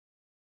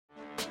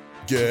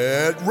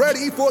Get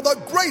ready for the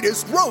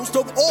greatest roast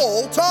of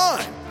all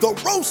time, the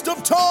Roast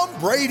of Tom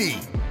Brady,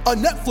 a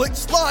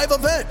Netflix live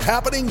event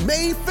happening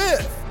May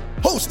 5th.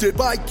 Hosted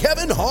by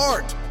Kevin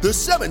Hart, the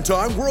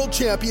 7-time world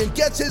champion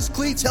gets his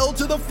cleats held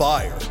to the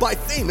fire by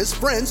famous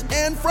friends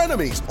and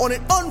frenemies on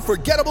an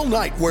unforgettable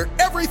night where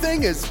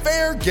everything is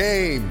fair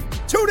game.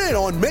 Tune in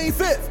on May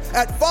 5th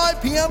at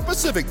 5 p.m.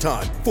 Pacific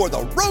time for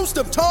the Roast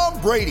of Tom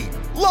Brady,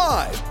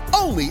 live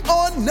only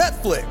on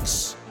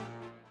Netflix.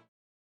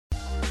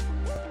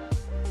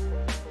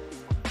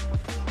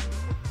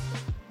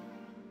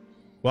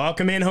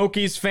 Welcome in,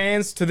 Hokies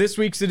fans, to this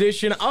week's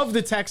edition of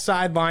the Tech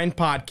Sideline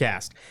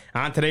Podcast.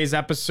 On today's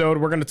episode,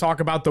 we're going to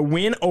talk about the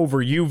win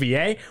over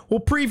UVA.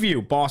 We'll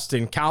preview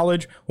Boston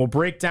College. We'll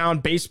break down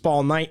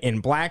baseball night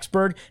in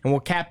Blacksburg. And we'll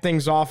cap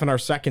things off in our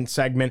second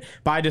segment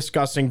by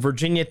discussing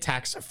Virginia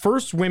Tech's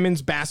first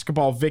women's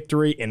basketball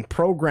victory in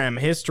program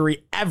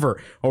history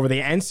ever over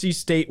the NC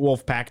State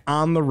Wolfpack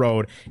on the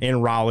road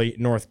in Raleigh,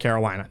 North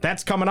Carolina.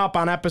 That's coming up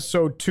on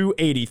episode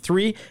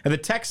 283 of the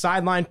Tech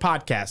Sideline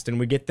Podcast. And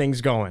we get things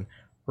going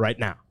right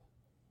now.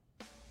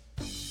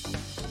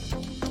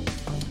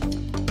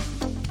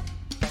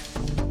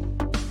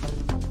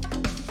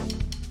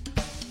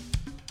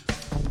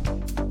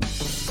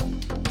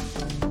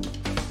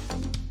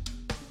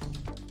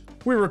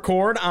 We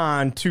record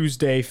on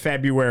Tuesday,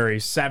 February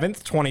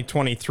 7th,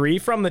 2023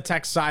 from the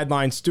Tech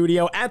Sideline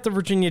studio at the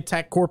Virginia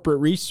Tech Corporate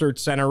Research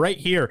Center right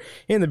here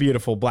in the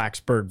beautiful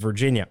Blacksburg,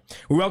 Virginia.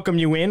 We welcome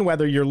you in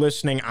whether you're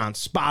listening on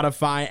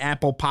Spotify,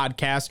 Apple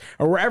Podcasts,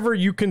 or wherever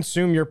you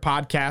consume your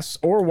podcasts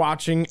or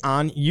watching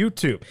on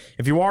YouTube.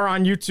 If you are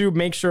on YouTube,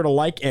 make sure to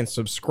like and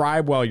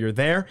subscribe while you're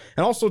there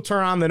and also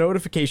turn on the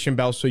notification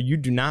bell so you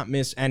do not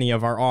miss any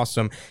of our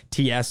awesome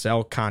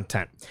TSL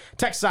content.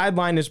 Tech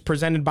Sideline is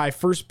presented by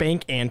First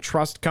Bank and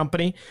Trust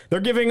Company.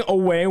 They're giving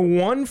away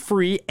one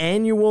free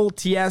annual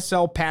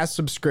TSL Pass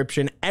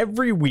subscription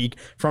every week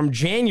from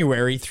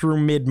January through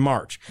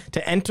mid-March.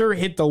 To enter,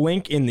 hit the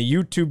link in the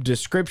YouTube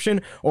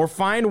description or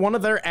find one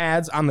of their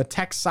ads on the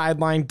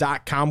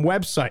techsideline.com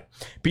website.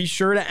 Be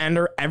sure to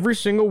enter every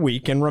single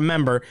week and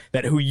remember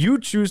that who you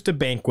choose to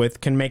bank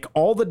with can make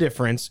all the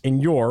difference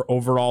in your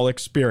overall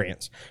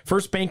experience.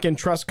 First Bank and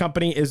Trust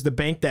Company is the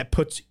bank that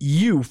puts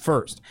you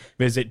first.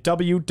 Visit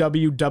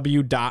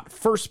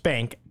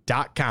www.firstbank.com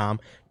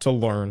to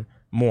learn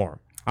more.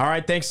 All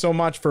right, thanks so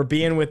much for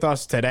being with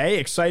us today.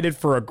 Excited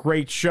for a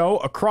great show.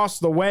 Across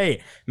the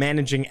way,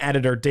 managing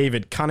editor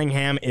David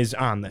Cunningham is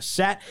on the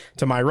set.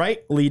 To my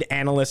right, lead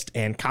analyst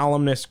and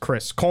columnist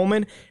Chris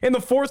Coleman. In the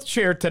fourth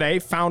chair today,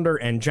 founder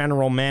and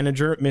general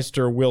manager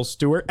Mr. Will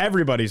Stewart,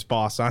 everybody's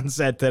boss on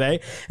set today,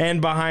 and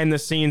behind the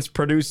scenes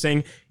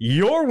producing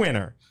your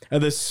winner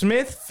of the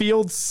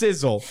Smithfield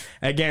Sizzle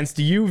against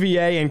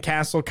UVA and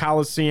Castle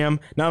Coliseum,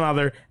 none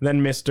other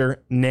than Mr.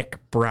 Nick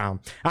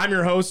Brown. I'm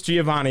your host,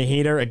 Giovanni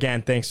Heater.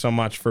 Again, thanks so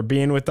much for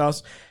being with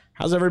us.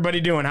 How's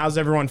everybody doing? How's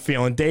everyone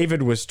feeling?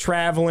 David was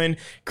traveling.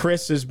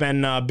 Chris has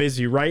been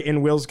busy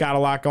writing. Will's got a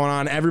lot going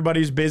on.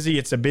 Everybody's busy.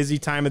 It's a busy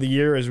time of the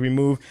year as we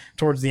move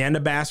towards the end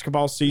of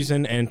basketball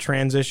season and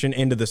transition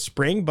into the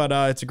spring, but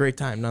it's a great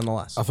time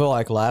nonetheless. I feel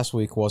like last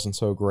week wasn't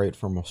so great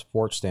from a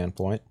sports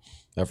standpoint.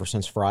 Ever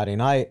since Friday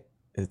night,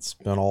 it's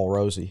been all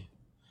rosy.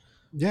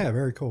 Yeah,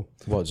 very cool.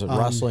 What was it,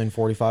 wrestling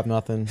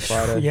 45-0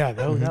 Friday? Yeah,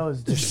 that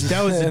was a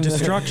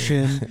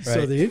destruction. Right.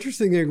 So the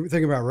interesting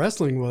thing about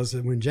wrestling was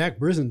that when Jack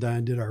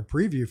Brizendine did our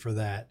preview for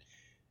that,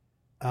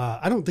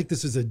 I don't think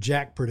this is a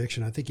Jack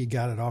prediction. I think he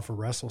got it off of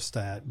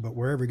WrestleStat, but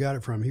wherever he got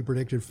it from, he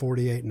predicted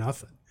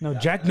 48-0. No,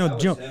 Jack. No,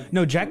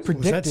 Jack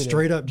predicted was that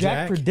straight up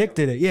Jack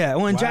predicted it. Yeah.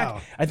 Well, and Wow.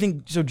 Jack, I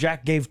think so.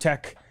 Jack gave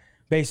Tech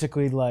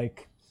basically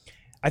like.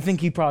 I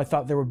think he probably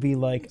thought there would be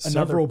like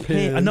another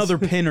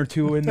pin or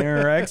two in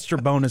there, or extra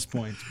bonus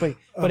points. But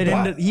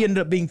he ended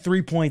up being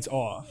 3 points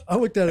off. I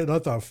looked at it and I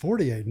thought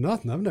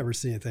 48-0. I've never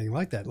seen anything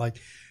like that. Like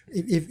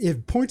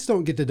if points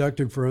don't get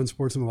deducted for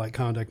unsportsmanlike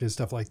conduct and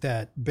stuff like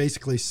that,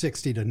 basically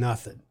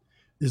 60-0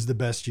 is the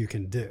best you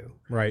can do.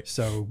 Right.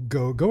 So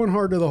going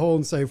hard to the hole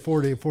and say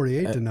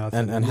 48-0.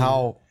 And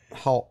how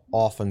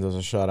often does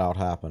a shutout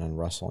happen in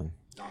wrestling?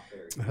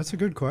 That's a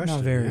good question.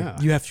 Not very. Yeah.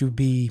 You have to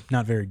be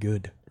not very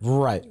good.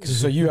 Right.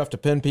 So you have to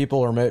pin people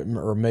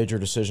or major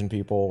decision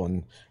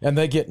people, and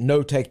they get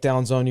no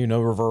takedowns on you, no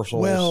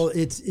reversals. Well,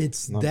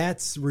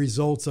 that's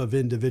results of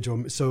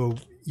individual. So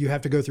you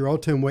have to go through all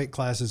 10 weight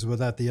classes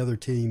without the other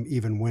team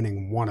even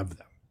winning one of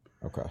them.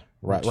 Okay.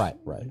 Right.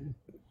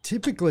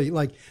 Typically,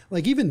 like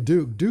even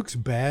Duke's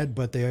bad,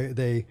 but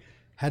they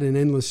had an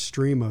endless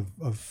stream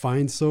of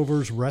fine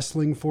silvers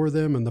wrestling for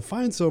them, and the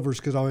fine silvers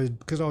could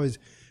always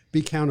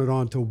be counted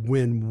on to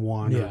win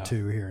one or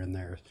two here and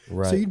there.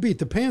 Right. So you'd beat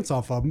the pants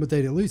off of them, but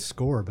they'd at least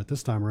score. But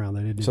this time around,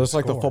 they didn't. So it's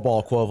like the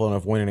football equivalent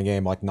of winning a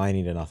game like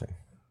 90-0.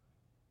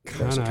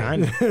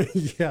 Kind of.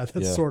 Yeah,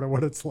 that's sort of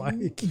what it's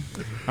like.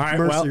 All right,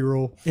 Mercy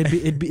rule.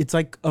 It's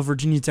like a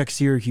Virginia Tech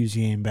Syracuse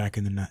game back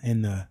in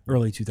the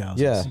early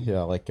 2000s.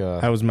 Yeah, like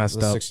that was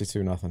messed up.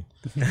 62-0.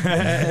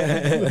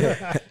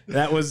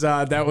 That was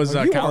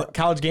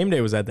college game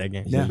day was at that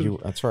game. Yeah.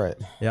 That's right.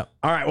 Yep.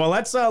 All right. Well,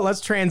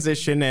 let's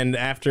transition. And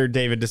after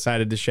David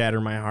decided to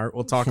shatter my heart,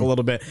 we'll talk a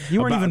little bit.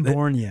 You weren't about even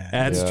born yet.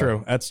 That's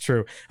true. That's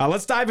true.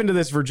 Let's dive into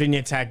this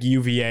Virginia Tech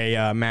UVA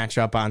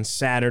matchup on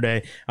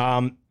Saturday.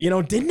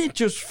 Didn't it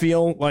just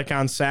feel like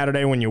on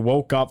Saturday when you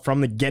woke up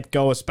from the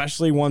get-go,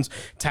 especially once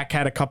Tech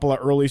had a couple of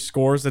early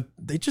scores, that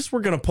they just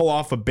were going to pull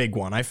off a big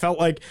one? I felt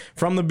like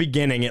from the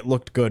beginning it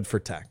looked good for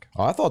Tech.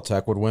 I thought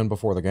Tech would win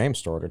before the game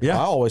started. Yeah.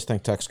 I always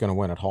think Tech's going to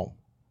win at home.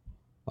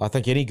 I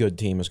think any good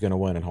team is going to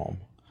win at home.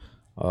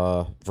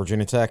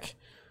 Virginia Tech,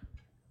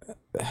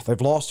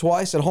 they've lost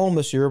twice at home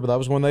this year, but that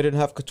was when they didn't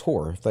have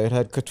Couture. If they had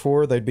had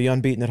Couture, they'd be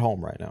unbeaten at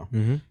home right now.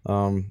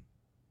 Mm-hmm.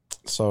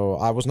 So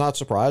I was not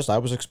surprised. I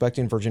was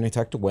expecting Virginia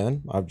Tech to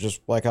win. I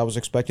was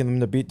expecting them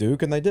to beat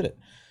Duke, and they did it.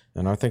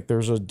 And I think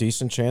there's a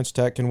decent chance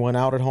Tech can win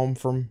out at home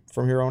from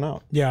here on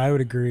out. Yeah, I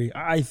would agree.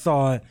 I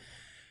thought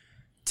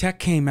Tech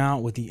came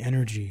out with the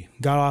energy,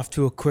 got off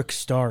to a quick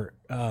start.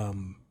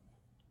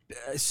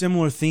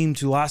 Similar theme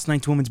to last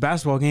night's women's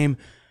basketball game.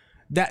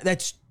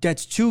 That's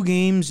 2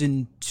 games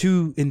in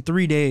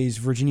 3 days.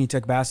 Virginia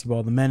Tech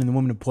basketball, the men and the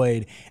women have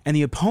played, and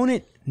the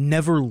opponent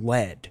never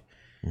led.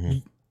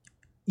 Mm-hmm.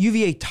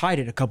 UVA tied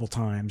it a couple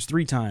times,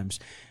 3 times.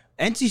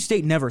 NC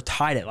State never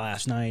tied it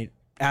last night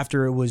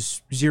after it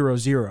was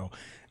 0-0.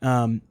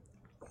 A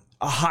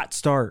hot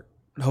start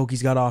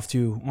Hokies got off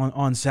to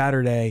on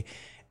Saturday,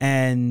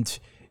 and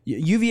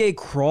UVA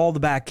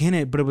crawled back in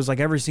it, but it was like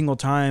every single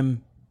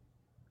time,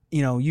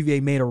 UVA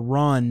made a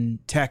run,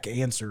 Tech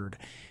answered.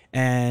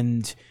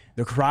 And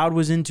the crowd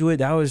was into it.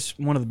 That was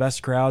one of the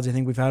best crowds I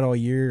think we've had all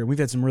year. We've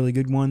had some really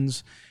good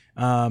ones.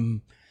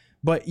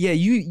 But yeah,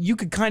 you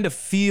could kind of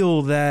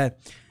feel that.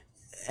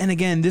 And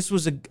again, this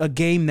was a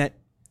game that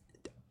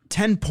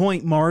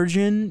 10-point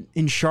margin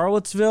in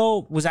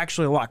Charlottesville was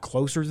actually a lot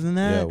closer than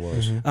that. Yeah, it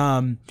was.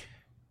 Mm-hmm.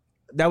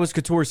 That was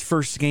Couture's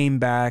first game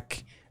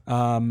back.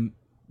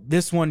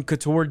 This one,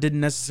 Couture didn't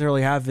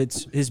necessarily have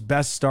his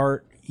best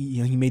start.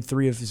 He made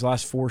 3 of his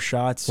last 4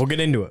 shots. We'll get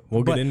into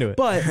it.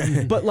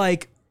 But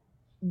like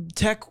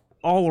Tech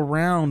all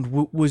around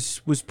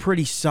was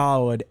pretty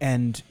solid,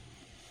 and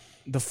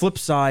the flip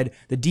side,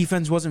 the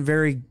defense wasn't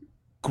very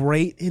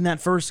great in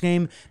that first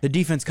game. The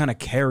defense kind of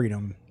carried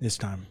them this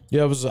time.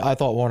 Yeah, it was. I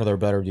thought one of their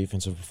better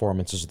defensive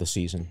performances of the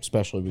season,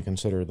 especially if we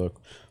consider the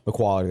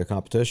quality of the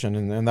competition,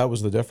 and that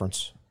was the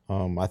difference.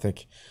 I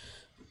think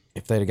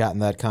if they'd have gotten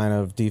that kind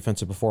of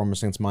defensive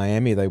performance against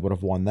Miami, they would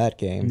have won that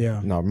game. Yeah.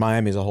 No,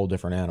 Miami's a whole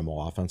different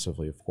animal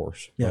offensively, of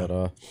course. Yeah.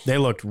 But, they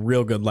looked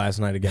real good last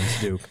night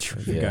against Duke.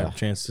 You got a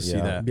chance to see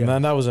that. Yeah.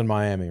 And that was in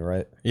Miami,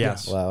 right?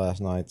 Yes.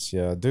 Last night's.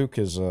 Yeah. Duke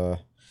is. I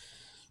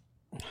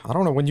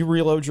don't know, when you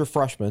reload your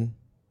freshmen.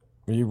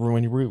 You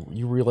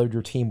reload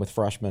your team with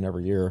freshmen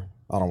every year.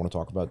 I don't want to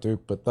talk about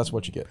Duke, but that's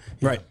what you get.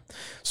 Right.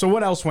 So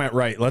what else went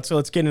right? Let's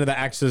get into the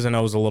X's and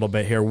O's a little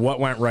bit here. What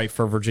went right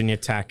for Virginia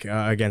Tech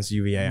against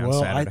UVA on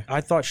Saturday?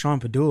 I thought Sean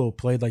Padula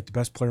played like the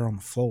best player on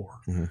the floor.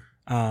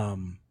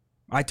 Mm-hmm.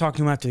 I talked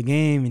to him after the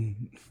game,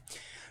 and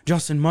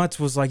Justin Mutz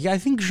was like, "Yeah, I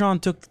think Sean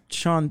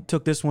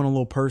took this one a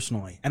little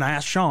personally." And I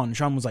asked Sean, and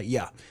Sean was like,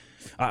 "Yeah,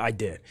 I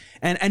did,"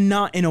 and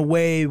not in a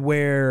way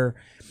where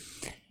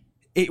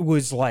it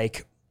was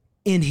like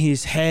in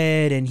his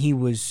head and he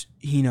was,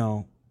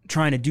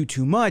 trying to do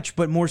too much,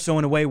 but more so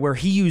in a way where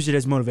he used it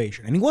as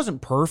motivation. And he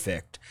wasn't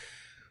perfect,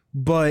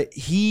 but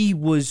he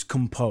was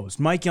composed.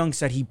 Mike Young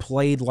said he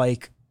played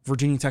like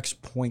Virginia Tech's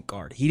point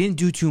guard. He didn't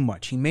do too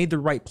much. He made the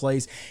right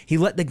plays. He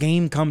let the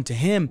game come to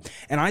him.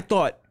 And I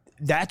thought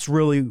that's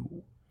really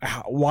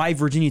why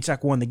Virginia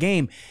Tech won the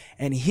game.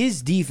 And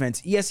his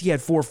defense, yes, he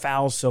had 4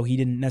 fouls, so he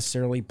didn't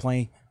necessarily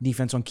play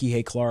defense on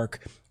Kihei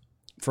Clark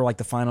for like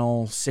the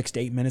final 6 to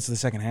 8 minutes of the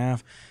second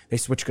half. They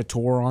switched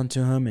Couture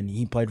onto him, and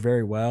he played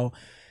very well.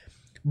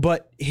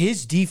 But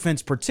his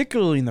defense,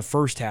 particularly in the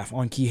first half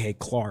on Kihei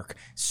Clark,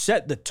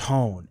 set the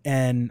tone.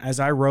 And as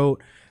I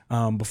wrote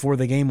before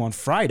the game on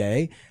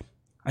Friday,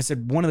 I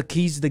said one of the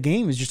keys to the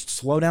game is just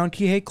slow down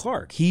Kihei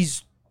Clark.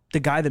 He's the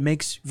guy that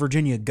makes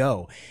Virginia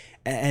go.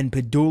 And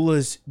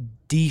Padula's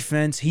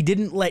defense, he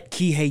didn't let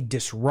Kihei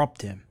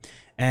disrupt him.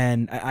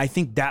 And I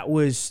think that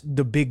was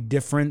the big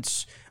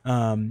difference.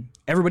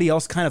 Everybody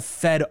else kind of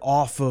fed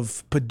off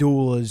of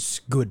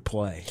Padula's good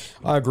play.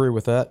 I agree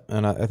with that.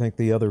 And I think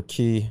the other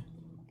key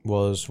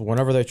was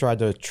whenever they tried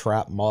to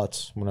trap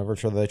Mutz, whenever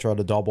they tried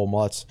to double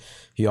Mutz,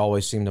 he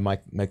always seemed to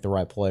make the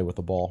right play with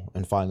the ball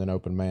and find an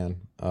open man.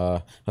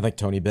 I think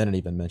Tony Bennett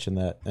even mentioned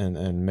that,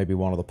 and maybe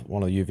one of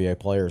the UVA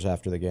players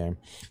after the game,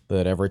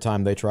 that every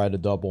time they tried to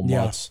double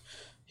Mutz,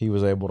 he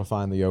was able to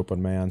find the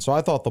open man. So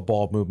I thought the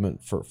ball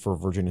movement for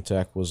Virginia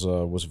Tech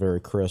was very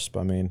crisp.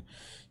 I mean,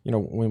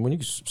 when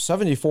you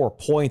 74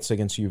 points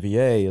against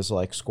UVA is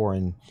like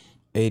scoring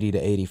 80 to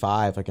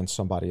 85 against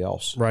somebody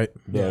else. Right.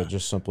 Yeah.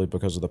 Just simply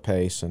because of the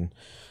pace. And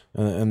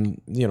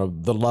and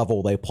the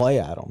level they play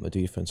at on the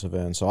defensive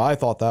end. So I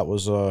thought that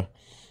was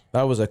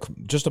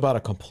just about a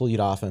complete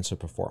offensive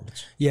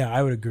performance. Yeah,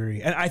 I would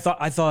agree. And I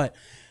thought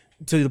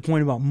to the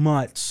point about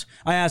Mutts,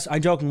 I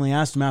jokingly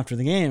asked him after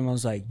the game, I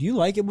was like, do you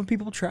like it when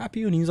people trap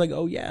you? And he's like,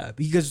 oh yeah,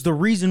 because the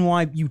reason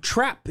why you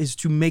trap is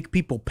to make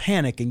people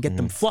panic and get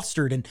them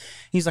flustered. And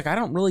he's like, I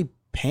don't really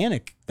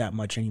panic that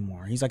much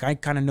anymore. He's like, I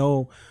kind of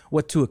know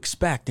what to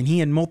expect. And he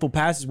had multiple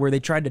passes where they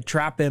tried to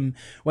trap him,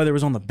 whether it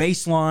was on the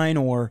baseline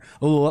or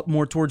a little up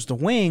more towards the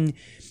wing.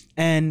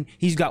 And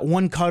he's got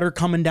one cutter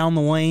coming down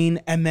the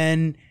lane. And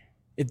then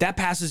if that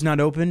pass is not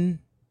open,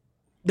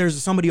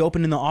 there's somebody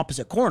open in the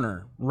opposite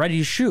corner, ready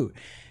to shoot.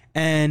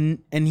 And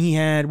he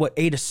had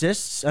 8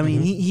 assists. I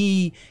mean,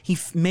 he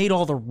made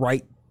all the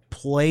right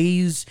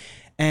plays,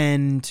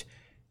 and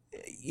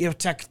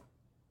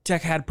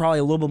Tech had probably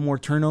a little bit more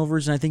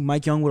turnovers than I think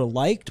Mike Young would have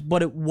liked,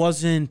 but it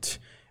wasn't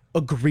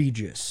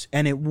egregious,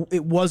 and it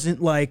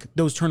wasn't like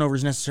those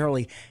turnovers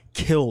necessarily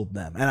killed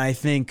them. And I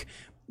think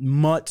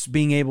Mutts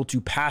being able to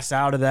pass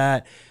out of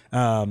that,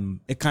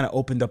 it kind of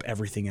opened up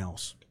everything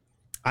else.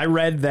 I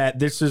read that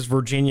this is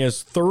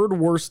Virginia's 3rd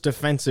worst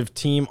defensive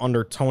team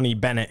under Tony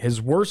Bennett.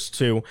 His worst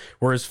 2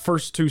 were his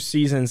first 2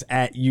 seasons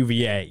at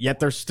UVA,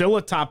 yet they're still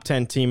a top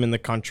 10 team in the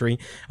country.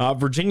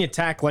 Virginia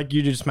Tech, like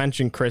you just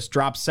mentioned, Chris,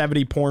 dropped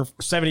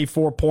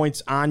 74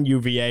 points on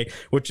UVA,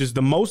 which is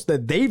the most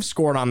that they've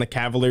scored on the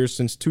Cavaliers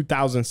since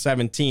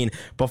 2017.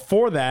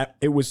 Before that,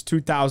 it was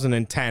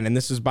 2010, and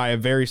this is by a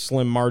very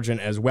slim margin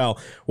as well.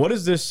 What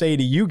does this say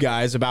to you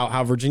guys about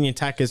how Virginia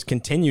Tech has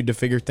continued to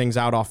figure things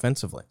out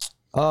offensively?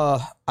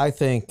 I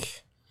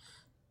think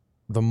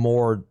the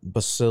more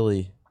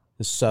Basile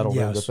has settled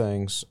into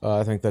things,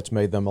 I think that's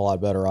made them a lot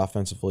better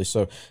offensively.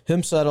 So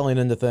him settling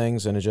into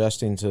things and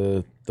adjusting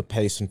to the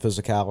pace and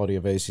physicality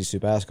of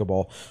ACC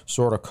basketball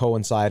sort of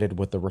coincided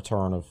with the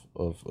return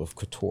of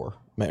Couture.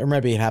 Or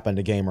maybe it happened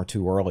a game or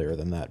two earlier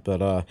than that.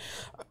 But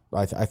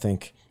I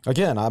think,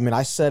 again, I mean,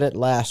 I said it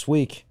last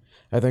week.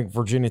 I think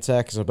Virginia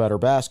Tech is a better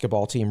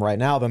basketball team right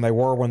now than they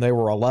were when they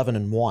were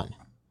 11-1.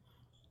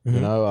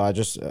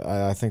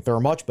 I think they're a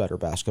much better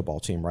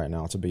basketball team right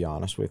now, to be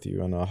honest with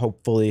you. And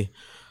hopefully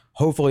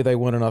they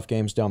win enough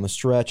games down the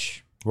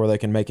stretch where they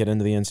can make it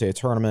into the NCAA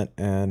tournament,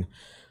 and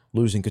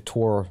losing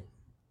Couture,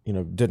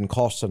 didn't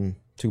cost them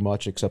too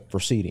much except for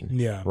seeding.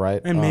 Yeah.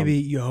 Right. And maybe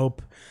you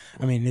hope,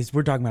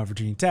 we're talking about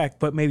Virginia Tech,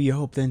 but maybe you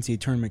hope the NCAA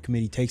tournament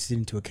committee takes it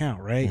into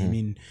account, right? I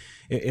mean,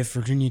 if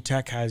Virginia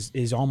Tech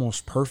is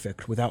almost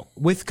perfect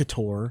with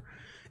Couture,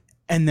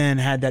 and then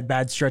had that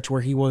bad stretch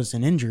where he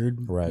wasn't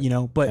injured, right?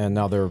 But and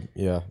now they're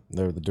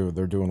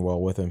doing well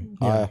with him.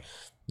 Yeah.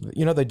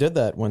 They did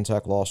that when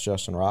Tech lost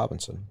Justin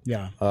Robinson.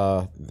 Yeah.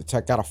 The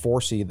Tech got a 4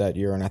 seed that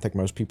year, and I think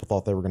most people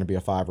thought they were going to be a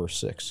 5 or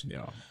 6.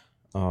 Yeah.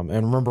 And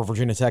remember,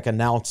 Virginia Tech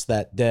announced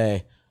that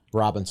day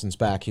Robinson's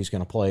back. He's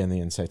going to play in the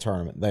NCAA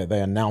tournament.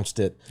 They announced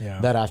it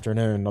that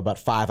afternoon, about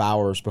 5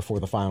 hours before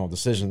the final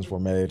decisions were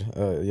made.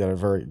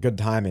 Very good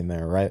timing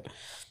there, right?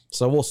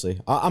 So we'll see.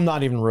 I'm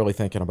not even really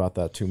thinking about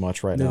that too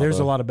much right now. There's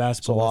a lot of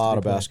basketball. There's a lot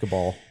of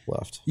basketball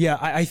left. Yeah,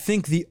 I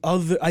think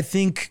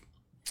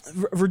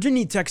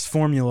Virginia Tech's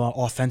formula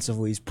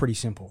offensively is pretty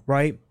simple,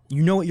 right?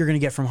 You know what you're going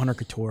to get from Hunter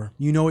Couture.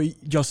 You know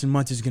what Justin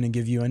Mutts is going to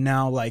give you. And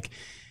now,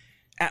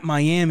 at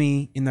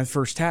Miami in the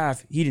first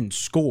half, he didn't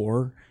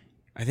score.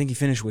 I think he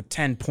finished with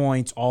 10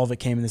 points. All of it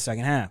came in the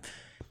second half.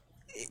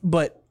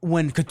 But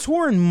when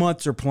Couture and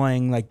Mutts are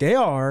playing like they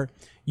are,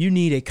 you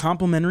need a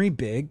complementary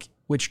big,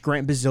 which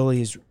Grant Basile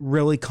has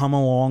really come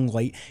along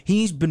late.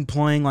 He's been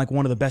playing like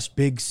one of the best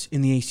bigs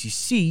in the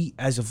ACC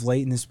as of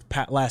late in this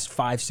last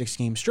 5-6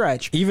 game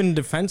stretch. Even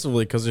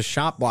defensively, because his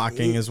shot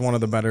blocking is one of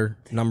the better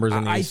numbers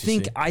in the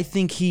ACC. I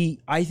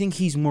think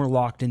he's more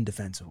locked in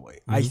defensively.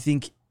 I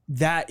think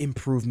that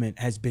improvement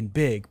has been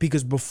big,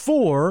 because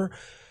before,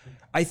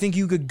 I think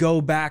you could go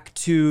back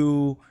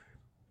to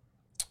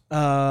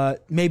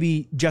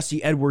maybe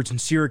Jesse Edwards in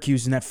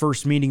Syracuse in that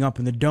first meeting up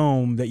in the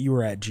Dome that you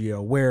were at,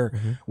 Gio,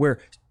 where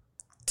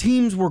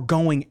teams were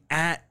going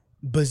at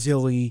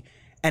Basile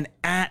and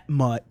at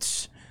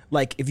Mutts.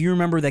 Like, if you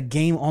remember that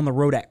game on the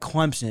road at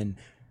Clemson,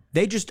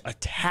 they just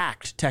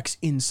attacked Tech's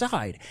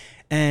inside.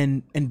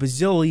 And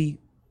Basile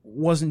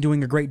wasn't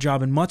doing a great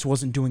job, and Mutts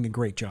wasn't doing a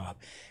great job.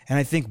 And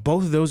I think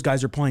both of those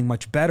guys are playing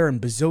much better,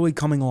 and Basile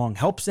coming along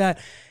helps that.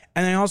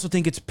 And I also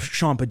think it's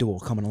Sean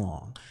Padul coming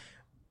along.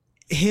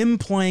 Him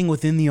playing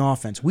within the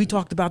offense. We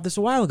talked about this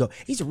a while ago.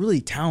 He's a really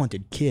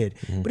talented kid,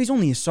 but he's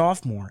only a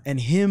sophomore.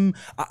 And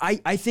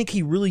I think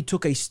he really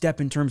took a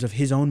step in terms of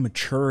his own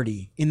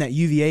maturity in that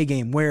UVA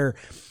game, where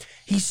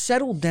he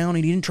settled down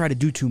and he didn't try to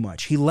do too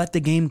much. He let the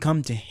game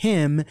come to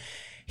him.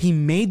 He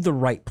made the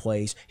right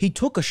plays. He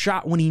took a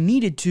shot when he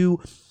needed to,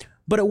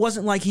 but it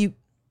wasn't like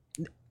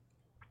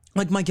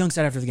Mike Young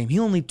said after the game, he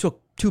only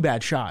took 2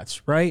 bad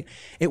shots, right?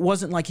 It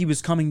wasn't like he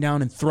was coming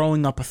down and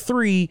throwing up a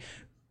 3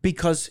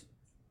 because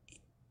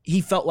he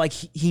felt like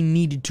he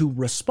needed to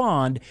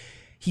respond.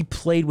 He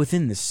played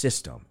within the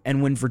system.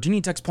 And when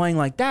Virginia Tech's playing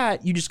like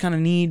that, you just kind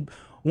of need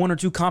one or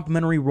two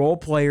complimentary role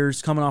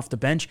players coming off the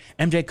bench.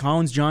 MJ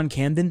Collins, John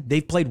Camden,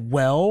 they've played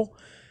well.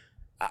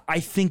 I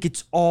think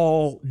it's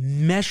all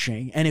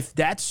meshing. And if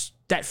that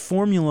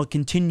formula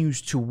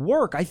continues to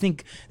work, I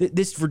think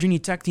this Virginia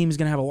Tech team is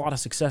going to have a lot of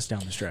success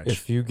down the stretch.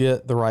 If you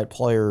get the right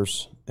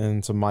players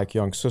into Mike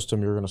Young's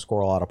system, you're going to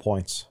score a lot of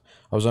points.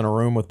 I was in a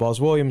room with Buzz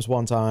Williams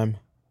one time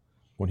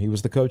when he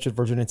was the coach at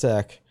Virginia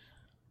Tech,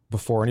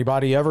 before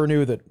anybody ever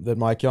knew that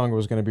Mike Young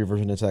was going to be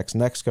Virginia Tech's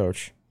next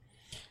coach.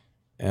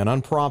 And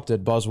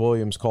unprompted, Buzz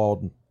Williams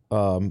called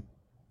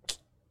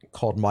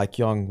Mike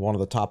Young one of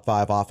the top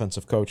 5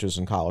 offensive coaches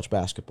in college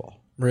basketball.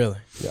 Really?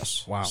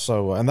 Yes. Wow.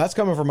 So, and that's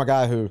coming from a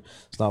guy who,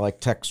 it's not like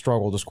Tech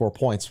struggled to score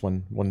points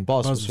when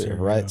Buzz was here,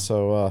 right? Yeah.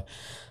 So,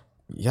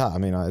 yeah, I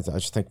mean, I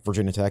just think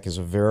Virginia Tech is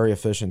a very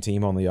efficient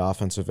team on the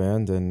offensive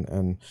end,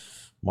 and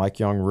Mike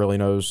Young really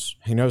knows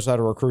how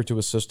to recruit to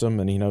his system,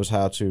 and he knows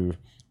how to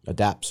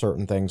adapt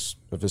certain things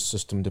of his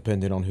system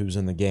depending on who's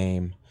in the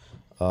game.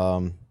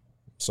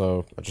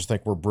 So I just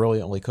think we're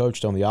brilliantly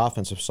coached on the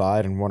offensive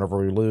side, and whenever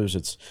we lose,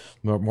 it's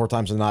more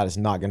times than not, it's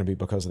not going to be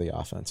because of the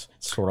offense.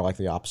 It's sort of like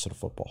the opposite of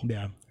football.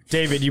 Yeah.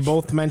 David, you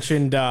both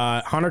mentioned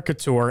Hunter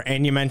Couture,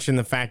 and you mentioned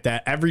the fact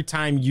that every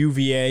time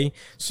UVA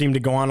seemed to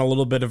go on a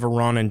little bit of a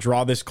run and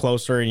draw this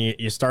closer, and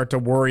you start to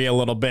worry a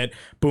little bit,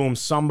 boom,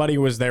 somebody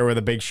was there with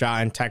a big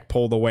shot, and Tech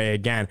pulled away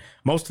again.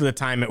 Most of the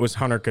time, it was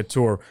Hunter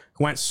Couture,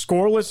 who went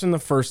scoreless in the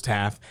first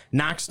half,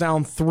 knocks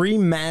down 3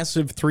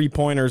 massive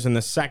three-pointers in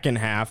the second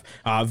half,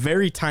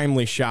 very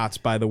timely shots,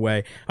 by the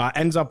way,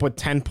 ends up with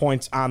 10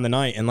 points on the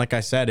night. And like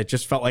I said, it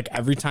just felt like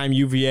every time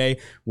UVA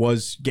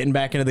was getting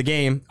back into the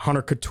game,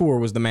 Hunter Couture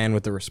was the man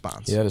with the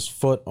response. He had his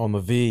foot on the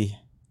V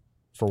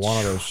for one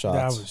of those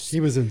shots. He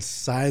was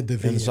inside the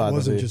V. It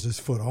wasn't just his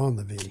foot on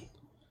the V.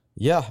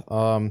 Yeah,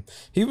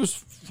 he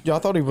was. Yeah, I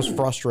thought he was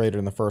frustrated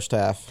in the first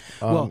half.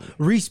 Well,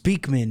 Reese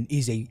Beekman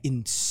is an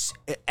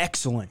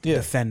excellent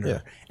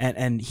defender,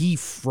 and he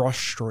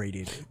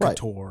frustrated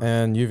Couture. Right.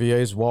 And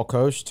UVA is well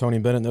coached. Tony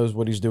Bennett knows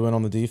what he's doing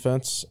on the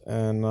defense,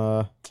 and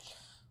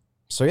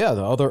so yeah,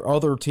 the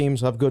other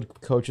teams have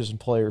good coaches and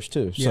players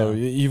too. So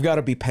you've got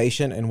to be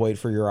patient and wait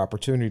for your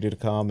opportunity to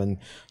come and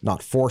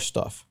not force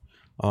stuff.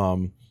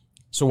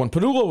 So when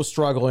Padula was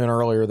struggling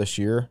earlier this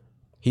year,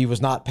 he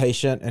was not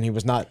patient, and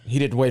he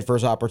didn't wait for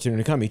his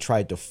opportunity to come. He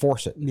tried to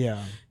force it.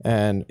 Yeah.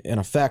 And in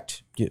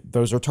effect,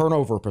 those are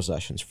turnover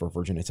possessions for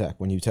Virginia Tech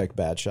when you take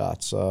bad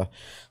shots.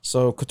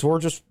 So Couture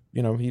just,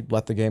 he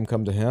let the game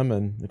come to him,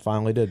 and it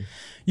finally did.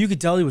 You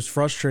could tell he was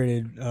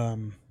frustrated.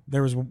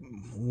 There was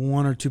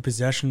 1 or 2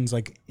 possessions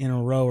like in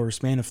a row or a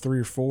span of 3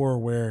 or 4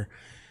 where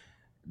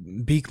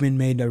Beekman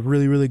made a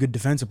really, really good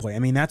defensive play. I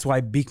mean, that's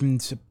why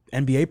Beekman's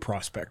an NBA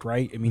prospect,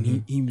 right? I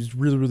mean, he was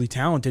really, really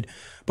talented,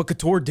 but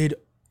Couture did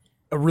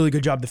a really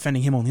good job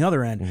defending him on the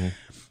other end. Mm-hmm.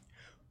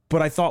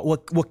 But I thought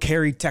what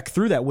carried Tech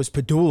through that was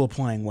Padula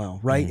playing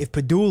well, right?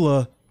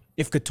 Mm-hmm.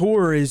 If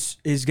Couture is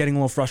getting a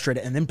little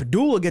frustrated, and then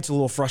Padula gets a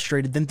little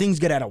frustrated, then things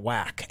get out of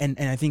whack. And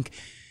I think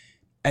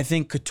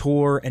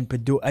Couture and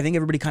Padula, I think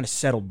everybody kind of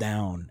settled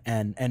down.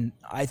 And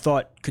I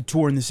thought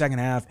Couture in the second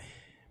half,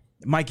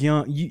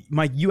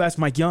 you asked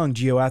Mike Young,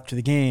 Gio, after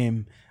the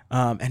game,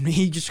 and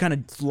he just kind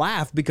of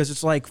laughed because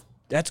it's like,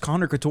 that's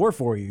Hunter Couture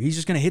for you. He's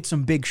just going to hit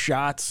some big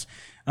shots.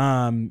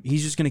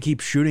 He's just going to keep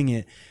shooting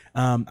it.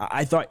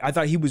 I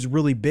thought he was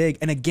really big.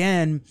 And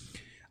again,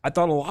 I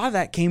thought a lot of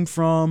that came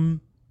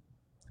from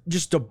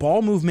just the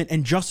ball movement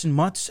and Justin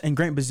Mutz and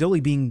Grant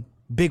Basile being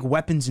big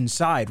weapons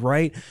inside,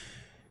 right?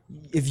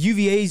 If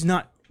UVA's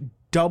not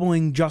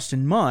doubling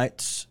Justin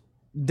Mutz,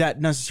 that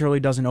necessarily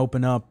doesn't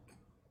open up,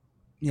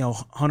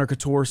 Hunter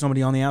Couture or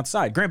somebody on the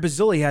outside. Grant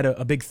Basile had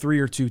a big 3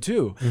 or 2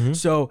 too. Mm-hmm.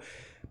 So,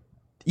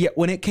 yeah,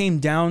 when it came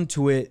down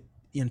to it,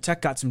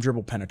 Tech got some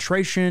dribble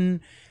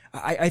penetration.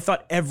 I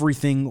thought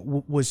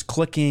everything was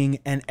clicking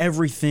and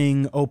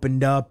everything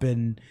opened up,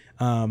 and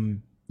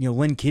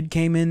Lynn Kidd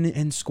came in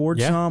and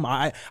scored some.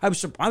 I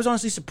was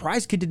honestly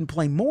surprised Kidd didn't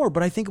play more,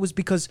 but I think it was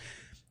because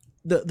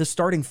the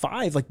starting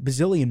 5, like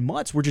Basile and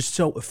Mutz, were just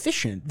so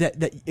efficient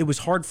that it was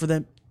hard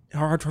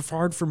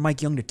for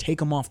Mike Young to take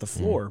them off the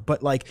floor. Mm.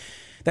 But like,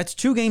 that's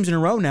 2 games in a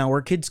row now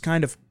where kids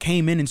kind of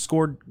came in and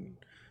scored.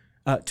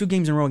 2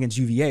 games in a row against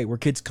UVA where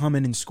kids come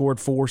in and scored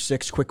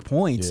 4-6 quick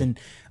points. Yeah.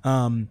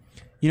 And,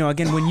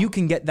 again, when you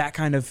can get that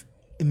kind of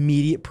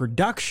immediate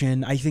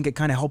production, I think it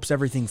kind of helps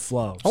everything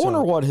flow. I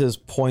wonder what his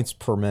points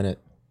per minute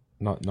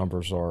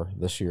numbers are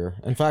this year.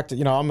 In fact,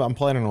 I'm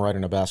planning on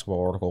writing a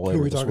basketball article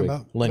later this week. Who are we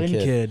talking about? Lynn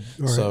Kidd.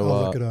 All right, so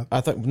I'll look it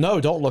up.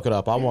 No, don't look it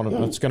up.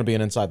 It's going to be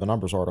an Inside the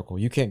Numbers article.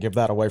 You can't give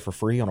that away for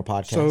free on a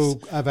podcast. So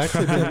I've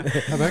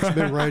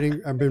actually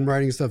been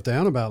writing stuff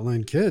down about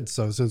Lynn Kidd.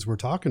 So since we're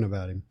talking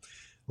about him,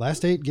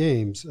 last 8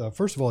 games,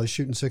 first of all, he's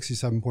shooting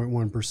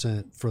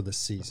 67.1% for the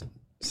season.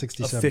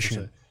 67%.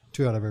 Efficient.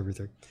 2 out of every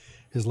 3.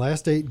 His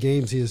last 8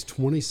 games, he is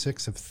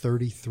 26 of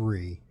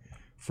 33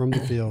 from the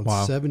field,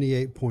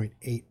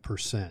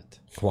 78.8%.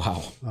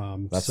 Wow.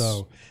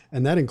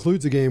 And that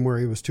includes a game where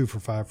he was 2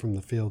 for 5 from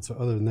the field. So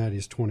other than that,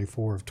 he's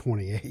 24 of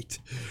 28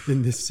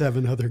 in the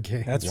 7 other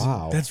games.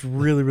 That's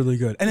really, really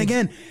good. And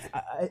again,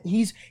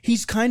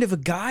 he's kind of a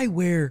guy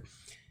where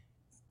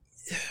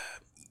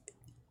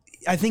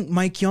I think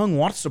Mike Young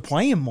wants to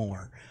play him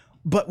more.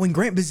 But when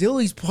Grant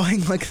Basili's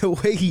playing like the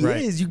way he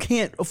is, you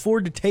can't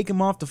afford to take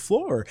him off the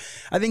floor.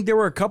 I think there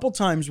were a couple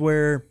times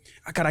where,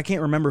 God, I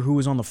can't remember who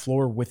was on the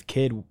floor with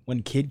Kidd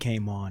when Kidd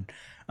came on.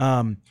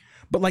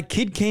 But like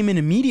Kidd came in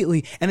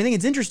immediately. And I think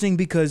it's interesting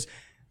because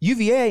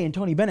UVA and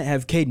Tony Bennett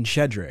have Caden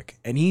Shedrick,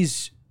 and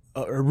he's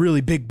a really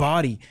big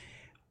body.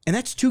 And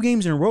that's 2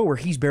 games in a row where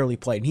he's barely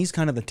played. And he's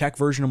kind of the Tech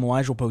version of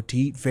Elijah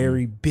Poteet,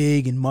 very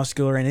big and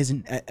muscular and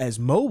isn't as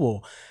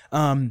mobile.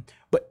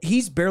 But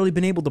he's barely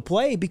been able to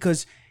play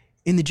because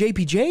in the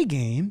JPJ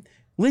game,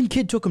 Lynn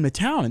Kidd took him to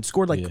town and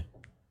scored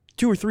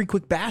 2 or 3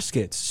 quick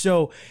baskets.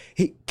 So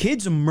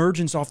Kidd's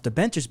emergence off the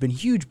bench has been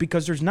huge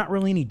because there's not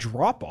really any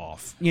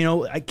drop-off. You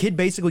know, a Kidd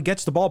basically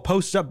gets the ball,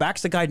 posts up,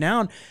 backs the guy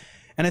down.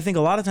 And I think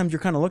a lot of times you're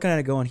kind of looking at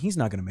it going, he's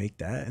not going to make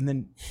that. And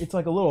then it's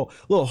like a little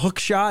hook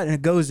shot and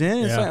it goes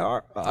in. It's like,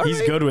 all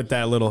he's good with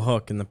that little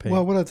hook in the paint.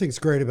 Well, what I think is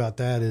great about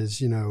that is,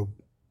 you know,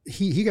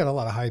 he got a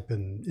lot of hype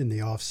in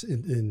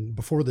the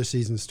before the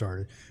season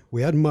started.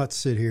 We had Mutt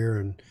sit here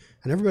and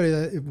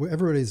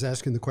everybody's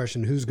asking the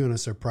question, who's going to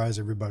surprise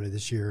everybody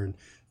this year? And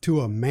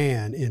to a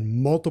man,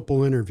 in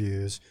multiple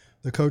interviews,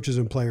 the coaches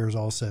and players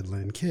all said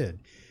Lynn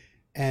Kidd.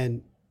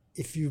 And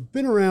if you've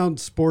been around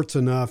sports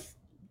enough,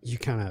 you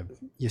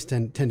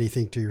tend to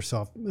think to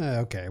yourself,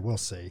 okay, we'll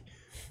see.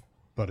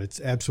 But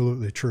it's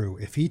absolutely true.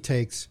 If he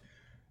takes,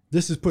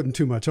 this is putting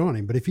too much on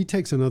him, but if he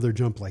takes another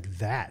jump like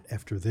that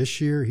after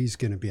this year, he's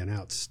going to be an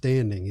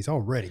outstanding. He's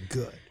already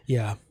good.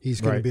 Yeah.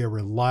 He's going to be a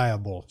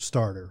reliable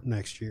starter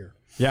next year.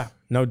 Yeah,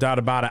 no doubt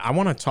about it. I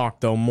want to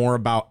talk, though, more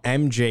about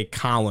MJ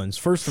Collins.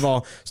 First of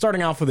all,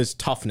 starting off with his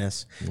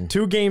toughness.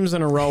 2 games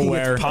in a row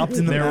where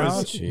there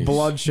was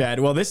bloodshed.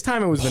 Well, this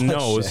time it was the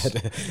nose.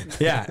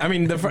 Yeah, I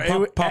mean,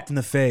 popped in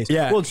the face.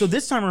 Yeah. Well, so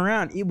this time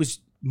around, it was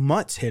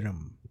Mutts hit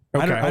him.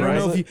 Okay, I don't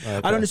know if you.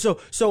 Okay. I don't know.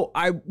 So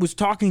I was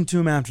talking to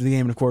him after the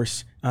game, and of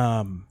course,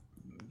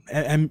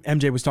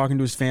 MJ was talking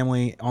to his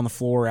family on the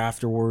floor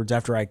afterwards.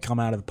 After I come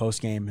out of the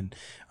post game, and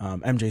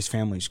MJ's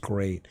family's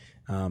great.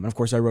 And of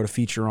course, I wrote a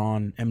feature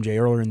on MJ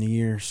earlier in the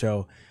year,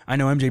 so I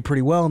know MJ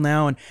pretty well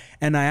now.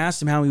 And I asked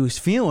him how he was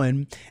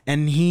feeling,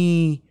 and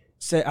he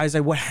said, "I was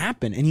like, what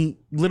happened?" And he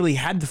literally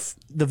had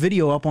the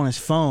video up on his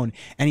phone,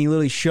 and he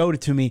literally showed it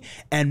to me.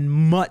 And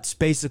Mutts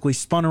basically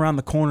spun around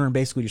the corner and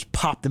basically just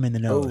popped him in the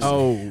nose.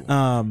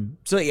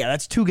 So yeah,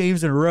 that's 2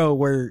 games in a row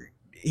where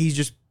he's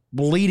just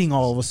bleeding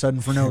all of a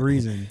sudden for no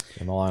reason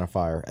in the line of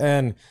fire.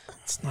 And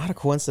it's not a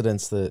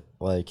coincidence that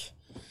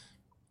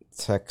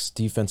Tech's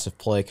defensive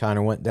play kind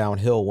of went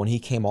downhill when he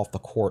came off the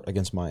court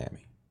against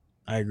Miami.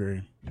 I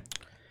agree.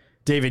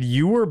 David,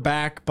 you were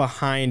back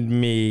behind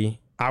me.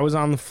 I was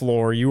on the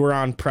floor. You were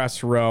on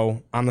press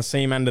row on the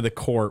same end of the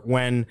court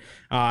when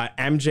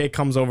MJ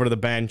comes over to the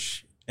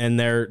bench and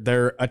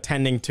they're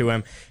attending to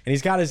him. And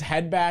he's got his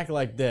head back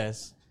like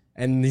this.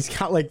 And he's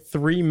got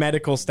 3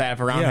 medical staff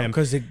around him.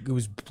 Because it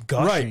was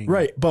gushing.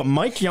 Right. But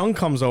Mike Young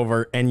comes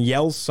over and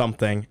yells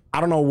something.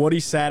 I don't know what he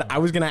said. I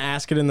was going to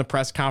ask it in the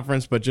press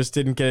conference, but just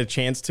didn't get a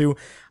chance to.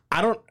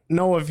 I don't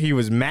know if he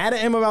was mad at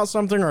him about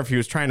something or if he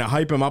was trying to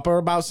hype him up or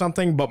about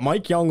something, but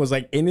Mike Young was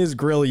in his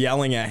grill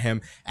yelling at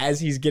him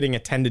as he's getting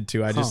attended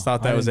to. I just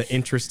thought that was an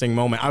interesting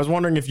moment. I was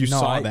wondering if you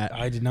saw that.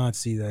 I did not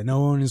see that. No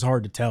one is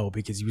hard to tell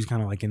because he was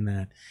kind of in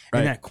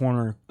that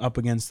corner up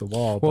against the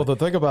wall. Well, the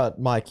thing about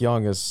Mike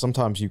Young is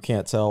sometimes you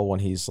can't tell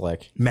when he's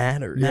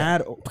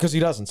mad because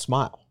he doesn't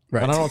smile.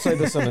 Right. And I don't say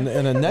this in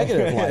a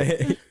negative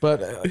light,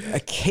 but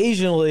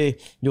occasionally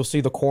you'll see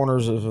the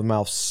corners of the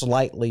mouth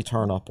slightly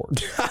turn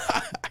upward.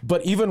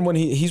 But even when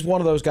he's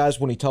one of those guys,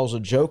 when he tells a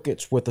joke,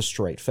 it's with a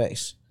straight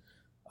face.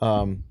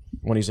 When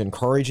he's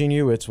encouraging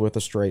you, it's with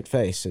a straight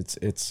face.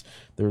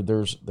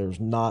 There's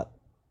not.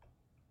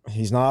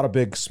 He's not a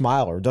big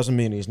smiler. It doesn't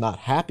mean he's not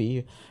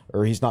happy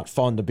or he's not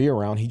fun to be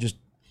around.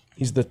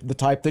 He's the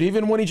type that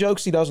even when he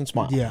jokes, he doesn't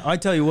smile. Yeah, I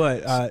tell you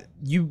what,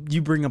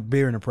 you bring up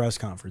beer in a press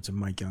conference and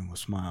Mike Young will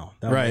smile.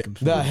 That would make him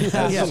smile.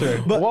 That's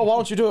true. But why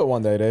don't you do it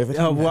one day, David?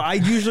 Well, I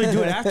usually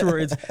do it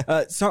afterwards.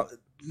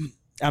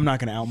 I'm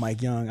not going to out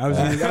Mike Young. I was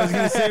going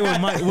to say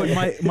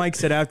what Mike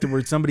said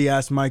afterwards. Somebody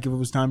asked Mike if it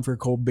was time for a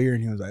cold beer,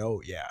 and he was like,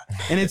 "Oh yeah."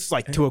 And it's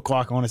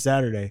 2:00 on a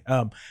Saturday.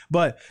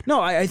 But no,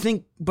 I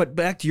think. But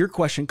back to your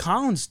question,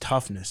 Collins'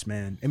 toughness,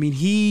 man. I mean,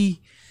 he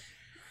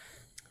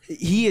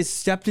has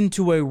stepped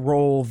into a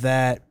role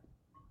that,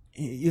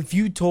 if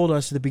you told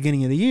us at the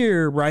beginning of the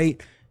year,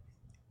 right,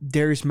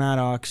 Darius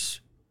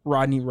Maddox,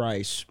 Rodney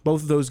Rice,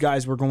 both of those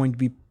guys were going to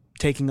be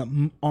taking up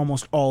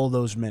almost all of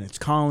those minutes.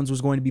 Collins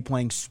was going to be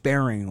playing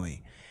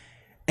sparingly.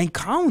 And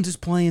Collins is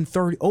playing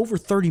over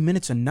 30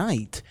 minutes a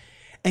night,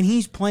 and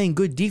he's playing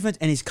good defense,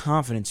 and his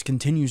confidence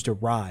continues to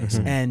rise.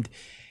 Mm-hmm.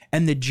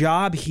 And the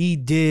job he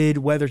did,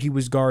 whether he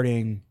was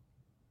guarding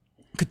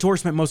Couture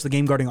spent most of the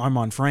game guarding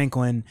Armand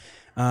Franklin,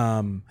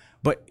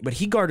 but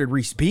he guarded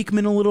Reese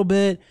Beekman a little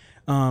bit.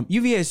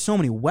 UVA has so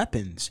many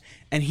weapons,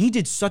 and he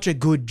did such a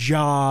good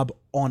job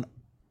on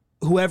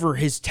whoever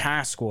his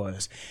task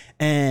was.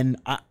 And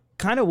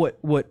kind of what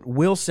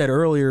Will said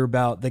earlier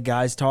about the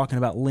guys talking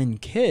about Lynn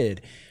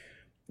Kidd,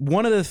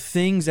 one of the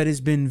things that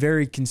has been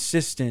very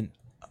consistent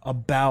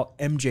about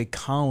MJ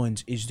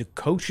Collins is the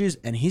coaches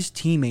and his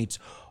teammates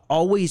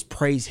always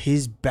praise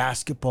his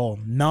basketball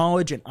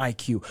knowledge and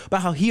IQ,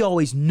 about how he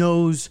always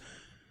knows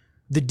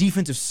the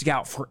defensive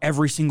scout for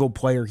every single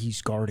player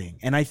he's guarding.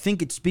 And I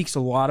think it speaks a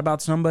lot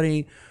about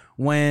somebody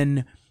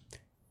when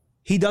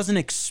he doesn't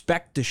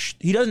expect to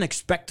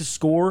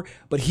score,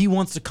 but he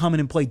wants to come in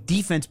and play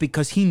defense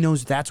because he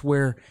knows that's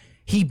where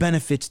he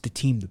benefits the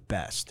team the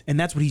best. And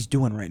that's what he's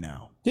doing right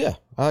now. Yeah,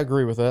 I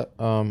agree with that.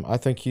 I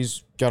think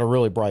he's got a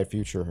really bright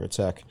future at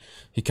Tech.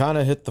 He kind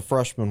of hit the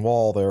freshman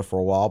wall there for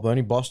a while, but then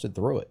he busted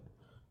through it.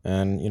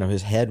 And,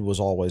 his head was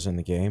always in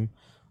the game.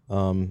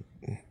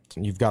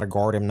 You've got to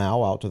guard him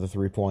now out to the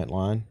three-point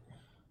line.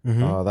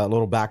 Mm-hmm. That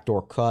little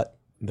backdoor cut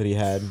that he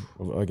had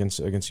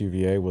against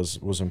UVA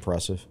was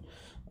impressive.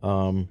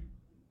 I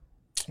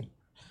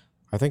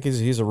think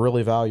he's a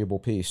really valuable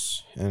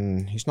piece,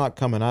 and he's not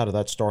coming out of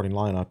that starting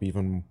lineup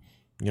even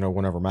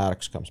whenever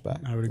Maddox comes back.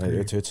 I would agree.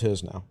 It's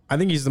his now. I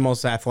think he's the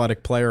most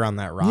athletic player on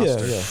that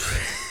roster. Yeah.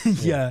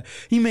 Yeah,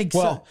 he makes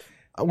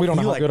we don't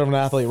know how good of an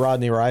athlete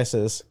Rodney Rice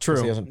is.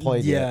 True. He hasn't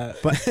played yet.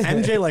 But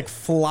MJ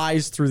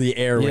flies through the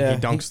air when he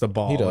dunks the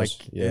ball. He does.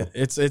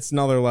 It's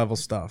another level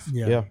stuff.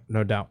 Yeah.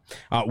 No doubt.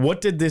 What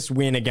did this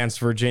win against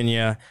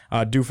Virginia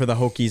do for the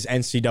Hokies'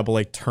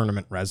 NCAA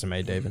tournament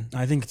resume, David?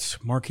 I think it's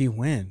a marquee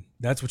win.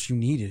 That's what you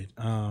needed.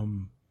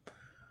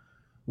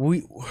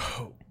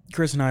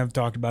 Chris and I have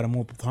talked about it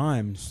multiple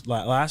times.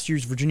 Last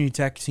year's Virginia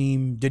Tech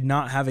team did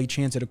not have a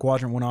chance at a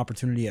quadrant 1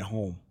 opportunity at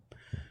home.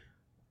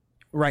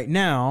 Right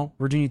now,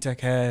 Virginia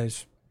Tech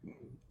has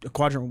a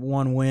quadrant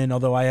 1 win,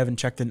 although I haven't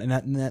checked the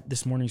net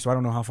this morning, so I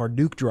don't know how far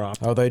Duke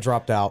dropped. Oh, they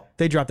dropped out.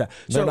 They dropped out.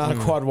 They're not a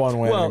quad 1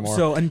 win anymore.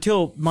 So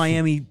until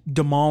Miami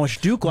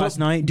demolished Duke last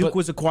night, Duke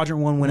was a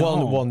quadrant 1 win at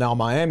home. Well, now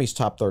Miami's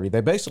top 30.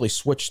 They basically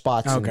switched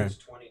spots. Okay.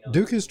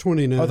 Duke is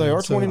 29. Oh, they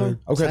are 29?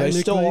 Okay, they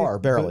still are,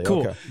 barely.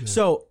 Cool. Okay.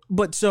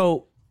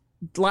 So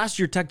last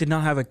year Tech did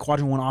not have a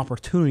quadrant 1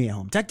 opportunity at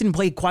home. Tech didn't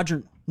play a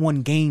quadrant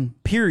 1 game,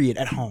 period,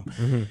 at home.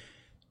 Mm-hmm.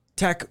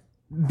 Tech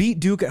beat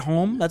Duke at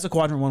home. That's a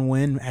quadrant 1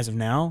 win as of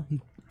now.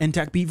 And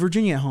Tech beat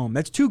Virginia at home.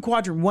 That's 2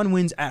 quadrant 1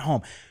 wins at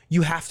home.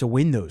 You have to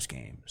win those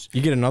games.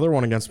 You get another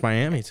one against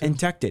Miami, too. And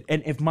Tech did.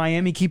 And if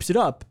Miami keeps it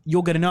up,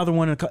 you'll get another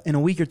one in a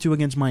week or two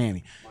against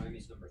Miami.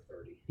 Miami's number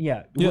 30.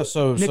 Yeah.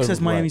 So Nick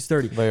says Miami's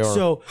 30. They are.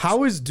 So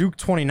how is Duke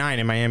 29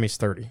 and Miami's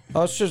 30?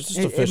 It's just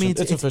efficient.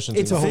 It's efficiency.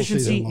 It's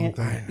efficiency.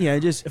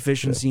 Just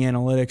efficiency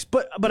analytics.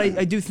 But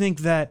I do think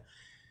that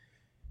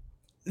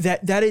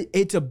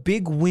it's a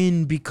big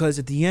win because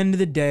at the end of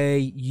the day,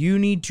 you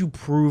need to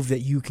prove that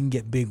you can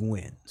get big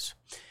wins.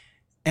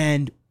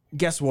 And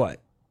guess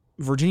what?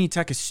 Virginia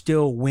Tech is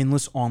still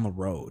winless on the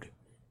road.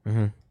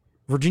 Mm-hmm.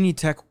 Virginia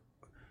Tech,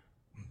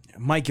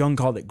 Mike Young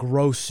called it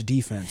gross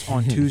defense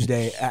on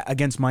Tuesday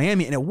against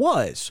Miami, and it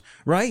was,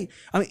 right?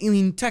 I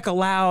mean, Tech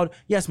allowed,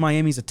 yes,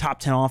 Miami's a top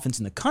 10 offense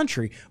in the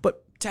country,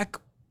 but Tech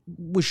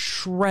was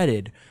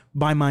shredded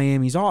by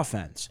Miami's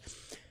offense.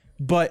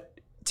 But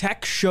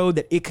Tech showed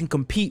that it can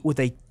compete with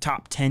a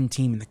top 10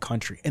 team in the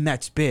country, and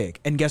that's big.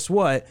 And guess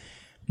what?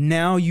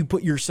 Now you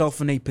put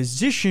yourself in a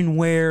position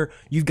where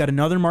you've got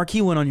another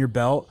marquee win on your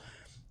belt.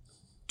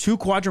 2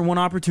 quadrant 1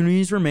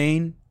 opportunities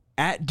remain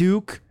at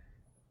Duke,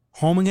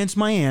 home against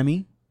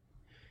Miami.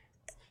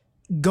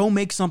 Go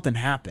make something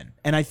happen.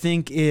 And I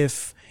think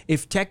if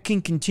Tech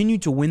can continue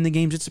to win the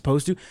games it's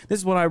supposed to, this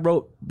is what I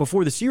wrote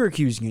before the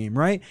Syracuse game,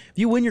 right? If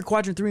you win your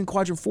quadrant 3 and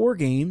quadrant 4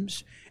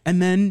 games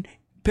and then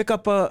pick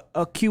up a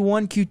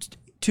Q1,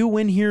 Q2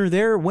 win here or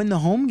there, win the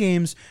home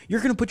games,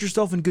 you're going to put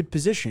yourself in good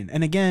position.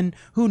 And again,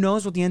 who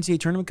knows what the NCAA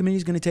tournament committee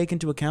is going to take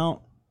into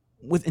account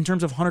in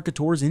terms of Hunter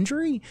Couture's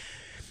injury.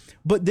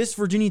 But this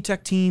Virginia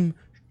Tech team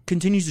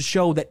continues to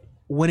show that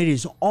when it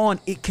is on,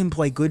 it can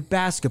play good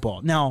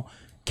basketball. Now,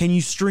 can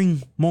you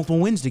string multiple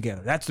wins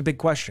together? That's the big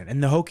question.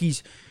 And the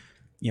Hokies,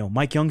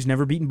 Mike Young's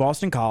never beaten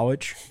Boston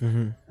College.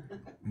 Mm-hmm.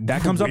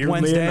 That comes up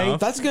Wednesday. Enough.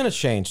 That's going to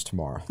change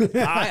tomorrow.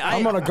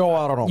 I'm going to go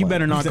out on a limb. You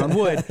better knock on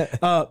wood.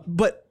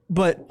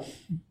 But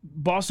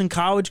Boston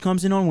College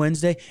comes in on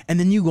Wednesday, and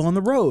then you go on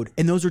the road.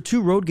 And those are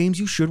 2 road games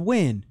you should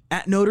win.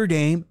 At Notre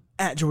Dame,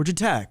 at Georgia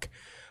Tech.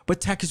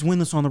 But Tech is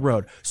winless on the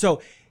road.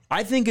 So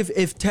I think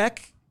if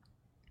Tech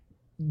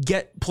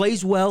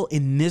plays well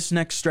in this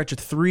next stretch of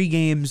 3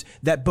 games,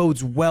 that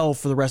bodes well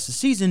for the rest of the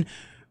season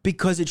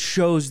because it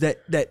shows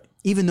that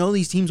even though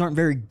these teams aren't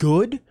very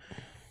good,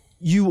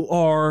 you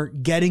are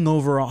getting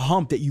over a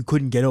hump that you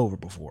couldn't get over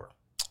before.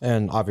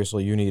 And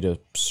obviously, you need a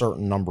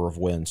certain number of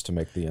wins to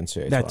make the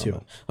NCAA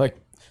tournament. Like,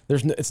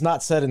 it's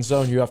not set in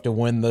stone. You have to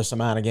win this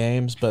amount of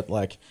games, but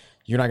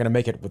you're not going to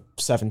make it with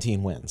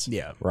 17 wins.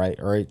 Yeah. Right?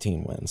 Or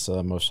 18 wins,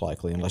 most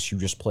likely, unless you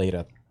just played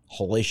a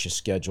hellacious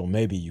schedule.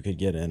 Maybe you could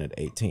get in at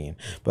 18,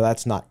 but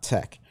that's not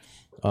Tech.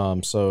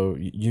 So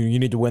you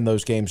need to win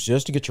those games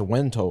just to get your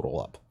win total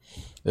up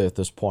at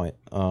this point.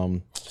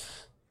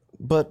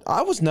 But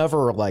I was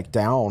never like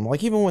down.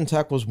 Like even when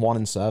Tech was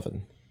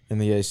 1-7 in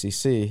the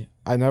ACC,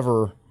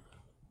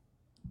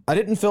 I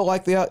didn't feel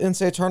like the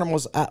NCAA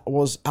tournament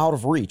was out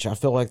of reach. I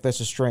feel like that's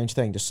a strange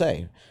thing to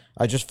say.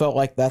 I just felt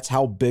like that's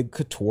how big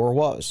Couture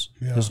was.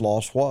 Yeah. His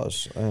loss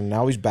was, and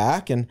now he's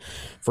back. And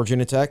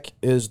Virginia Tech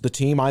is the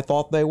team I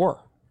thought they were,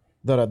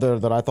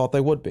 that I thought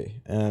they would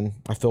be, and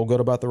I feel good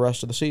about the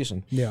rest of the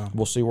season. Yeah,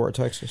 we'll see where it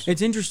takes us.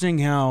 It's interesting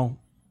how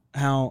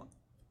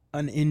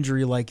an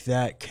injury like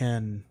that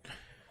can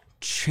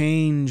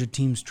change a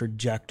team's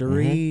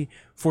trajectory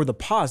for the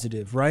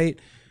positive, right?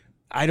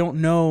 I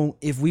don't know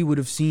if we would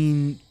have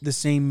seen the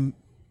same,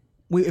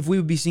 if we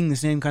would be seeing the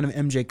same kind of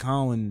MJ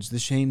Collins, the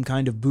same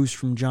kind of boost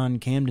from John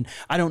Camden.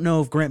 I don't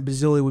know if Grant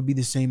Basile would be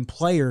the same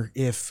player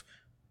if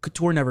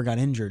Couture never got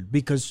injured,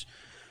 because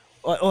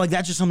like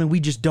that's just something we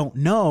just don't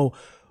know.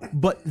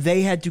 But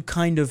they had to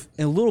kind of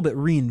a little bit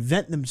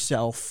reinvent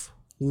themselves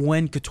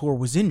when Couture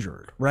was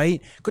injured,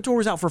 right? Couture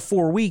was out for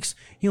 4 weeks.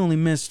 He only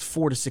missed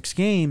 4 to 6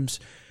 games,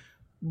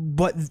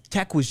 but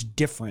Tech was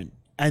different.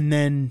 And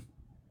then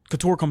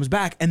Couture comes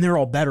back, and they're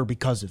all better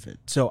because of it.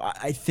 So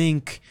I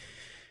think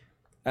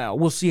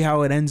we'll see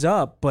how it ends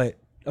up. But,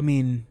 I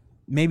mean,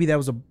 maybe that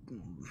was a...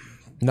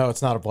 No,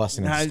 it's not a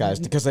blessing in disguise,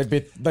 because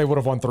they would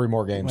have won 3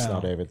 more games now,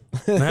 David.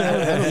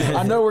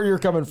 I know where you're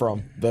coming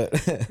from, but...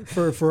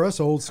 for us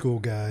old school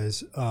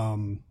guys,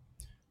 my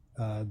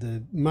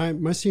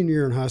senior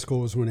year in high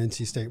school was when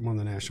NC State won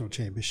the national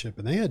championship,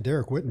 and they had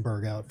Derek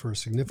Wittenberg out for a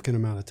significant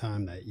amount of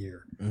time that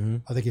year.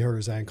 I think he hurt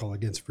his ankle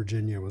against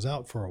Virginia and was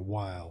out for a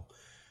while.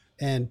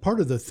 And part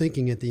of the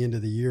thinking at the end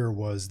of the year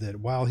was that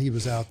while he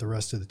was out, the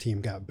rest of the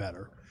team got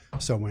better.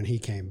 So when he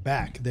came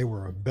back, they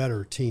were a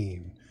better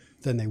team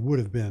than they would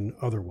have been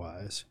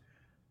otherwise.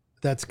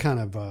 That's kind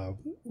of,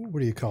 what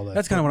do you call that?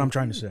 That's kind of what I'm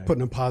trying to say.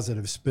 Putting a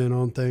positive spin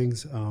on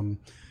things. I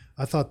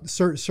thought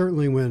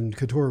certainly when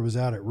Couture was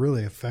out, it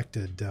really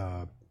affected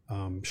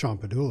Sean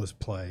Padula's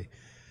play.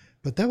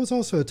 But that was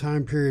also a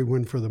time period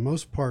when, for the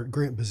most part,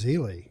 Grant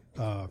Basile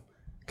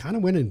kind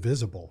of went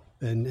invisible.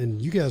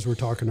 And you guys were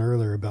talking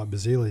earlier about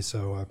Basile,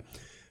 so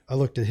I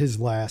looked at his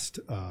last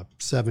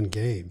 7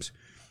 games.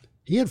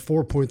 He had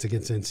 4 points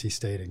against NC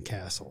State and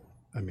Castle.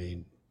 I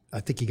mean, I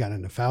think he got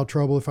into foul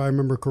trouble, if I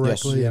remember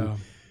correctly. Yes, yeah.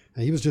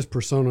 And he was just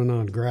persona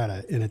non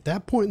grata. And at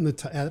that point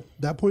at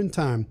that point in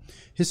time,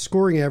 his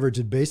scoring average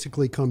had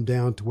basically come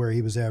down to where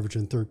he was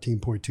averaging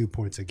 13.2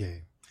 points a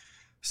game.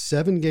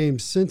 7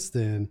 games since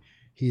then,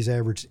 he's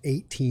averaged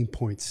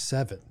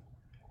 18.7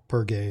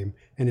 per game,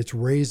 and it's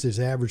raised his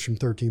average from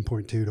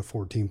 13.2 to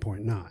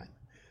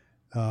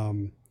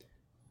 14.9.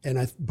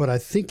 But I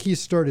think he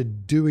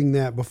started doing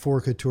that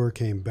before Couture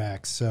came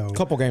back. So a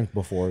couple games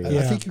before. Yeah.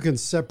 I think you can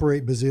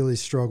separate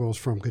Basile's struggles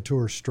from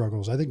Couture's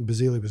struggles. I think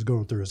Basile was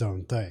going through his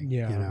own thing.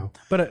 Yeah, you know.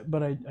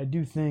 But I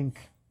do think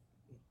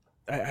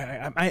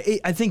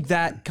I think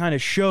that kind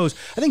of shows.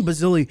 I think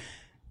Basile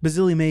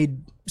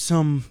made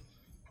some.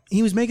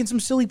 He was making some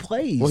silly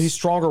plays. Well, he's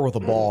stronger with the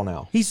ball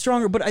now. He's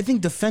stronger, but I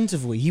think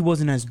defensively he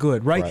wasn't as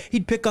good, right?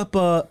 He'd pick up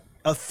a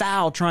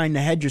foul trying to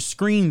hedge a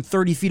screen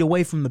 30 feet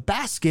away from the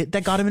basket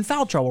that got him in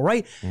foul trouble,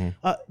 right?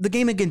 The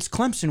game against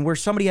Clemson where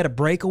somebody had a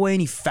breakaway and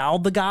he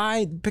fouled the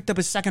guy, picked up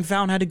his second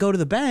foul and had to go to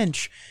the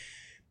bench.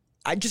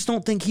 I just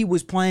don't think he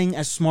was playing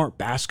as smart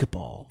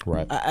basketball.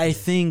 Right. I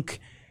think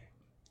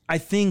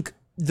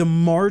the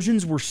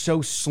margins were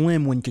so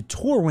slim when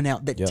Couture went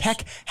out that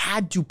Tech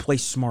had to play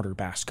smarter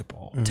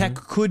basketball. Tech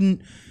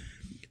couldn't.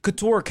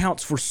 Couture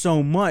accounts for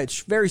so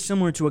much, very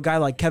similar to a guy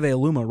like Keve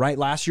Aluma, right?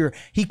 Last year,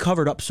 he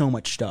covered up so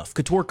much stuff.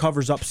 Couture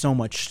covers up so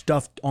much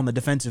stuff on the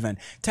defensive end.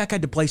 Tech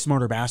had to play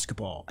smarter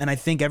basketball, and I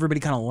think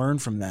everybody kind of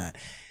learned from that.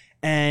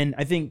 And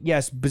I think,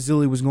 yes,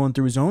 Basile was going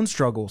through his own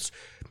struggles,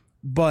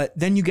 but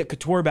then you get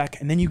Couture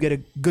back, and then you get a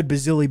good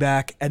Basile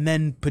back, and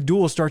then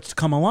Padula starts to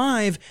come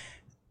alive,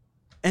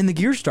 and the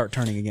gears start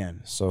turning again.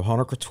 So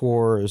Hunter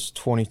Couture is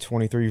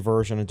 2023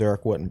 version of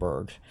Derek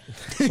Wittenberg.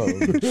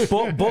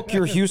 So book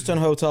your Houston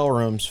hotel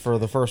rooms for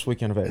the first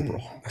weekend of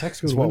April. Tech's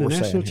going to win the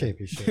national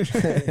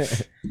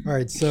championship. All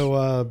right,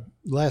 so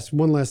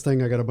one last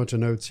thing. I got a bunch of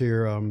notes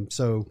here.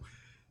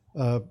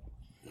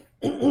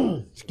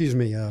 Excuse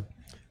me.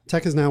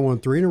 Tech has now won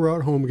 3 in a row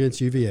at home against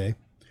UVA,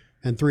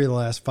 and 3 of the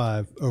last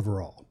 5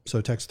 overall.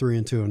 So Tech's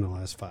 3-2 in the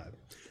last 5.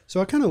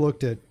 So I kind of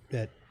looked at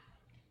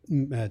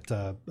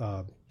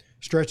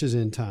stretches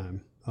in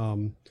time.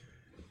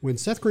 When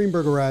Seth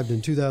Greenberg arrived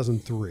in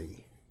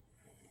 2003,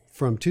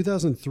 from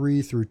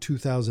 2003 through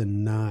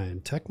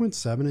 2009, Tech went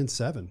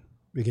 7-7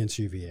 against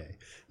UVA.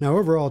 Now,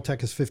 overall,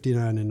 Tech is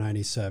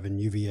 59-97.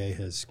 UVA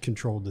has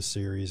controlled the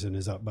series and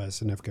is up by a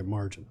significant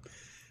margin.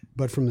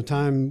 But from the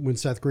time when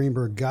Seth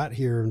Greenberg got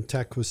here,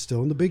 Tech was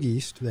still in the Big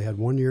East. They had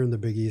 1 year in the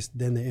Big East,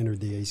 then they entered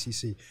the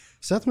ACC.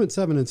 Seth went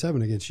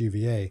 7-7 against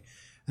UVA.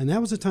 And that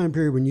was a time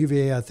period when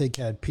UVA, I think,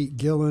 had Pete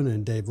Gillen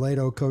and Dave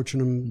Lato coaching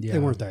them. Yeah. They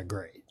weren't that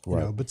great, you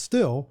know, but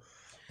still,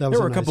 That was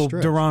There were a nice couple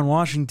stretch. Deron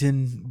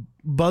Washington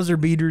buzzer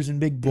beaters and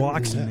big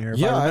blocks in there,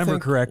 if I remember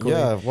correctly.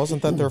 Yeah,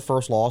 wasn't that their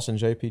first loss in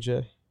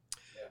JPJ?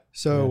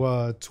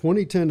 So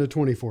 2010 to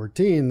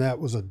 2014, that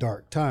was a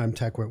dark time.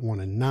 Tech went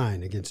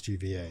 1-9 against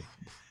UVA.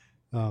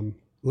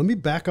 Let me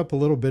back up a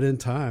little bit in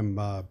time.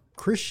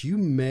 Chris, you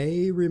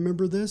may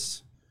remember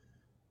this.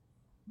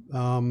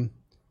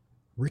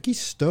 Ricky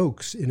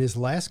Stokes in his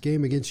last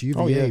game against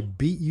UVA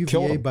beat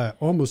UVA by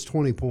almost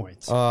 20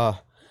 points.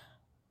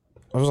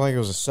 I was like, it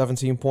was a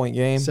 17-point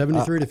game.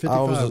 73 to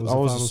 55 I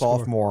was a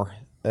sophomore,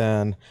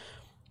 and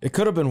it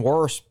could have been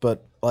worse,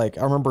 but like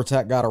I remember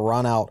Tech got a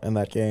run out in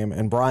that game,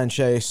 and Brian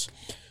Chase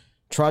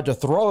tried to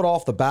throw it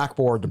off the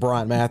backboard to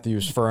Bryant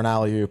Matthews for an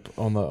alley-oop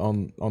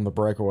on the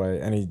breakaway,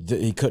 and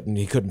he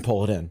couldn't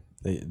pull it in.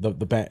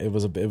 It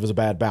was a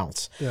bad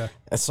bounce. Yeah.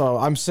 And so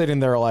I'm sitting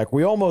there like,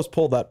 we almost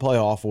pulled that play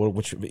off,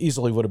 which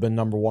easily would have been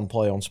number one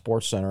play on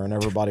SportsCenter, and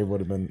everybody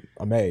would have been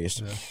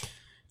amazed. Yeah.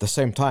 At the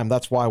same time,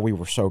 that's why we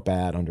were so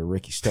bad under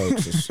Ricky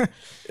Stokes. Just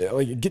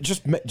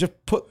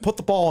put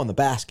the ball in the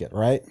basket,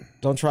 right?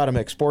 Don't try to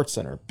make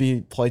SportsCenter.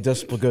 Play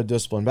good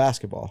disciplined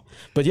basketball.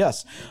 But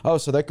yes,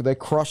 so they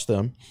crushed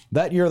them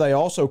that year. They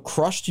also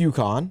crushed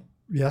UConn.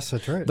 Yes,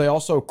 that's right. They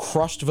also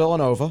crushed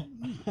Villanova.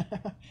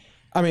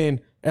 I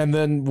mean, and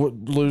then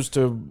would lose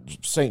to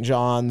St.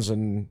 John's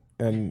and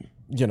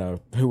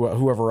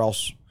whoever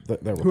else.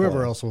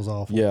 Whoever else was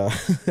awful. Yeah.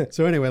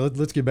 So anyway,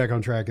 let's get back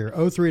on track here.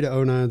 03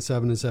 to 09,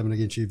 7-7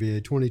 against UVA.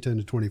 2010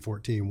 to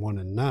 2014,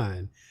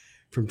 1-9.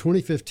 From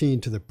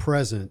 2015 to the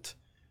present,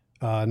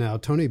 now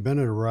Tony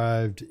Bennett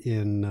arrived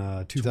in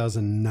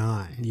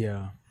 2009.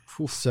 Yeah.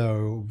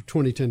 So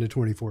 2010 to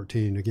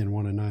 2014, again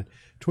 1-9.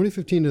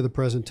 2015 to the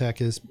present,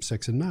 Tech is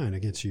 6-9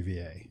 against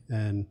UVA,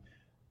 and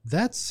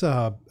that's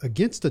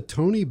against a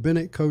Tony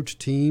Bennett coach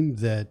team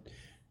that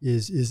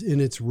is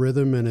in its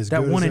rhythm and is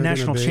that good won as a they're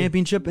national gonna be.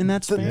 championship in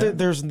that span.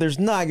 There's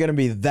not going to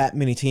be that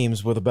many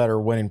teams with a better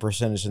winning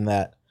percentage than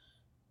that.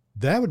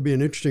 That would be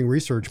an interesting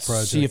research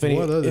project. See if any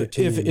What other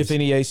teams? if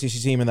any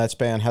ACC team in that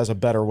span has a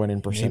better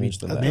winning percentage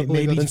than that.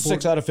 Maybe Than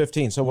 6 out of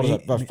 15. So what is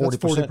that? About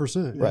 40%.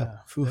 40%. Right.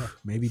 Yeah.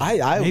 Maybe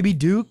I maybe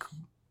Duke.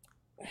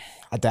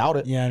 I doubt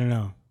it. Yeah, I don't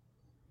know.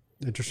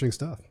 Interesting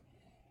stuff.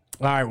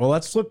 All right, well,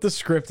 let's flip the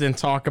script and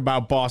talk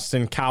about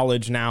Boston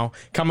College now.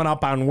 Coming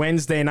up on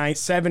Wednesday night,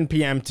 7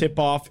 p.m.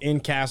 tip-off in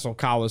Castle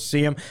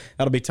Coliseum.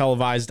 That'll be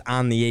televised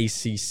on the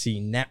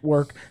ACC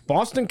network.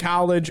 Boston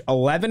College,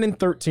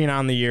 11-13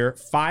 on the year,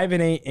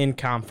 5-8 in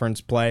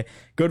conference play.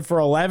 Good for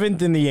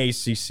 11th in the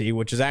ACC,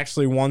 which is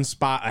actually one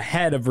spot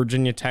ahead of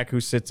Virginia Tech,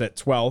 who sits at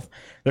 12th.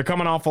 They're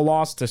coming off a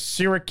loss to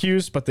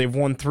Syracuse, but they've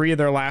won 3 of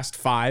their last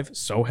 5.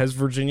 So has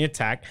Virginia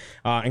Tech,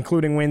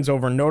 including wins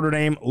over Notre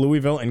Dame,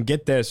 Louisville, and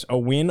get this, a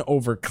win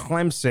over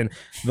Clemson.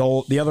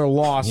 The other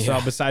loss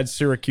besides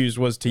Syracuse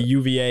was to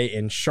UVA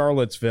in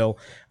Charlottesville.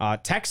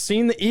 Tech's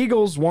seen the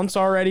Eagles once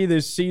already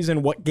this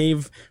season. What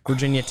gave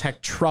Virginia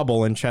Tech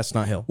trouble in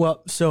Chestnut Hill?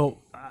 Well, so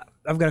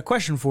I've got a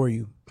question for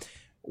you.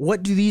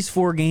 What do these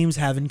 4 games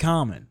have in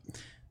common?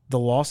 The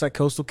loss at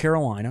Coastal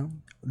Carolina,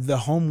 the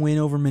home win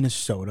over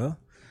Minnesota,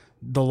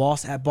 the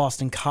loss at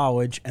Boston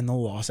College, and the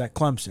loss at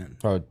Clemson.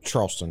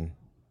 Charleston.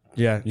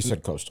 Yeah. You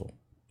said Coastal.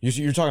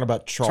 You're talking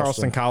about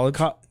Charleston College.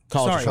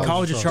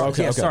 College of Charleston.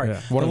 Okay, Yeah, okay. sorry.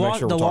 Yeah.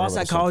 The loss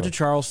at College of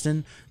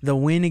Charleston, the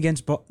win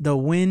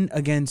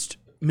against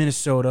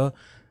Minnesota,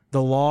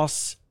 the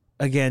loss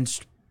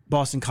against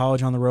Boston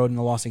College on the road, and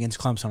the loss against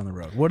Clemson on the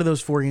road. What do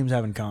those 4 games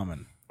have in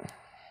common?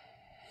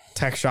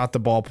 Tech shot the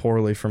ball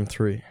poorly from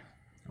 3.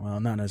 Well,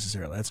 not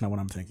necessarily. That's not what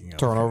I'm thinking of.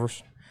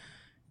 Turnovers.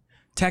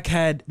 Tech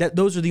had that.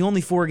 Those are the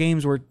only 4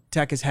 games where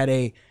Tech has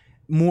had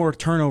more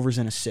turnovers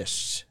and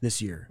assists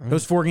this year.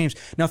 Those 4 games.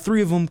 Now,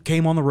 3 of them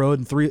came on the road,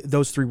 and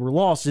those 3 were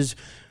losses.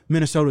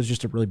 Minnesota is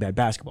just a really bad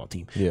basketball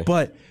team. Yeah.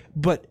 But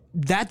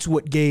that's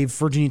what gave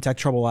Virginia Tech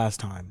trouble last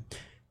time.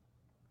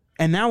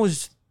 And that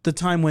was the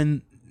time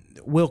when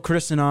Will,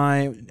 Chris, and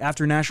I,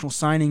 after National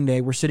Signing Day,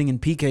 were sitting in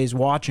PKs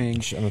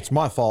watching. And it's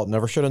my fault.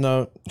 Should have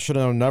known.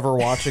 Never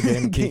watch a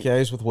game of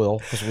PKs with Will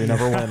because we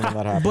never win when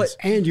that happens.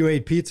 And you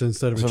ate pizza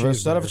instead of a cheeseburger.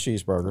 Instead of a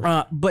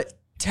cheeseburger. But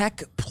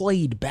Tech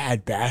played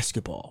bad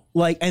basketball.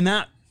 And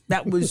that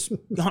was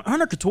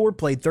Hunter Couture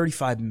played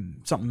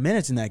 35-something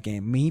minutes in that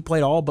game. I mean, he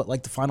played all but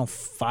the final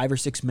 5 or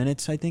 6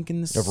 minutes, I think. In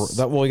this,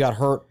 he got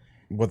hurt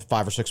with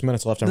 5 or 6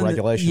 minutes left in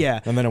regulation. Yeah,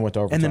 and then it went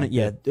to overtime. And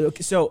then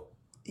okay, so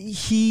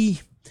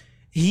his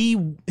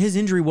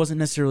injury wasn't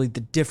necessarily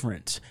the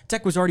difference.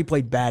 Tech was already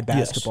played bad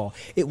basketball.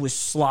 Yes. It was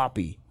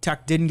sloppy.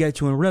 Tech didn't get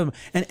to a rhythm,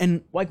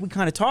 and like we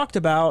kind of talked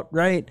about,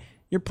 right?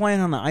 You're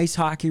playing on the ice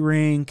hockey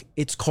rink.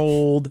 It's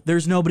cold.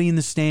 There's nobody in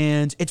the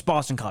stands. It's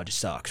Boston College. It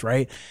sucks,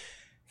 right?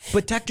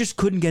 But Tech just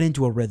couldn't get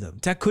into a rhythm.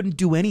 Tech couldn't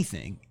do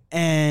anything.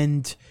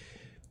 And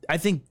I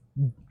think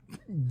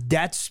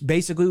that's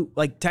basically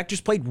Tech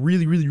just played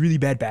really, really, really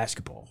bad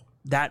basketball.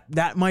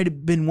 That might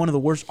have been one of the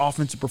worst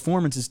offensive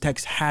performances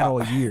Tech's had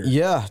all year.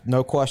 Yeah,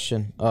 no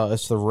question.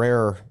 It's the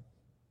rare,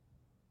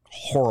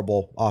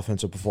 horrible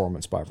offensive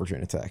performance by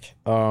Virginia Tech.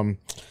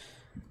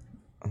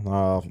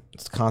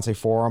 It's Conte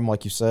Forum,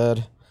 like you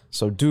said.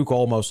 So Duke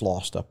almost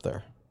lost up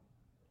there.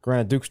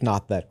 Granted, Duke's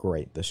not that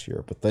great this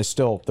year, but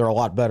they're a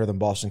lot better than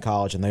Boston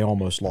College, and they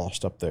almost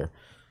lost up there.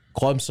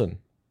 Clemson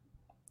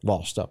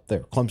lost up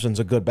there. Clemson's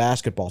a good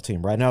basketball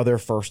team. Right now, they're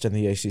first in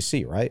the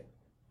ACC, right?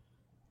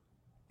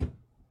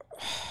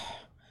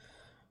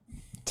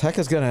 Tech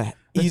is going to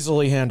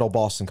easily handle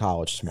Boston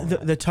College tomorrow.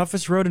 The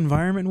toughest road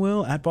environment,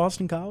 Will, at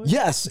Boston College?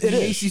 Yes, it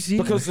is. ACC?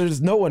 Because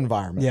there's no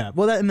environment. Yeah.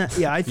 Well, I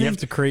think You have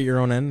to create your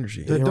own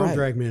energy. Don't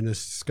drag me in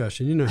this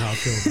discussion. You know how I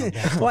feel about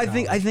Boston Well,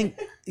 College. I think,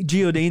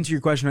 Gio, to answer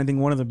your question, I think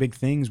one of the big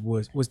things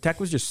was Tech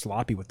was just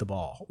sloppy with the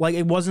ball. Like,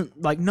 it wasn't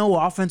like no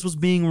offense was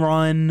being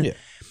run. Yeah.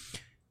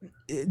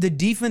 The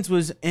defense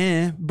was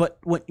but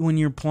when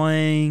you're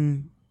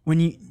playing, when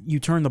you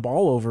turn the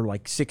ball over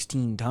like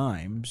 16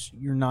 times,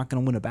 you're not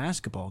going to win a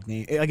basketball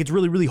game. Like, it's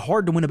really, really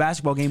hard to win a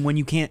basketball game when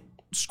you can't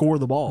score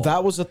the ball.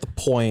 That was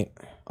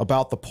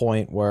about the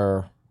point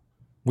where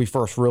we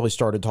first really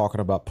started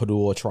talking about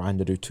Padula trying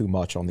to do too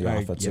much on the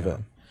offensive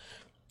end.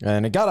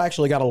 And it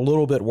actually got a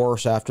little bit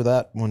worse after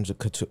that when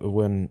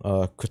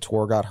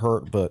Couture got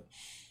hurt, but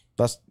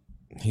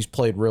he's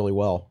played really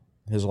well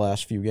his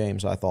last few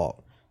games, I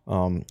thought,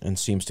 and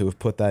seems to have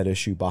put that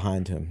issue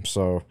behind him.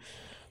 So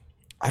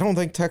I don't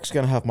think Tech's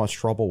going to have much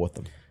trouble with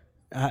them.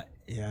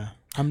 Yeah.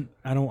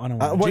 I don't want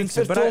to jinx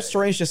It's it, still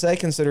strange to say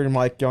considering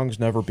Mike Young's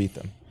never beat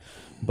them.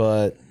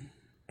 But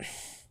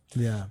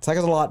yeah. Tech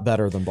is a lot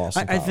better than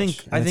Boston I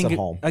College. think at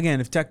home.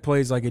 Again, if Tech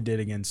plays like it did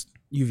against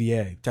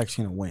UVA, Tech's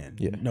going to win.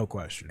 Yeah. No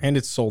question. And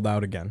it's sold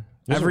out again.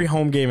 Every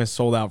home game is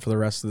sold out for the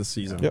rest of the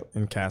season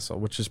in Castle,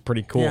 which is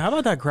pretty cool. Yeah, how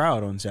about that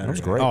crowd on Saturday? It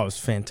was great. Oh, it was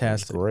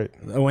fantastic. Great.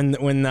 When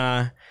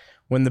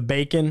the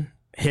bacon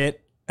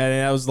hit, and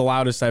that was the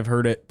loudest I've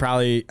heard it.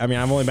 Probably, I mean,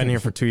 I've only been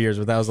here for 2 years,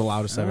 but that was the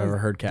loudest I've ever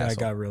heard Castle. That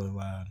got really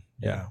loud.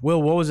 Yeah. Will,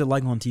 what was it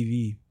like on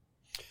TV?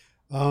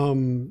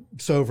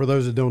 So for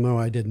those that don't know,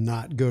 I did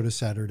not go to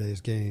Saturday's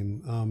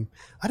game.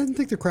 I didn't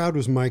think the crowd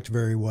was mic'd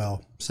very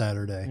well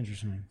Saturday.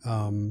 Interesting.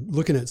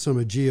 Looking at some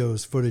of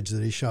Gio's footage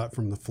that he shot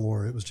from the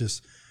floor, it was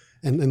just,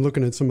 and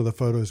looking at some of the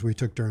photos we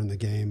took during the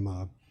game,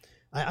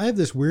 I have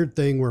this weird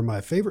thing where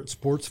my favorite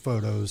sports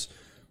photos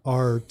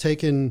are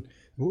taken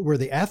where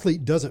the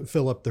athlete doesn't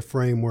fill up the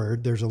frame, where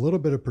there's a little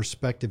bit of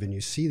perspective and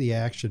you see the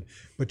action,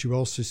 but you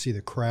also see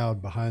the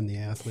crowd behind the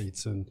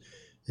athletes. And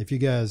if you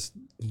guys,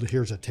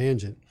 here's a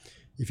tangent.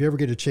 If you ever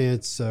get a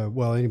chance,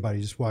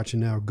 anybody just watching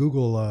now,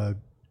 Google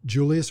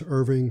Julius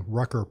Erving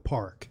Rucker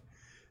Park,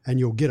 and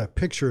you'll get a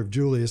picture of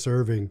Julius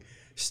Erving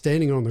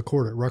standing on the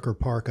court at Rucker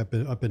Park up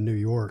in New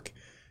York.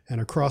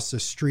 And across the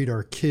street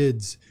are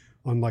kids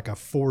on like a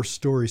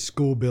 4-story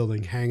school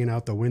building hanging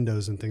out the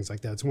windows and things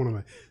like that.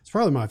 It's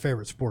probably my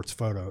favorite sports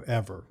photo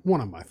ever. One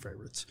of my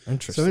favorites.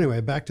 Interesting. So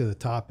anyway, back to the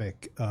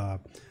topic.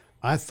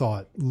 I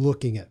thought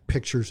looking at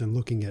pictures and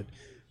looking at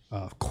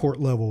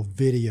court level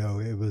video,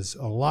 it was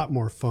a lot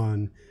more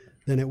fun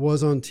than it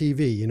was on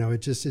TV. You know,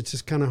 it's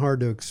just kind of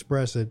hard to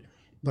express it.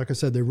 Like I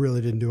said, they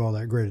really didn't do all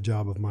that great a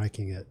job of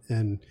miking it.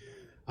 And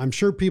I'm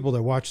sure people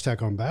that watch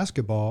Tech on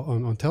basketball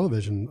on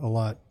television a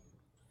lot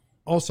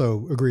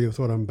also agree with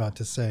what I'm about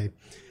to say.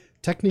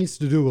 Tech needs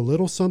to do a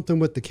little something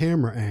with the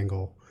camera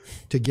angle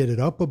to get it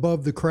up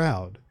above the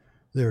crowd.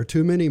 There are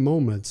too many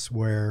moments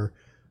where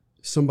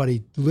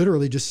somebody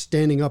literally just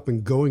standing up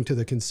and going to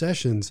the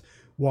concessions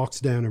walks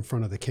down in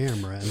front of the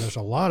camera. And there's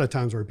a lot of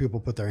times where people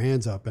put their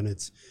hands up, and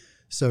it's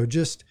so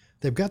just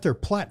they've got their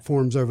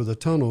platforms over the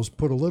tunnels,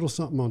 put a little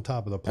something on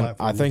top of the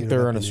platform. I think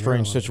they're in a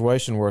strange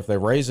situation where if they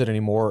raise it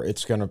anymore,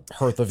 it's going to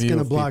hurt the view. It's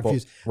going to block people.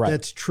 views. Right.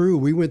 That's true.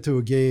 We went to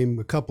a game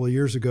a couple of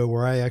years ago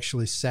where I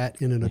actually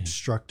sat in an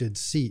obstructed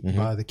seat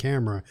by the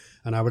camera,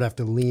 and I would have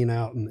to lean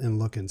out and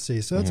look and see.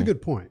 So that's a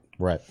good point.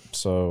 Right.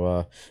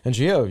 So, and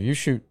Gio, you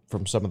shoot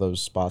from some of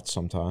those spots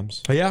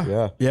sometimes.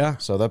 Yeah.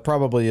 So that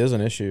probably is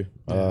an issue.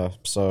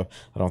 So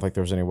I don't think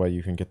there's any way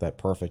you can get that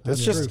perfect.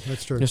 That's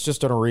true. It's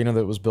just an arena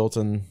that was built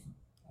in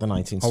the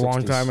 1960s. A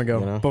long time ago,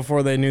 you know?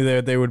 before they knew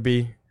that they would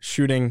be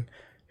shooting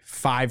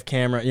 5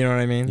 camera. You know what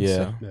I mean?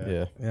 Yeah.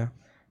 So, yeah.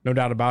 No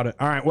doubt about it.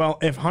 All right. Well,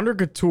 if Hunter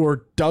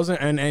Couture doesn't,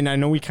 and I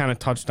know we kind of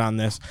touched on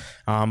this,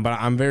 but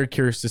I'm very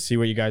curious to see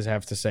what you guys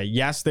have to say.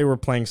 Yes, they were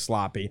playing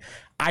sloppy.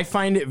 I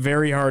find it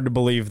very hard to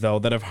believe, though,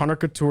 that if Hunter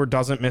Couture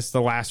doesn't miss the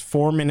last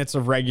 4 minutes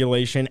of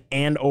regulation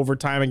and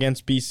overtime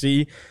against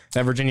BC,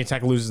 that Virginia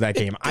Tech loses that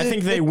game. I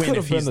think they win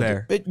if he's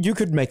there. You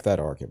could make that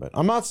argument.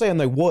 I'm not saying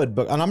they would,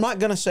 and I'm not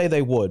going to say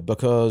they would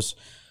because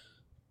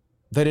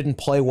they didn't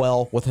play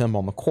well with him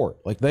on the court.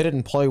 Like, they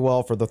didn't play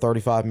well for the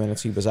 35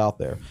 minutes he was out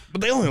there.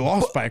 But they only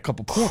lost by a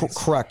couple points.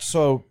 Correct.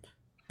 So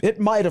it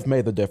might have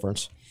made the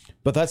difference.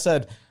 But that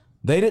said,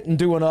 they didn't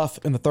do enough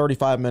in the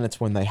 35 minutes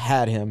when they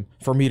had him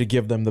for me to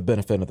give them the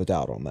benefit of the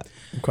doubt on that.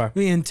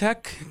 Okay. And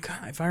Tech,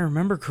 God, if I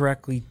remember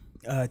correctly,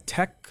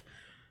 Tech,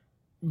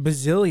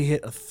 Basile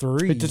hit a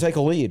 3 To take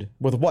a lead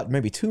with what,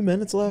 maybe 2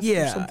 minutes left? or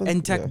Yeah, something?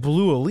 and Tech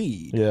blew a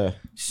lead. Yeah.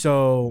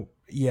 So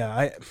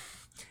yeah,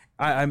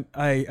 I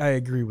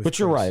agree with. But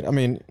you're Chris. right. I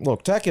mean,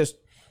 look, Tech is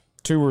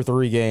 2 or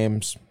 3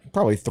 games,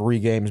 probably 3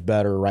 games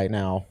better right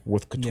now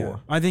with Couture. Yeah.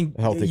 I think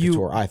healthy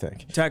Couture. I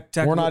think Tech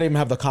we're not even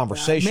have the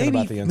conversation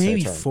about the NCAA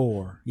maybe tournament.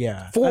 4.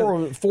 Yeah,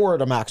 4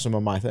 at a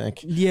maximum. I think.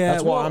 Yeah,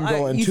 that's why well, I'm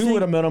going 2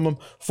 at a minimum,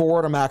 4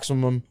 at a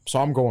maximum. So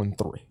I'm going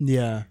 3.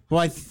 Yeah. Well,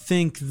 I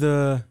think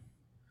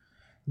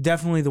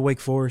definitely the Wake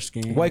Forest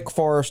game. Wake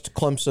Forest,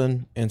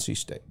 Clemson, NC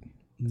State.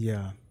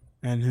 Yeah.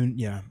 And who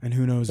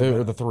knows? They're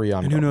About, the 3 I'm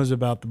and who going. knows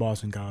about the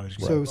Boston College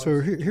game?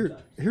 So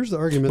here's the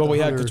argument. But that we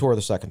had Hunter- Couture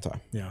the second time.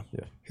 Yeah.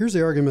 Here's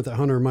the argument that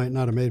Hunter might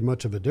not have made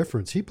much of a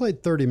difference. He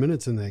played 30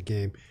 minutes in that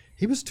game.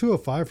 He was 2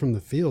 of 5 from the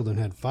field and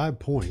had 5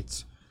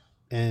 points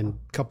and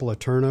a couple of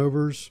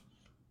turnovers.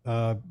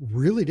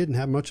 Really didn't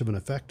have much of an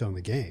effect on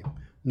the game.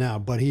 Now,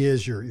 but he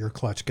is your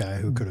clutch guy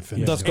who could have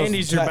finished. That's it. because And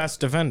he's your best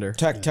defender.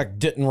 Tech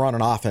didn't run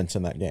an offense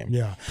in that game.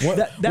 Yeah. When,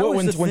 That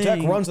was the when Tech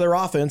thing. runs their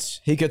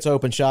offense, he gets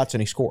open shots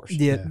and he scores.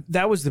 Yeah,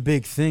 that was the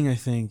big thing. I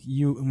think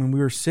when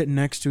we were sitting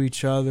next to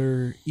each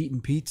other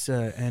eating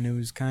pizza, and it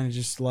was kind of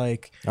just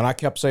like, And I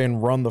kept saying,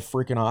 "Run the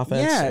freaking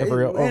offense!" yeah,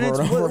 over and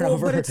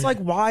over. But it's like,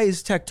 why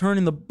is Tech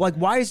turning the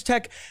Why is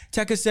Tech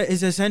is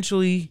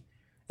essentially?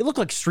 It looked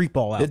like street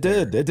ball out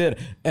there. It did.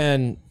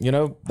 And,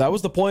 that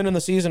was the point in the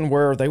season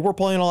where they were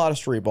playing a lot of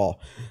street ball.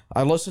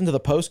 I listened to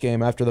the post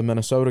game after the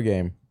Minnesota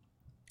game.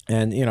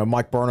 And,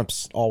 Mike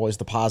Burnup's always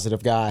the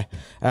positive guy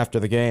after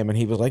the game. And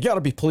he was like, you got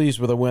to be pleased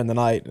with a win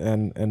tonight.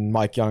 And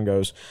Mike Young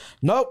goes,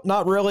 nope,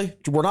 not really.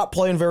 We're not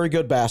playing very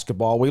good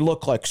basketball. We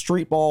look like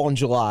street ball in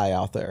July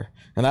out there.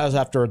 And that was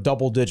after a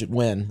double-digit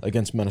win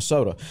against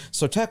Minnesota.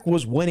 So Tech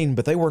was winning,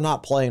 but they were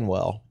not playing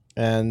well.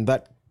 And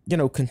that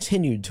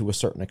continued to a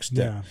certain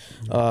extent.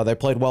 Yeah. They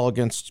played well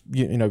against,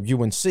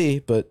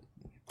 UNC, but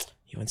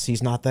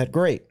UNC's not that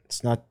great.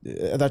 It's not.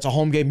 That's a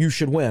home game you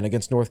should win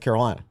against North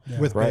Carolina.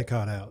 With right?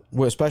 Baycott out.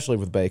 Especially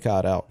with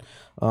Baycott out.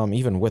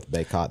 Even with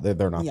Baycott,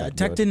 they're not that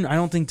Tech good. didn't. I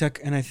don't think Tech,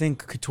 and I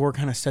think Couture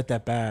kind of set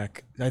that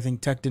back. I think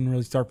Tech didn't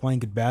really start playing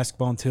good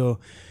basketball until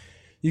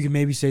you could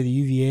maybe say the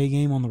UVA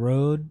game on the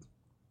road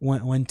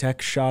when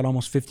Tech shot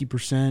almost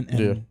 50%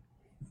 and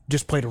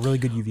just played a really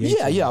good UVA team.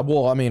 Yeah.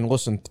 Well, I mean,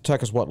 listen,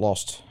 Tech has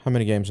lost? How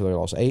many games have they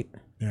lost? 8?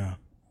 Yeah.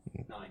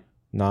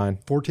 9.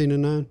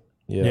 14-9.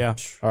 Yeah.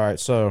 All right.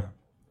 So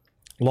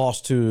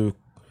lost to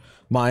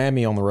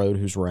Miami on the road,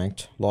 who's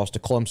ranked. Lost to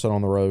Clemson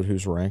on the road,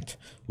 who's ranked.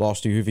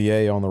 Lost to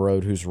UVA on the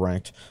road, who's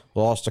ranked.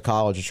 Lost to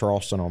College of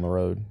Charleston on the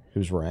road,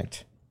 who's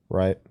ranked.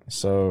 Right.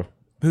 So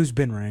Who's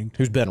been ranked?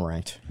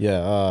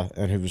 Yeah.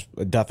 And who was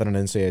a definite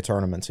NCAA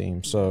tournament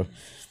team. So,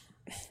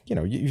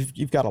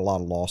 you've got a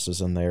lot of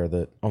losses in there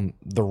that on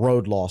the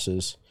road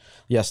losses.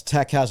 Yes,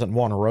 Tech hasn't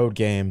won a road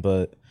game,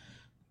 but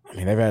I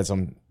mean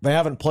they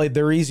haven't played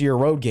their easier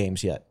road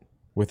games yet,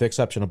 with the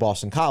exception of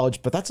Boston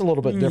College, but that's a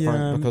little bit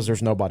different because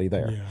there's nobody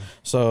there. Yeah.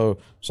 So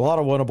it's a lot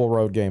of winnable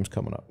road games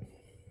coming up.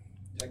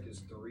 Tech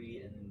is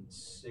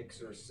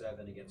 3-6 or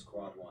 7 against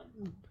Quad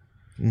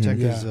 1. Tech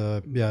is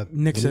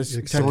Nick says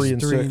Nick Tech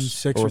is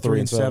 3-6 or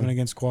 3-7 3-7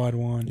 against Quad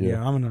 1.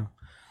 Yeah,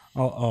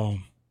 I'll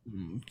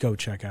go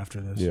check after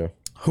this. Yeah.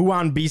 Who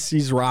on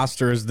BC's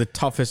roster is the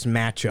toughest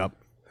matchup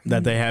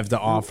that they have to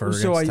offer?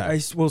 So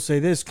against I will say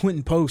this: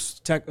 Quentin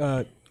Post, Tech,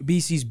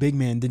 BC's big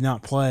man, did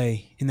not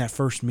play in that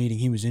first meeting.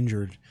 He was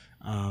injured,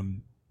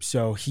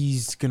 so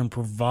he's going to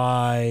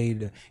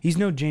provide. He's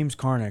no James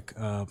Karnick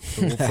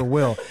for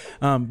Will,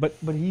 but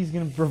he's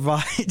going to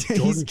provide.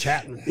 Jordan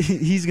Chapman.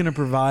 He's going to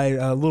provide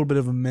a little bit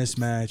of a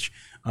mismatch.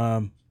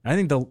 I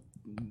think the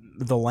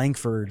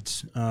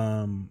Langfords,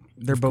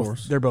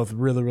 they're both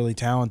really, really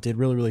talented,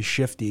 really, really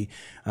shifty.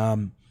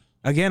 I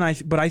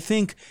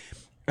think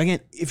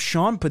if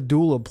Sean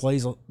Padula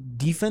plays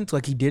defense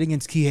like he did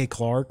against Kihei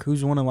Clark,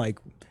 who's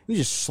he's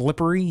just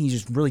slippery, he's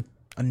just really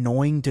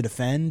annoying to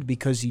defend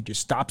because he just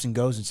stops and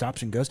goes. If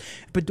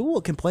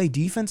Padula can play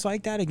defense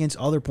like that against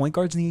other point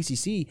guards in the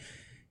ACC,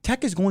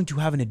 Tech is going to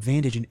have an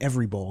advantage in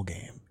every bowl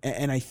game,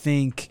 and I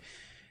think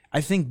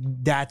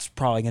that's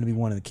probably going to be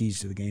one of the keys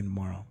to the game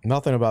tomorrow.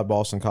 Nothing about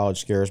Boston College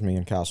scares me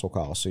in Castle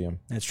Coliseum.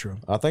 That's true.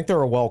 I think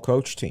they're a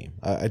well-coached team.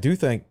 I do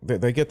think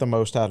that they get the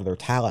most out of their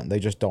talent. They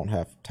just don't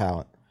have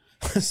talent.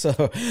 So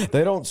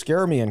they don't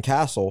scare me in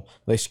Castle.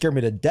 They scare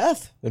me to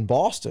death in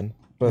Boston,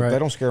 but they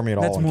don't scare me at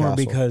all in Castle. That's more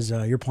because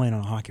you're playing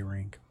on a hockey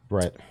rink.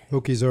 Right.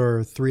 Hokies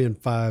are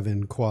 3-5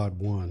 in Quad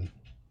 1.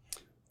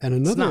 And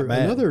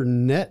another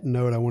net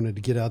note I wanted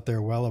to get out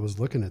there while I was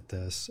looking at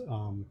this.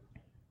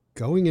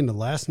 Going into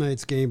last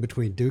night's game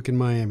between Duke and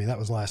Miami, that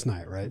was last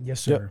night, right? Yes,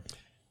 sir. Yep.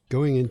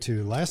 Going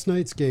into last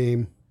night's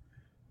game,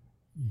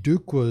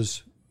 Duke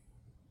was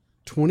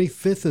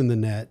 25th in the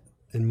net,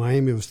 and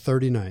Miami was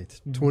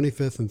 39th,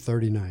 25th and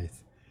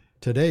 39th.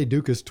 Today,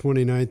 Duke is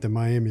 29th, and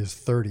Miami is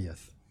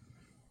 30th.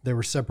 They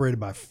were separated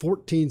by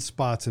 14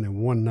 spots, and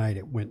in one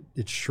night,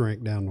 it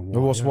shrank down to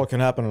one. What can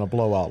happen in a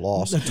blowout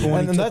loss? A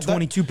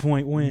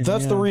 22-point win.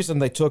 That's the reason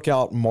they took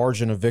out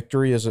margin of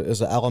victory as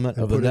an element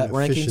of the net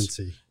rankings.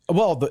 Efficiency.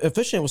 Well, the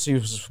efficiency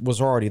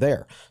was already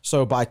there.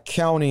 So by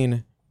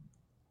counting,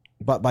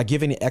 by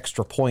giving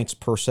extra points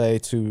per se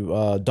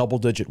to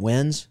double-digit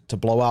wins, to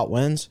blowout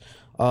wins,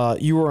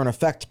 you were in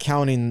effect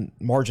counting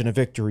margin of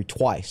victory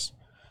twice.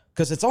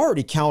 because it's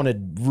already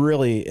counted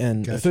really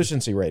in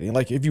efficiency rating.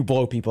 Like if you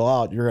blow people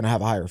out, you're going to have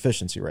higher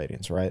efficiency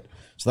ratings, right?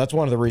 So that's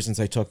one of the reasons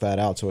they took that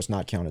out, so it's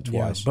not counted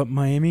twice. But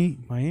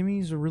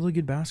Miami's a really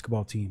good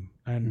basketball team,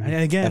 and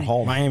again, At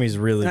home. Miami's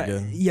really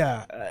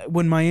good.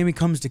 When Miami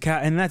comes to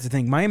and that's the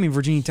thing, Miami and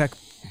Virginia Tech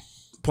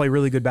play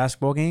really good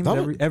basketball games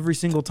every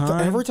single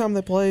time. Every time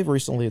they play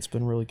recently, it's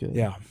been really good.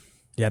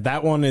 Yeah,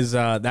 that one is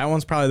that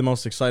one's probably the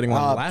most exciting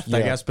one left,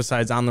 I guess,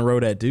 besides on the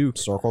road at Duke.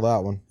 Circle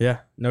that one. Yeah,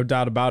 no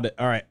doubt about it.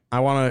 All right, I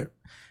want to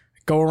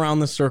go around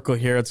the circle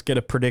here. Let's get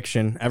a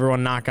prediction.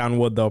 Everyone knock on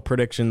wood, though.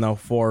 Prediction, though,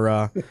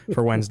 for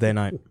Wednesday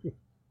night.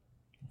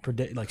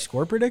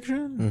 Score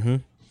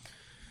prediction?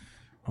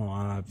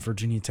 Mm-hmm.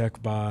 Virginia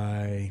Tech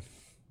by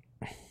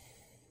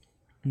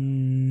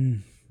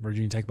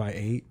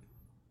 8.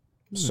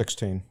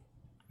 16.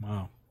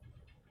 Wow.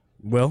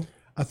 Will?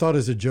 I thought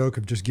as a joke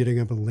of just getting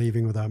up and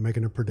leaving without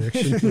making a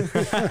prediction.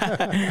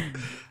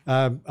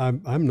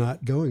 I'm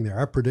not going there.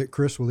 I predict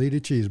Chris will eat a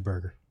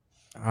cheeseburger.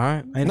 All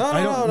right.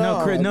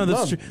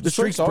 The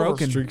streak's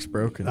broken. Streak's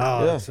broken.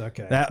 Oh, that's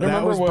okay.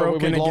 That was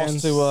broken we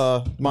against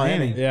lost to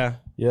Miami. Yeah.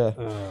 Yeah.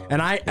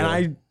 And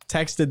I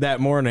texted that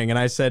morning, and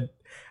I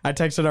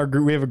texted our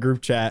group. We have a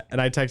group chat, and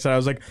I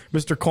was like,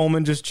 Mr.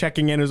 Coleman, just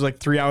checking in. It was like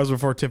 3 hours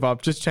before tip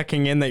off, just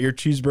checking in that your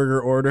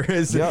cheeseburger order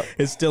is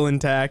still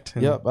intact.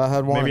 And I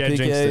had one maybe at I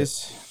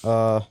jinxed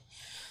PK's.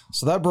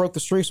 So that broke the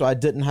streak. So I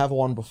didn't have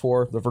one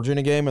before the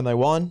Virginia game, and they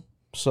won.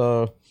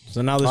 So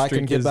now the I streak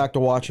can get back to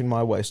watching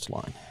my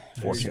waistline.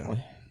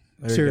 Fortunately.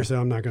 Seriously,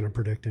 I'm not going to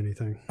predict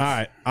anything. All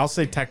right, I'll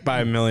say Tech by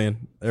 1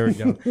 million. There we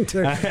go.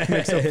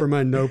 Makes up for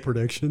my no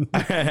prediction.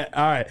 All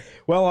right.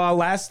 Well,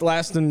 last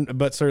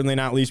but certainly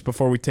not least,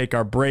 before we take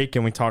our break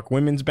and we talk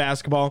women's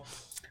basketball,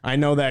 I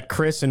know that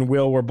Chris and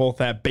Will were both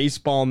at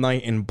baseball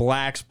night in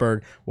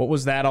Blacksburg. What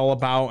was that all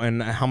about,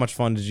 and how much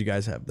fun did you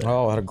guys have there?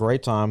 Oh, I had a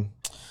great time.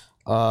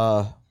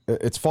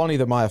 It's funny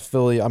that my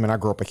affiliate, I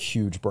grew up a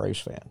huge Braves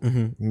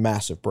fan,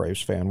 massive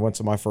Braves fan. Went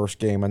to my first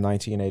game in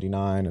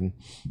 1989, and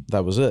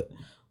that was it.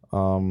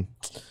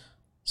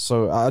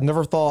 So I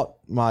never thought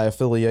my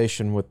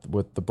affiliation with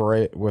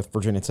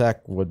Virginia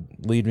Tech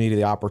would lead me to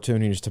the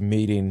opportunities to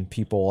meeting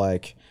people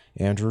like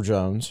Andrew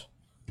Jones.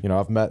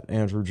 I've met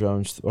Andrew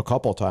Jones a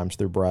couple of times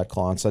through Brad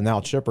Klontz, and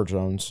now Chipper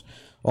Jones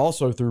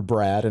also through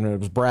Brad, and it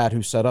was Brad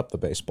who set up the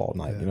baseball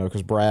night,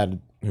 because Brad,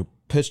 who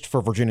pitched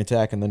for Virginia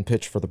Tech and then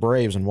pitched for the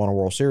Braves and won a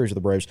World Series with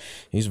the Braves,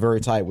 he's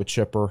very tight with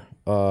Chipper.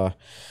 So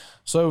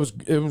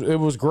it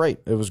was great.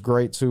 It was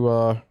great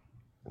to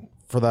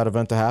for that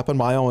event to happen.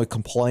 My only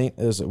complaint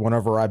is that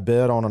whenever I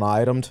bid on an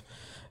item,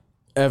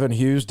 Evan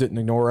Hughes didn't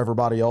ignore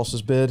everybody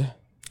else's bid.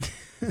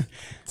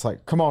 It's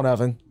like, come on,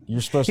 Evan.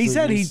 You're supposed to. He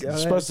said he's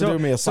supposed to do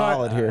me a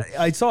solid here.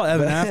 I saw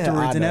Evan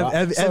afterwards, and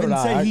Evan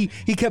said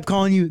he kept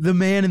calling you the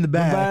man in the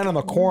back, the man in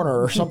the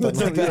corner, or something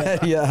like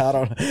that. Yeah, I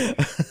don't.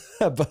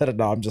 But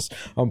no,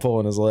 I'm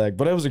pulling his leg.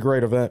 But it was a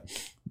great event.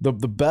 The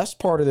best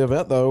part of the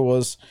event though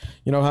was,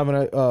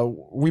 having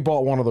we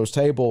bought one of those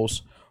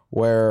tables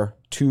where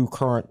 2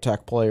 current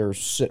Tech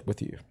players sit with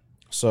you.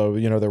 So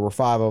there were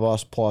 5 of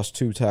us plus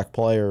 2 Tech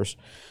players,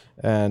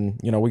 and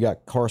we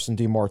got Carson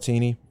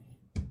DiMartini,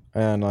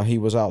 and he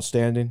was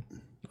outstanding.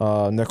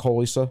 Nick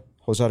Holisa.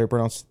 Was that how you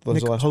pronounce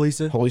Nick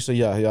Holisa? Holisa,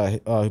 yeah.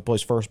 He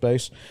plays first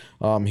base.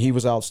 He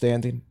was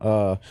outstanding.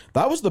 That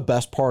was the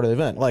best part of the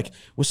event. Like,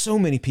 with so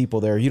many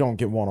people there, you don't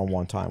get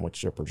one-on-one time with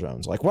Chipper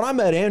Jones. Like, when I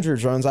met Andrew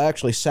Jones, I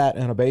actually sat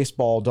in a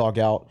baseball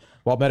dugout.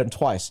 Well, I met him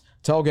twice.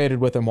 Tailgated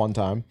with him one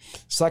time.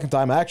 Second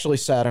time, I actually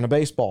sat in a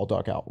baseball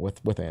dugout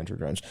with Andrew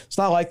Jones. It's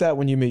not like that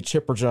when you meet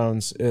Chipper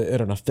Jones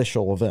at an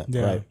official event,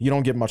 right? You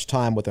don't get much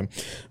time with him.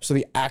 So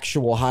the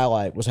actual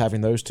highlight was having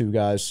those 2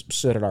 guys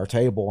sit at our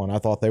table, and I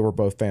thought they were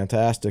both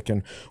fantastic.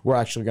 And we're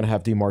actually going to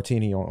have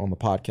DiMartini on the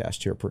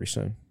podcast here pretty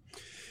soon.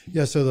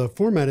 Yeah, so the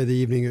format of the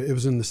evening, it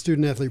was in the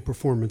Student Athlete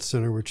Performance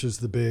Center, which is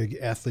the big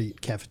athlete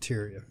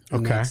cafeteria.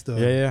 And that's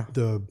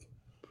the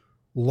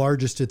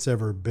largest it's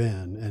ever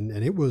been, and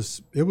it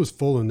was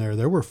full in there.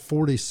 There were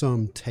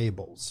 40-some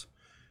tables.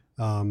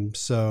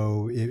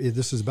 So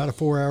this is about a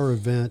 4-hour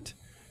event.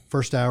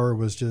 First hour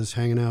was just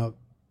hanging out,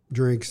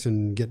 drinks,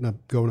 and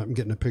going up and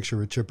getting a picture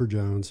with Chipper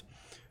Jones.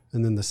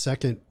 And then the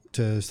second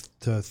to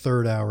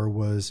third hour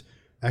was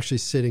actually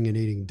sitting and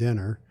eating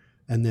dinner.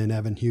 And then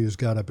Evan Hughes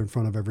got up in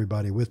front of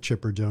everybody with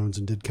Chipper Jones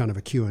and did kind of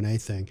a Q&A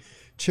thing.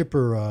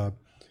 Chipper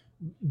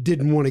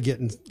didn't want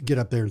to get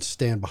up there and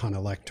stand behind a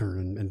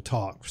lectern and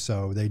talk,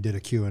 so they did a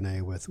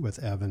Q&A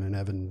with Evan, and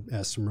Evan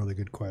asked some really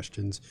good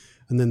questions.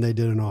 And then they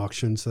did an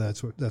auction, so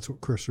that's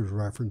what Chris was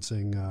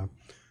referencing.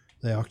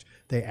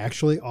 They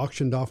actually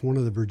auctioned off one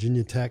of the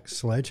Virginia Tech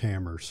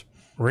sledgehammers.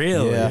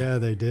 Really? Yeah,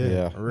 they did.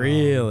 Yeah.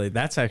 Really?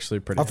 That's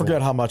actually pretty I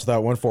forget how much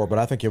that went for, but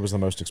I think it was the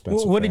most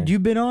expensive What thing. did you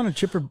bid on? A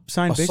Chipper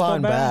signed baseball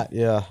bat?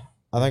 Yeah.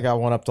 I think I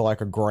went up to like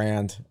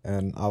 $1,000,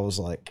 and I was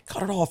like,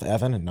 cut it off,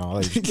 Evan. And no,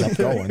 they just kept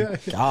going.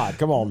 God,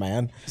 come on,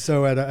 man.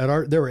 So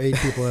there were 8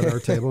 people at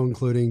our table,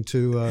 including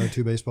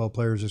two baseball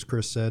players, as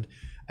Chris said.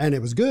 And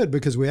it was good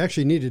because we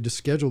actually needed to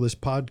schedule this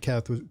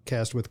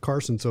podcast with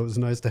Carson, so it was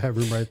nice to have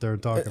him right there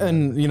and talk about it.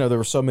 And, there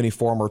were so many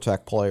former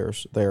Tech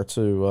players there,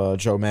 too.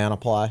 Joe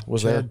Manaply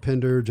was there. Chad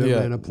Pinder, Joe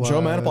Manaply.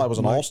 Joe Manaply was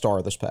an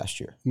all-star this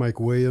past year. Mike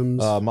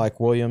Williams. Mike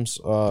Williams.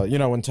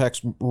 And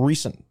Tech's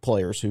recent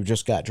players who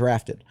just got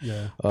drafted.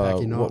 Yeah.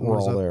 Packy Naughton were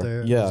was all up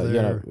there. Yeah,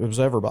 there. it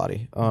was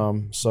everybody. It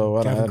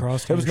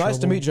was nice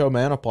to meet Joe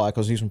Manaply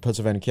because he's from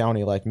Pennsylvania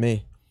County like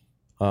me.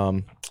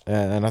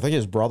 And I think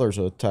his brother's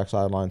a Tech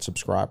Sideline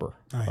subscriber.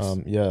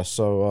 Nice.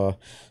 So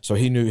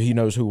he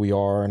knows who we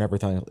are and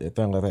everything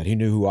like that. He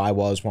knew who I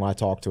was when I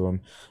talked to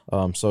him.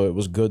 So it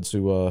was good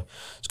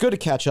to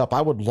catch up.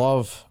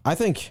 I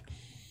think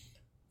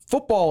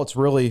football, it's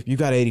really, you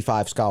got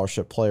 85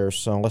 scholarship players.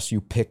 So unless you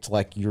picked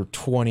like your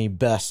 20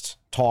 best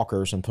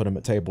talkers and put them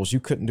at tables, you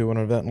couldn't do an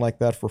event like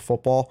that for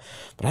football.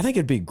 But I think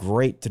it'd be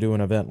great to do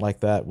an event like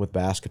that with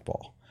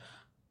basketball.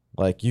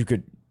 Like you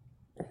could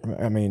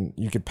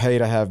pay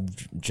to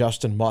have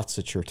Justin Mutz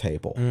at your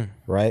table,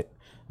 right?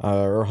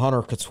 Or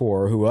Hunter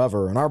Couture or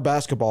whoever. And our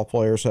basketball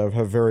players have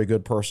very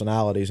good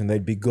personalities, and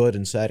they'd be good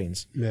in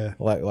settings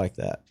like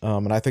that.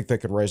 And I think they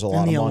could raise a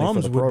lot of money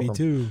for the program. Would be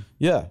too.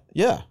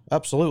 Yeah,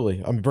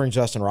 absolutely. Bring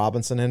Justin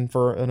Robinson in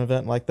for an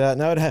event like that.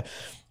 Now,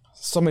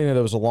 so many of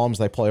those alums,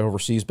 they play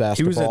overseas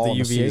basketball. He was at the and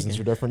UVA seasons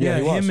game. are different. Yeah,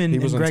 he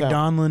was Greg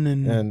town. Donlin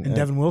and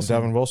Devin Wilson.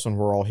 Devin Wilson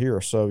were all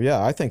here. So,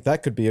 yeah, I think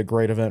that could be a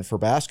great event for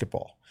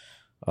basketball.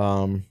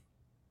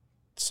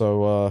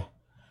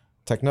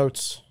 Tech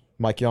notes,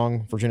 Mike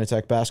Young, Virginia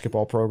Tech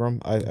basketball program.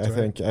 I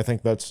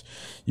think that's,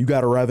 you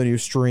got a revenue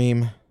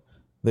stream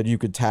that you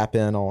could tap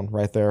in on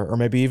right there, or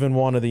maybe even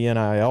one of the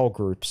NIL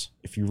groups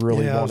if you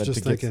really wanted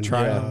to get to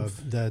try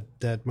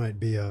that might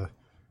be a,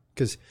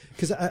 because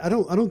I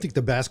don't think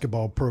the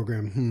basketball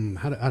program.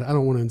 I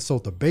don't want to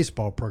insult the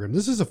baseball program.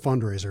 This is a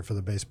fundraiser for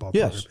the baseball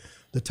program. Yes.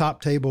 The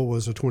top table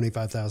was a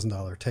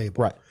 $25,000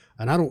 table, right?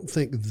 And I don't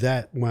think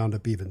that wound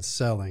up even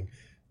selling.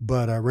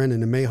 But I ran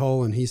into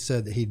Mayhole, and he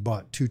said that he'd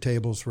bought 2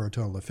 tables for a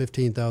total of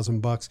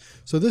 $15,000.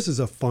 So this is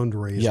a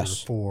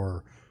fundraiser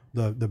for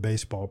the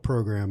baseball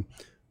program.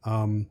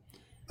 I'm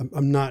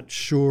not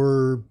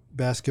sure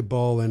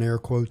basketball, in air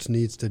quotes,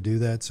 needs to do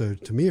that. So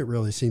to me, it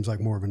really seems like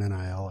more of an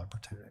NIL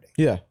opportunity.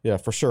 Yeah,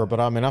 for sure. But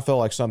I feel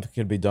like something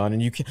could be done,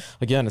 and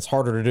it's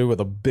harder to do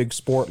with a big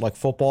sport like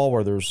football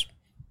where there's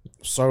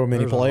so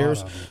many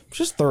players.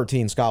 Just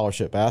 13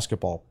 scholarship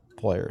basketball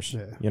players.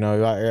 Yeah.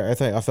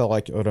 I feel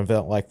like an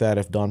event like that,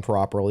 if done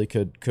properly,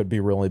 could be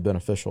really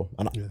beneficial.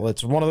 And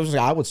it's one of those things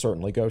I would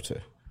certainly go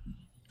to.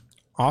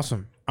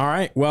 Awesome. All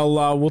right.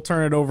 Well, we'll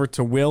turn it over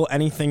to Will.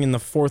 Anything in the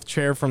fourth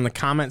chair from the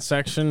comment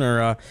section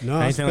or no,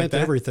 I anything spent like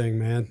that? Everything,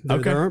 man.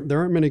 There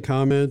aren't many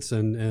comments,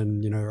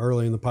 and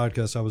early in the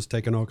podcast I was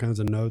taking all kinds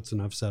of notes,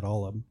 and I've said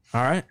all of them.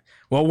 All right.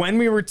 Well, when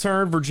we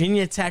return,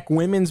 Virginia Tech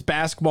women's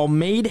basketball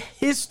made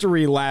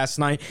history last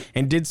night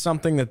and did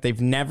something that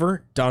they've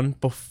never done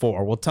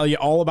before. We'll tell you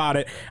all about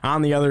it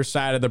on the other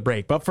side of the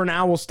break. But for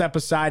now, we'll step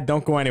aside.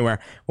 Don't go anywhere.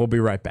 We'll be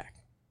right back.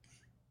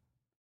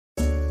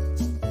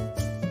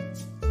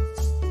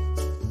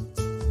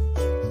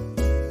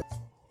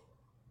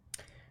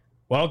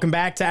 Welcome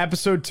back to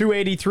episode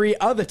 283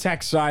 of the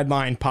Tech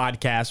Sideline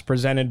Podcast,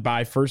 presented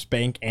by First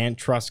Bank and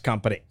Trust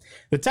Company.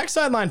 The Tech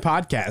Sideline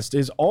Podcast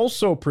is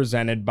also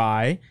presented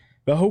by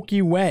the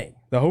Hokie Way.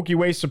 The Hokie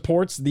Way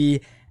supports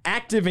the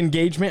active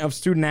engagement of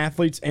student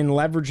athletes in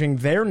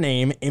leveraging their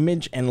name,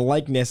 image, and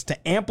likeness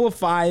to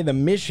amplify the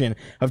mission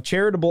of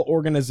charitable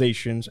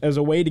organizations as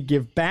a way to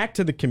give back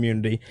to the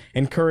community,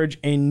 encourage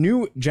a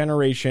new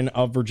generation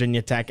of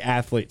Virginia Tech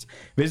athletes.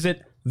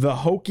 Visit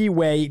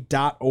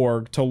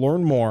thehokieway.org to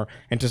learn more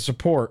and to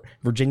support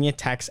Virginia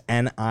Tech's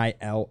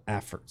NIL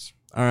efforts.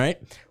 All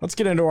right, let's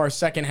get into our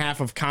second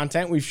half of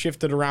content. We've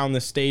shifted around the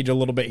stage a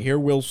little bit here.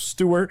 Will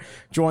Stewart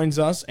joins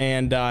us,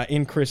 and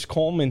in Chris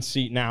Coleman's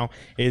seat now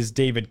is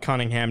David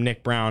Cunningham.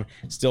 Nick Brown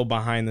still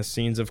behind the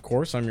scenes, of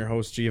course. I'm your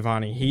host,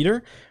 Giovanni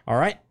Heater. All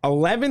right,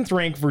 11th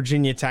ranked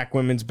Virginia Tech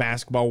women's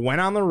basketball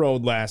went on the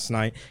road last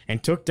night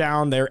and took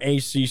down their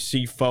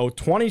ACC foe,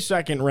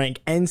 22nd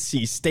ranked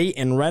NC State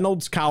in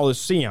Reynolds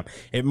Coliseum.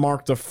 It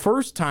marked the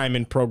first time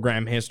in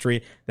program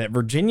history that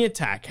Virginia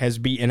Tech has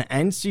beaten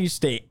NC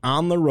State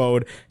on the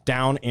road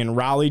down in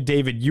Raleigh.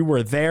 David, you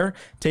were there.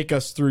 Take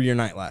us through your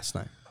night last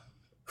night.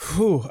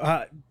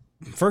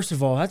 First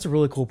of all, that's a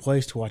really cool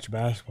place to watch a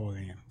basketball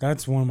game.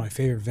 That's one of my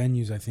favorite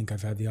venues I think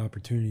I've had the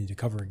opportunity to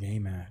cover a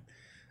game at.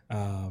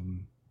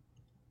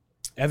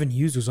 Evan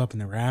Hughes was up in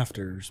the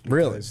rafters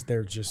because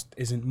there just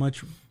isn't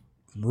much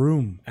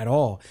room at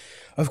all.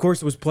 Of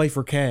course, it was Play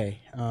for K,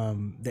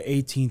 the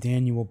 18th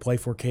annual Play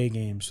for K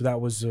game, so that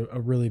was a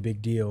really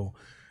big deal.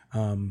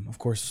 Of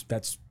course,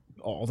 that's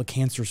all the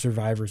cancer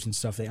survivors and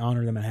stuff. They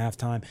honor them at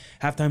halftime.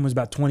 Halftime was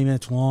about 20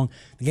 minutes long.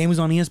 The game was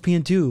on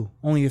ESPN2.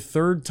 Only the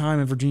third time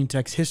in Virginia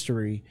Tech's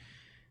history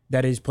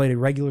that has played a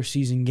regular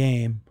season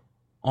game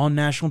on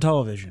national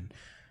television.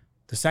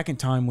 The second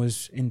time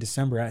was in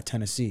December at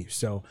Tennessee.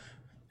 So,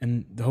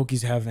 and the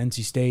Hokies have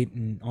NC State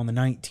on the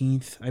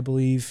 19th, I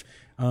believe,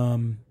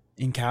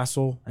 in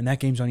Castle, and that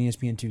game's on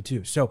ESPN2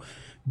 too. So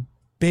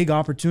big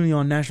opportunity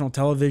on national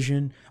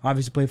television.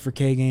 Obviously played for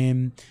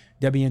K-Game.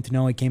 Debbie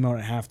Antonelli came out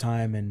at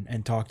halftime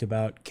and talked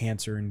about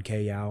cancer and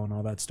K-Yow and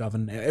all that stuff.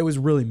 And it was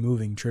really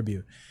moving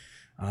tribute.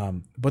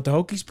 But the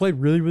Hokies played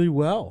really, really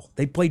well.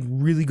 They played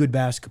really good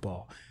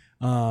basketball.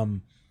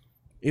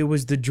 It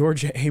was the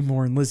Georgia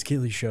Amore and Liz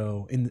Kitley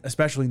show,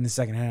 especially in the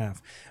second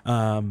half.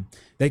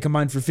 They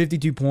combined for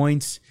 52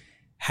 points,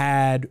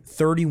 had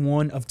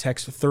 31 of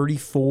Tech's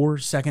 34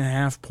 second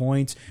half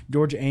points.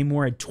 Georgia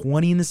Amore had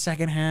 20 in the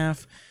second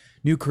half.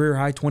 New career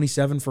high,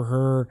 27 for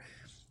her.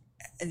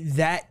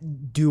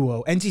 That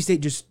duo, NC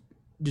State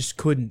just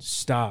couldn't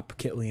stop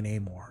Kitley and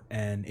Amore.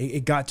 And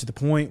it got to the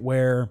point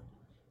where,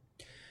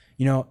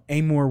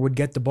 Amore would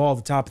get the ball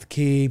at the top of the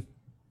key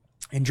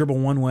and dribble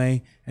one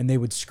way, and they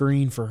would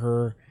screen for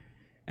her,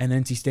 and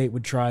NC State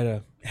would try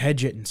to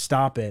hedge it and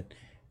stop it,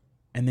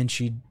 and then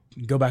she'd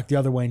go back the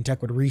other way, and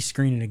Tech would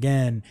re-screen it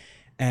again,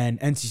 and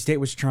NC State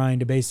was trying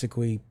to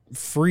basically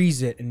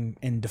freeze it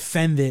and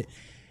defend it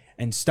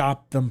and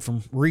stop them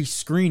from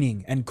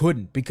re-screening, and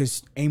couldn't,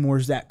 because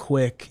Amore's that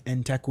quick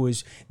and Tech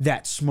was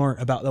that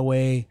smart about the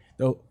way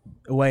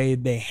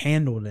they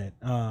handled it.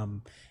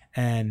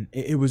 And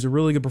it was a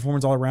really good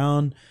performance all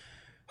around.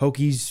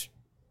 Hokies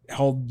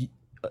held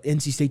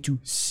NC State to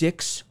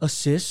 6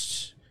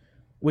 assists,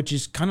 which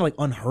is kind of like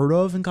unheard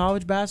of in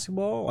college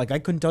basketball. Like, I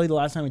couldn't tell you the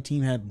last time a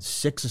team had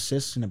 6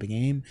 assists in a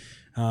game.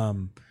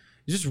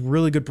 Just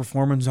really good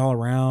performance all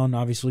around.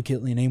 Obviously,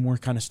 Kitley and Amore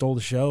kind of stole the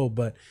show,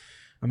 but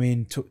I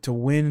mean, to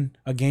win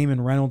a game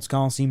in Reynolds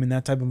Coliseum in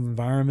that type of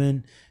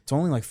environment, it's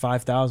only like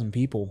 5,000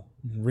 people.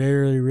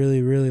 Really,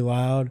 really, really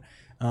loud.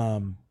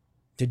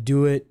 To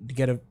do it, to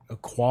get a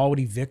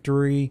quality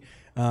victory.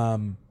 I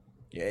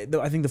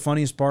think the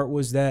funniest part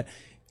was that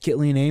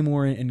Kitley and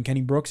Amore and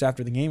Kenny Brooks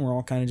after the game were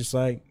all kind of just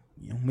like,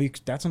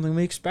 that's something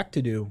we expect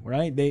to do,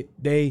 right?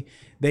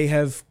 They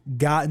have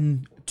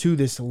gotten to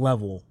this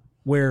level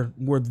where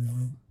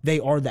they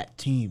are that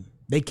team.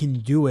 They can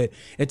do it.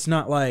 It's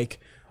not like,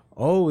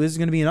 oh, this is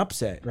going to be an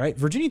upset, right?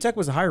 Virginia Tech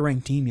was a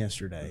higher-ranked team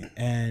yesterday.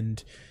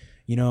 And,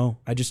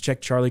 I just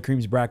checked Charlie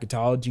Cream's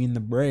bracketology in the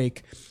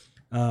break.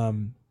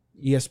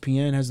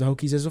 ESPN has the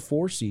Hokies as a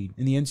 4 seed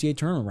in the NCAA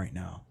tournament right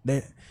now.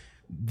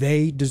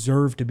 They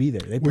deserve to be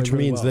there. Which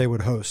means they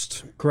would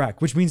host.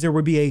 Correct. Which means there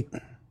would be a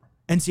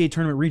NCAA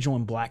tournament regional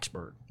in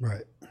Blacksburg.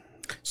 Right.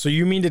 So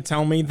you mean to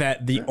tell me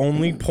that the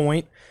only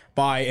point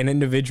by an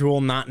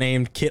individual not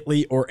named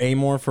Kitley or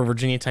Amore for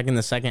Virginia Tech in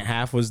the second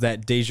half was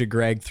that Deja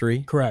Gregg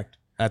 3? Correct.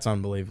 That's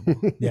unbelievable.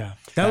 Yeah.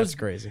 That was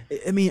crazy.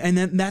 I mean,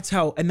 that's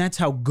how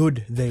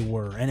good they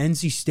were. And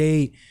NC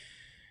State,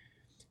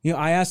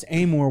 I asked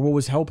Amore what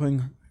was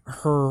helping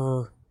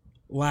her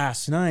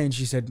last night, and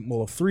she said,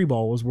 well, a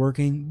 3-ball was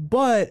working,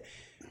 but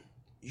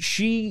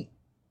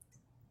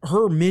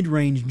her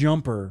mid-range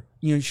jumper,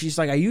 she's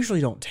like, I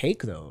usually don't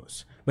take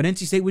those, but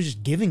NC State was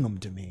just giving them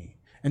to me.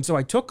 And so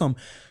I took them.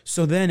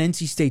 So then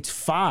NC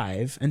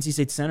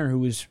State's center, who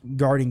was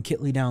guarding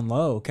Kitley down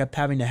low, kept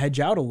having to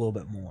hedge out a little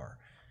bit more,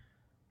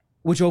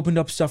 which opened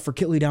up stuff for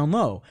Kitley down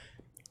low.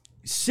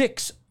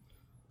 6,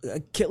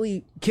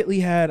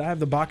 Kitley had, I have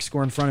the box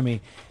score in front of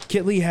me.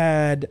 Kitley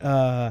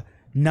had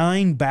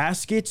 9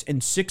 baskets,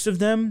 and 6 of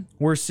them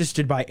were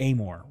assisted by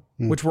Amore,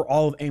 which were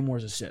all of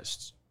Amore's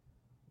assists.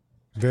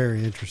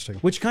 Very interesting.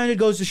 Which kind of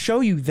goes to show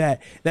you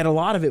that a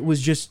lot of it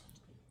was just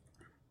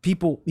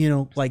people,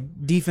 like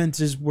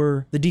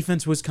the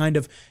defense was kind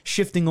of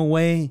shifting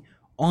away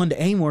onto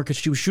Amore because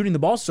she was shooting the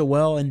ball so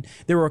well. And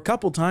there were a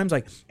couple times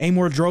like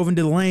Amore drove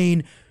into the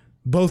lane,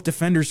 both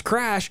defenders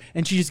crash,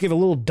 and she just gave a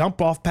little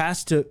dump off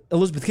pass to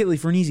Elizabeth Kitley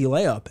for an easy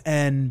layup.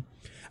 And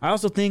I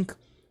also think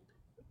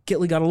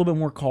Kitley got a little bit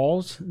more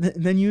calls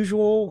than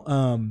usual.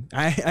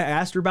 I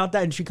asked her about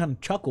that, and she kind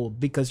of chuckled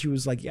because she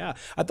was like, yeah,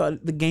 I thought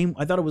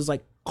it was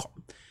like,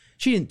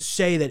 she didn't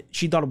say that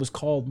she thought it was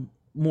called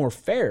more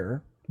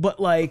fair, but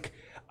like,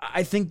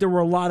 I think there were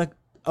a lot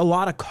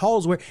of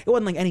calls where it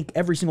wasn't like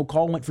every single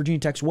call went Virginia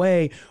Tech's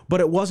way,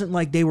 but it wasn't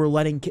like they were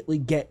letting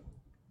Kitley get,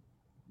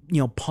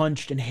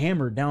 punched and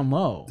hammered down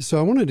low. So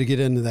I wanted to get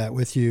into that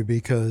with you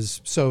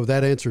because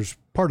that answers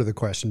part of the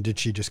question. Did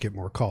she just get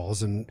more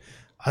calls? And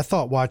I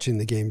thought watching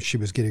the game, she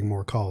was getting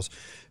more calls.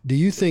 Do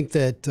you think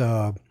that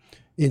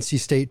NC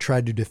State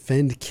tried to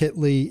defend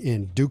Kitley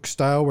in Duke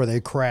style where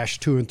they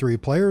crashed 2 and 3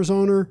 players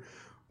on her?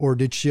 Or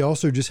did she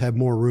also just have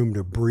more room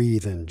to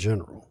breathe in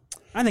general?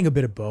 I think a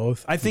bit of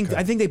both. I think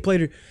they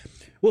played her.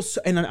 Well,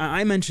 and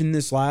I mentioned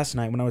this last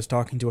night when I was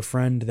talking to a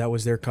friend that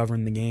was there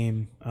covering the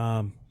game.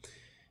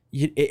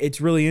 It's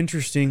really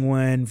interesting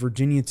when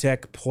Virginia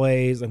Tech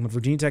plays, like when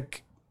Virginia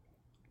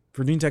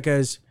Tech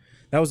has,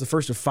 that was the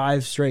first of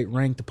 5 straight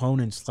ranked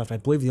opponents left. I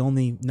believe the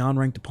only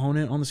non-ranked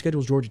opponent on the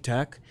schedule is Georgia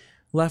Tech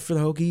left for the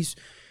Hokies.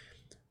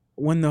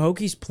 When the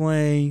Hokies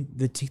play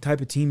the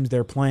type of teams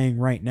they're playing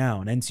right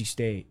now, in NC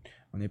State,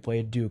 when they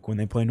play Duke, when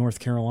they play North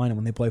Carolina,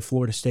 when they play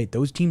Florida State,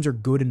 those teams are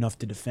good enough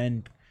to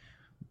defend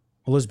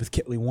Elizabeth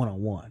Kitley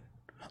one-on-one.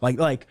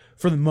 Like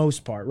for the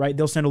most part, right?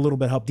 They'll send a little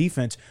bit of help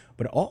defense,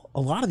 but a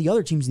lot of the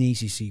other teams in the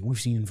ACC,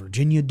 we've seen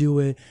Virginia do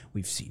it,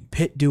 we've seen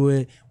Pitt do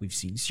it, we've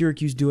seen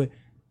Syracuse do it.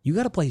 you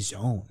got to play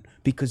zone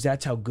because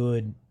that's how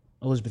good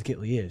Elizabeth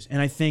Kitley is.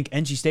 And I think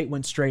NC State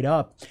went straight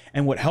up,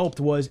 and what helped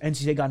was NC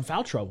State got in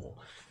foul trouble.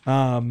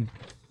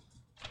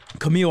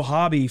 Camille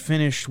Hobby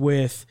finished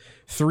with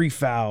 3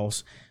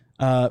 fouls.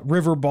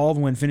 River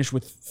Baldwin finished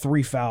with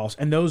 3 fouls,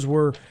 and those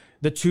were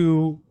the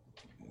 2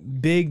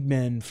 big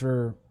men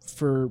for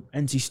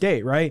NC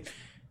State, right?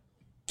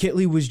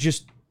 Kitley was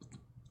just,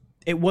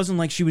 it wasn't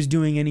like she was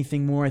doing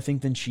anything more, I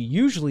think, than she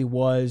usually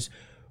was.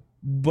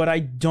 But I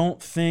don't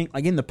think,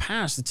 like in the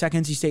past, the Tech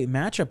NC State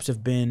matchups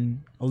have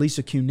been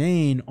Elisa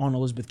Cunane on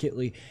Elizabeth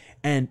Kitley,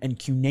 and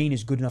Cunane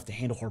is good enough to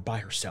handle her by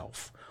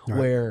herself,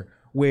 right.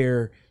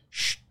 where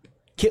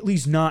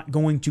Kitley's not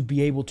going to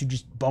be able to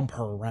just bump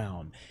her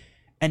around.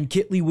 And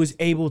Kitley was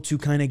able to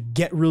kind of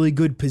get really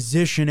good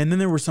position. And then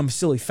there were some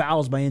silly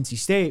fouls by NC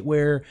State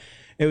where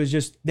it was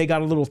just, they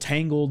got a little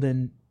tangled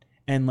and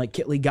like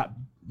Kitley got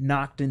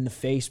knocked in the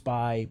face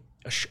by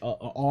a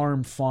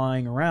arm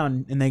flying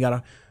around and they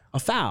got a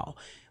foul.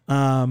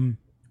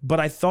 But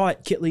I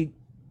thought Kitley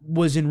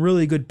was in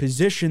really good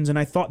positions, and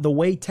I thought the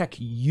way Tech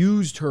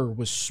used her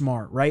was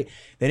smart, right?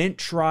 They didn't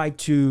try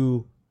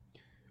to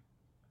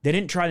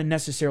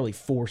necessarily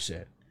force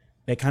it.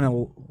 They kind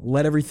of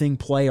let everything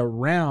play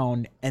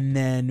around and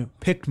then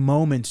picked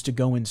moments to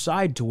go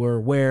inside to her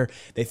where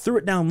they threw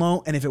it down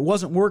low, and if it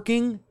wasn't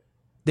working,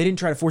 they didn't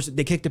try to force it.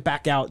 They kicked it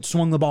back out,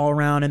 swung the ball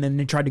around, and then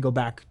they tried to go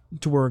back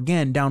to her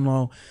again down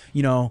low,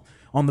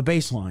 on the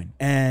baseline.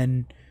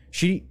 And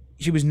she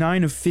was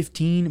 9 of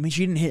 15. I mean,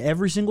 she didn't hit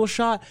every single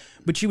shot,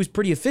 but she was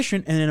pretty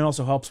efficient, and it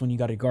also helps when you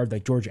got a guard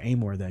like Georgia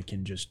Amor that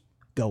can just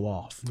go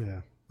off.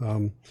 Yeah.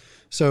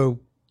 So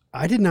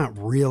I did not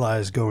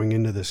realize going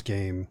into this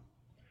game,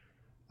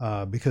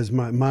 because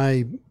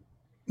my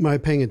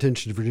paying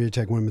attention to Virginia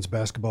Tech women's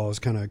basketball has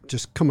kind of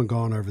just come and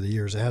gone over the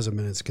years. It hasn't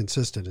been as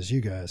consistent as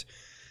you guys.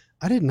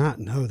 I did not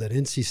know that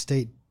NC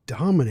State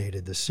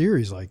dominated the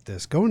series like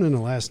this. Going into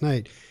last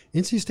night,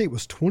 NC State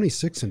was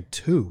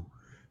 26-2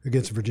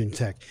 against Virginia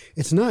Tech.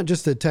 It's not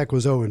just that Tech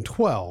was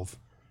 0-12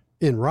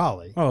 in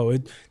Raleigh. Oh,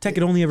 Tech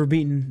had only ever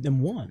beaten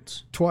them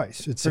once.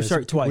 Twice.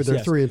 Twice. With their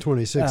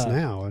 3-26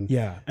 now.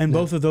 And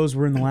both of those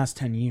were in the last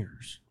 10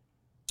 years.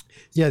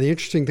 Yeah, the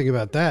interesting thing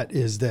about that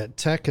is that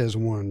Tech is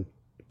 2-4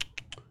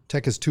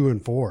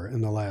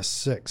 in the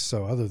last 6.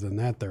 So other than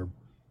that, they're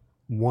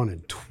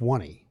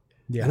 1-20.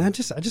 Yeah. And I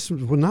just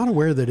was not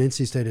aware that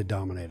NC State had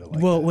dominated like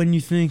that. Well, when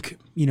you think,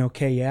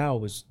 Kay Yao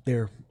was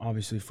there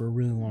obviously for a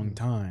really long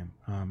time.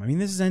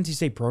 This is an NC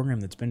State program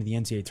that's been to the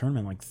NCAA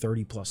tournament like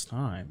 30 plus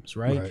times,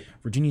 right?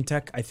 Virginia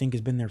Tech, I think, has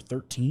been there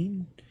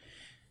 13.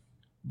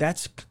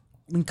 That's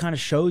kind of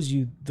shows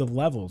you the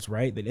levels,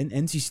 right? That in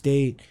NC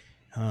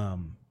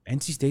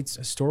State's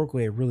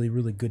historically a really,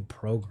 really good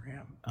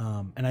program.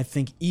 And I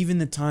think even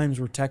the times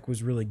where Tech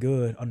was really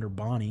good under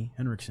Bonnie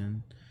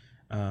Henriksen,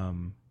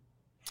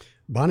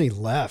 Bonnie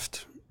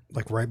left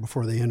like right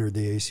before they entered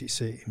the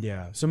ACC.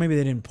 Yeah, so maybe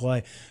they didn't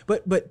play.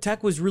 But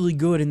Tech was really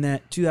good in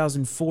that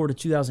 2004 to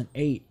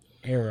 2008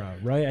 era,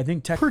 right? I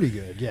think Tech pretty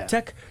good, yeah.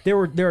 Tech there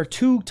are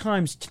 2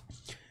 times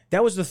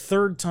that was the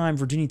 3rd time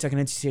Virginia Tech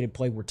and NC State had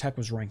played where Tech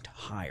was ranked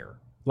higher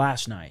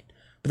last night.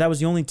 But that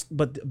was the only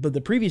but the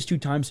previous 2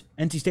 times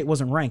NC State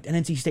wasn't ranked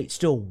and NC State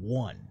still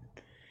won.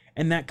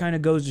 And that kind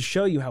of goes to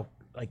show you how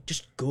like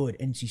just good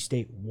NC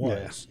State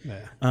was.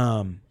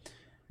 Yeah.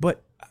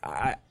 But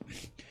I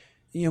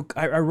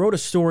wrote a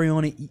story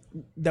on it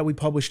that we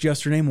published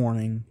yesterday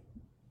morning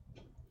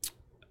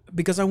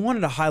because I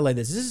wanted to highlight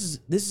this.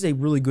 This is a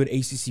really good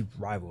ACC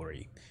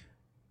rivalry.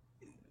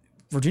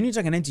 Virginia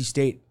Tech and NC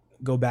State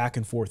go back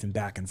and forth and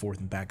back and forth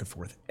and back and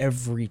forth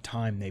every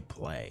time they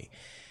play.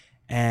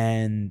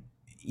 And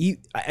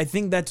I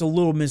think that's a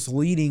little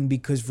misleading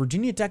because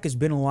Virginia Tech has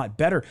been a lot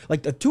better.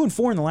 Like the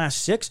 2-4 in the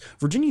last 6,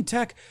 Virginia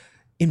Tech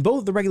in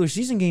both the regular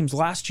season games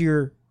last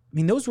year,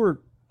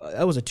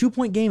 that was a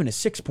 2-point game and a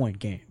 6-point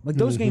game. Like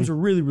those games were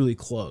really, really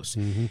close.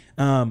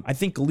 I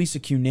think Elisa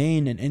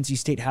Cunane and NC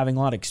State having a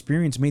lot of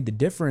experience made the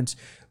difference.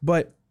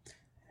 But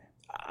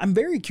I'm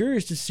very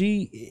curious to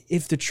see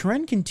if the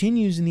trend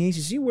continues in the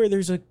ACC where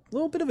there's a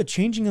little bit of a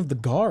changing of the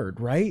guard,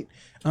 right?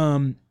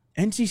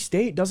 NC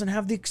State doesn't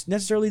have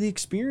necessarily the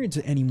experience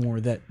anymore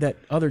that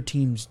other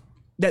teams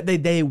that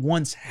they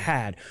once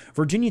had.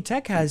 Virginia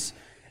Tech has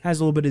a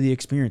little bit of the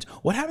experience.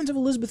 What happens if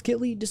Elizabeth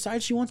Kitley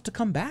decides she wants to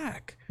come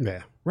back?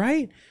 Yeah.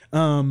 Right?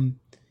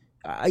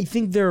 I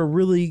think there are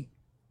really,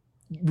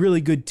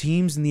 really good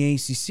teams in the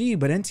ACC,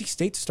 but NC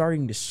State's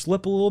starting to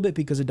slip a little bit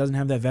because it doesn't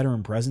have that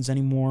veteran presence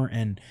anymore.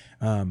 And,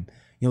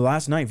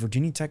 last night,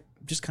 Virginia Tech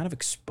just kind of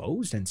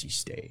exposed NC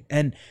State.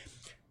 And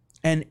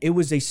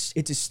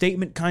it's a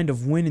statement kind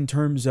of win in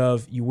terms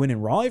of you win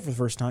in Raleigh for the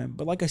first time.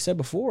 But like I said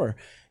before,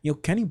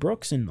 Kenny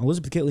Brooks and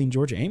Elizabeth Kitley and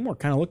Georgia Amor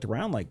kind of looked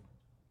around like,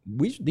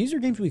 these are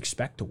games we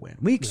expect to win.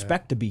 We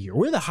expect to be here.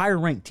 We're the higher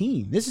ranked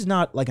team. This is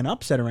not like an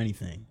upset or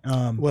anything.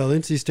 Well,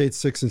 NC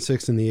State's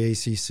 6-6 in the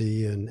ACC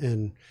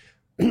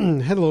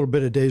and had a little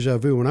bit of deja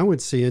vu when I went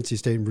to see NC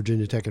State and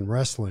Virginia Tech in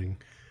wrestling.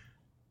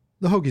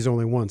 the Hokies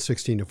only won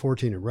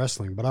 16-14 in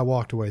wrestling, but I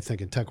walked away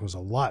thinking Tech was a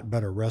lot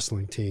better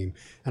wrestling team,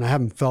 and I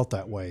haven't felt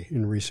that way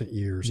in recent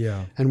years.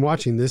 Yeah. And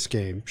watching this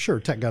game, sure,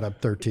 Tech got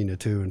up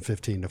 13-2 and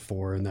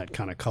 15-4, and that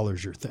kind of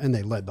colors your and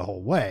they led the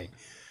whole way.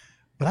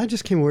 But I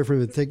just came away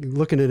from it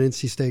looking at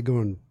NC State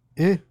going,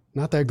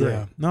 not that great.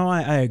 Yeah. No,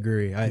 I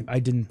agree. I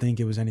didn't think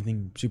it was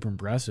anything super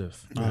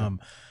impressive. Yeah.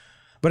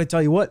 But I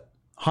tell you what,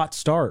 hot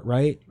start,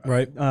 right?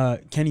 Right.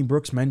 Kenny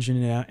Brooks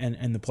mentioned it,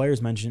 and the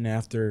players mentioned it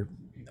after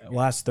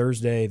last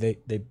Thursday.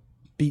 They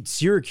beat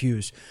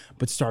Syracuse,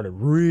 but started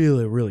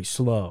really, really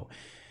slow.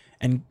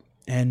 And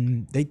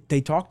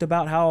they talked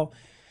about how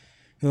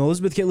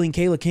Elizabeth Kitley and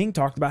Kayla King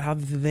talked about how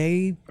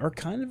they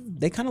kind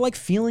of like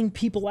feeling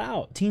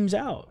teams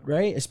out,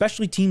 right?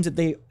 Especially teams that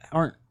they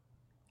aren't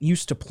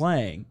used to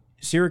playing.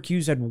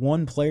 Syracuse had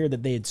one player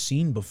that they had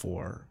seen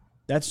before.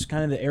 That's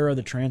kind of the era of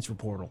the transfer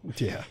portal.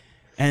 Yeah.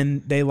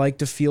 And they like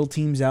to feel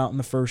teams out in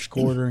the first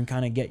quarter and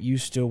kind of get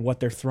used to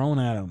what they're throwing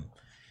at them.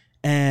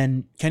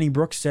 And Kenny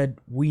Brooks said,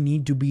 we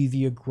need to be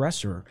the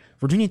aggressor.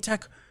 Virginia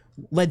Tech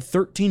led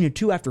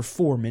 13-2 after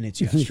 4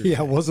 minutes yesterday.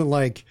 Yeah, it wasn't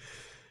like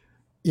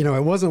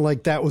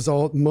that was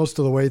all most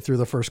of the way through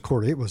the first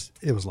quarter. It was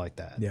like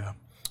that. Yeah.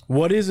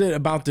 What is it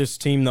about this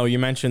team, though? You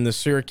mentioned the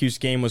Syracuse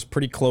game was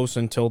pretty close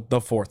until the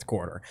fourth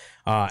quarter.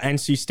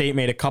 NC State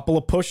made a couple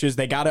of pushes.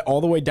 They got it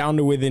all the way down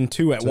to within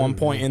 2 at one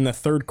point in the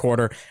third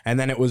quarter, and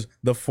then it was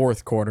the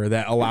fourth quarter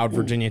that allowed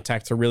Virginia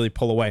Tech to really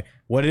pull away.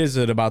 What is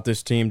it about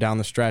this team down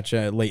the stretch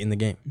late in the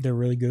game? They're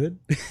really good.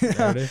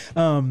 There it is.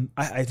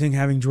 I think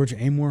having Georgia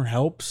Amoore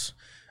helps.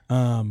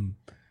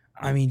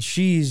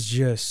 She's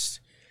just...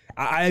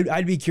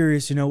 I'd be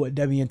curious to know what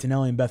Debbie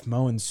Antonelli and Beth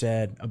Moen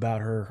said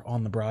about her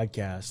on the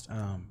broadcast.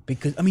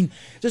 Because,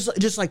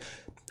 just like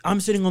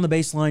I'm sitting on the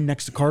baseline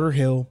next to Carter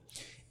Hill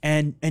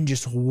and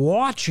just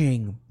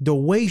watching the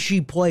way she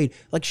played.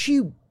 Like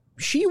she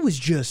was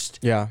just...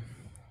 Yeah.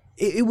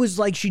 It was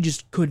like she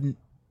just couldn't...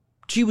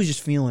 She was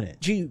just feeling it.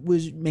 She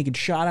was making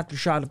shot after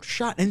shot after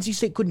shot. NC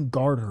State couldn't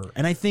guard her.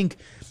 And I think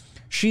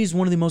she's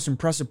one of the most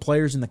impressive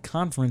players in the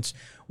conference.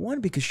 One,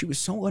 because she was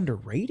so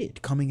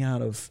underrated coming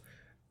out of...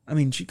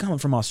 she's coming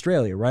from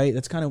Australia, right?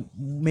 That's kind of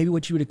maybe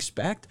what you would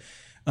expect.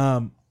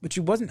 But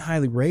she wasn't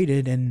highly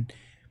rated, and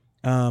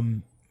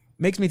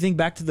makes me think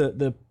back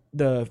to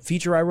the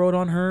feature I wrote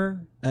on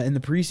her in the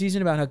preseason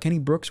about how Kenny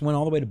Brooks went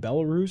all the way to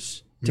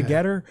Belarus to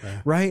get her,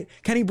 right?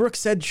 Kenny Brooks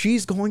said,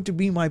 she's going to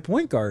be my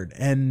point guard,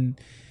 and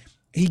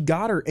he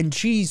got her, and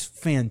she's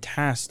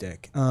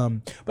fantastic.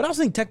 But I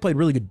also think Tech played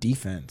really good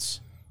defense.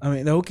 The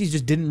Hokies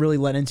just didn't really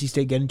let NC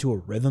State get into a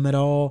rhythm at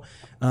all.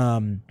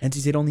 NC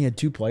State only had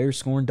 2 players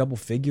scoring double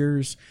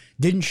figures.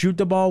 Didn't shoot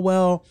the ball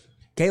well.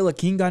 Kayla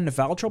King got into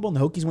foul trouble, and the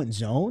Hokies went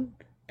zone.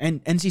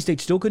 And NC State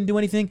still couldn't do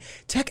anything.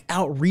 Tech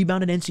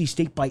out-rebounded NC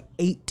State by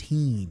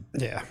 18.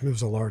 Yeah, it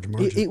was a large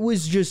margin. It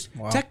was just...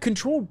 Tech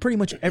controlled pretty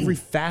much every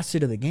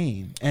facet of the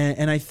game.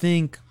 And I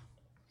think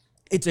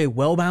it's a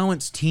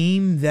well-balanced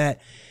team that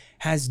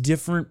has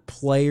different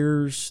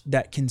players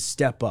that can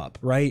step up,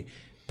 right?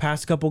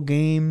 Past couple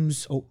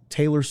games,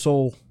 Taylor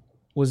Soule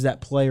was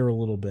that player a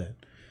little bit.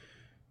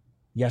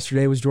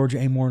 Yesterday was Georgia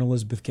Amoore and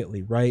Elizabeth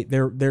Kitley, right?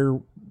 There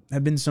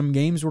have been some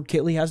games where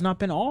Kitley has not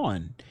been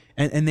on,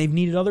 and they've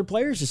needed other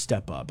players to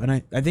step up. And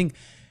I think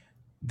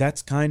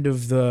that's kind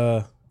of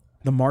the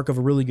mark of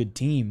a really good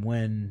team,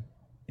 when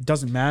it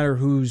doesn't matter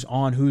who's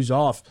on, who's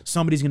off.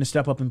 Somebody's going to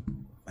step up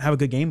and have a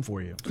good game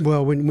for you.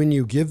 Well, when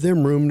you give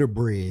them room to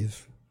breathe,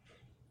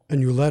 and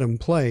you let them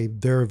play,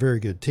 they're a very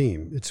good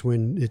team. It's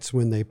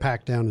when they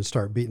pack down and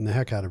start beating the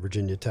heck out of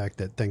Virginia Tech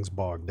that things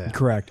bog down.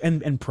 Correct,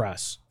 and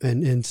press.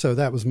 And so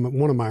that was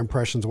one of my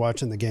impressions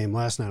watching the game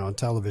last night on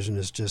television.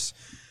 Is just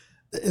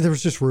there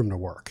was just room to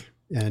work,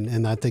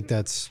 and I think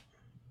that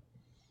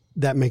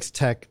makes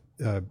Tech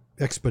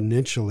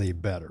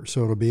exponentially better.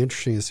 So it'll be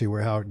interesting to see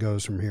how it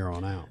goes from here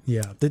on out.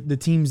 Yeah, the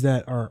teams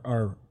that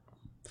are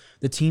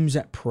the teams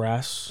that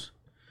press.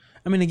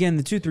 Again,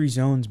 the 2-3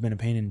 zone's been a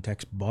pain in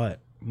Tech's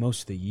butt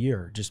most of the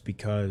year, just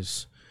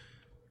because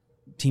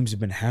teams have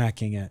been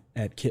hacking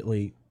at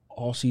Kitley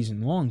all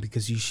season long,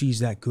 because she's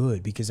that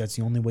good, because that's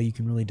the only way you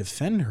can really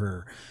defend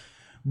her.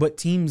 But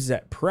teams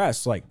that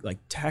press, like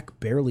Tech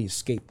barely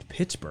escaped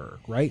Pittsburgh,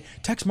 right?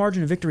 Tech's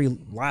margin of victory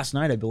last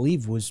night, I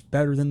believe, was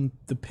better than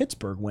the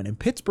Pittsburgh win. And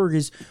Pittsburgh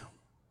is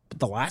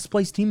the last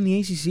place team in the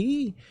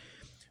ACC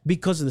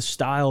because of the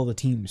style the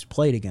teams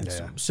played against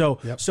them. So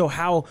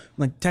how,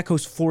 Tech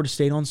hosts Florida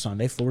State on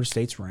Sunday. Florida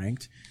State's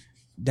ranked.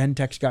 Then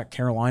Tech's got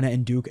Carolina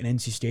and Duke and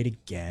NC State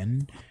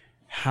again.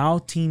 How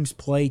teams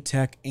play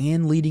Tech,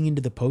 and leading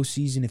into the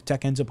postseason, if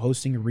Tech ends up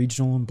hosting a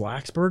regional in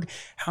Blacksburg,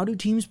 how do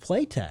teams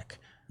play Tech?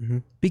 Mm-hmm.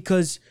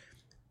 Because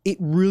it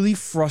really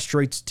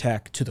frustrates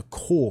Tech to the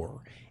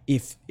core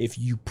if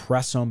you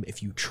press them,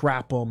 if you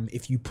trap them,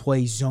 if you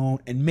play zone,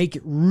 and make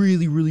it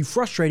really, really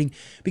frustrating.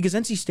 Because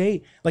NC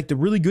State, the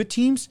really good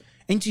teams,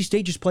 NC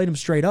State just played them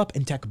straight up,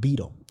 and Tech beat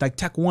them.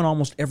 Tech won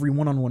almost every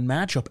one-on-one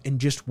matchup and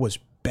just was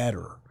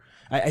better.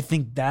 I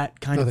think that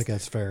kind of... I think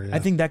that's fair, yeah. I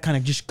think that kind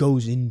of just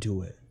goes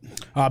into it.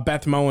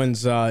 Beth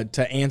Mowens,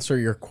 to answer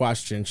your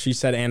question, she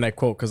said, and I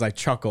quote, because I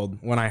chuckled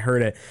when I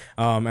heard it,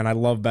 and I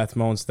love Beth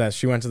Mowens, that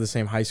she went to the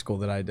same high school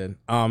that I did.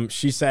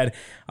 She said,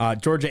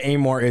 Georgia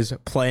Amoore is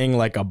playing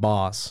like a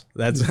boss.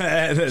 That's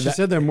She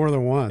said that more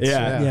than once.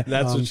 Yeah.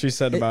 That's what she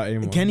said about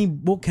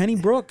Amoore. Kenny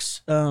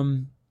Brooks,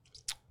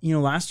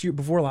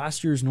 before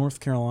last year's North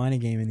Carolina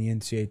game in the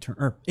NCAA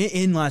tournament, or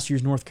in last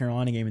year's North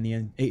Carolina game in the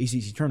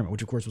ACC tournament,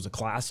 which of course was a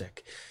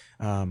classic,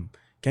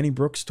 Kenny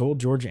Brooks told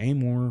Georgia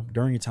Amoore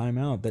during a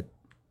timeout that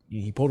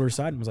he pulled her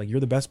aside and was like,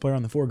 "You're the best player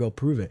on the floor. Go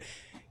prove it."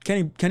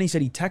 Kenny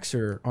said he texted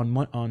her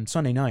on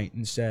Sunday night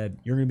and said,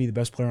 "You're going to be the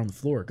best player on the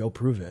floor. Go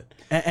prove it."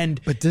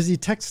 But does he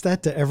text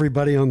that to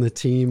everybody on the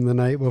team the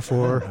night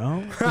before?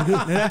 No,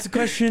 that's a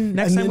question.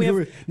 Next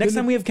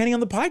time we have Kenny on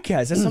the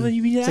podcast, that's something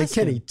you need to ask.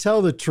 Say, Kenny,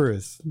 tell the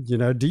truth.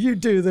 Do you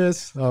do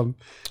this?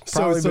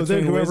 So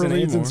then whoever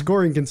leads in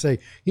scoring can say,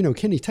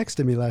 Kenny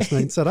texted me last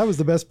night and said I was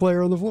the best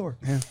player on the floor.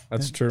 Yeah,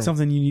 that's true.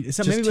 Something you need.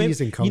 Just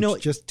teasing,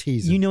 coach. Just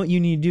teasing. You know what you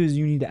need to do is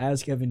you need to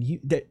ask Evan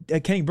Hughes.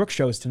 Kenny Brooks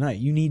show is tonight.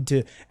 You need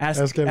to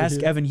ask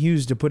Evan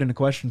Hughes to put in a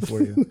question for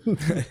you.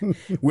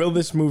 Will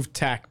this move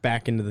Tech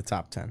back into the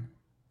top 10?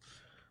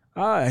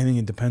 I think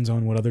it depends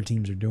on what other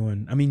teams are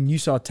doing. I mean, you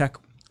saw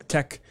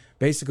Tech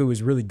basically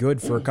was really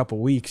good for a couple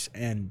weeks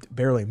and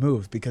barely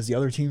moved because the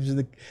other teams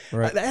are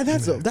right.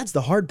 That's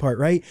the hard part,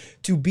 right?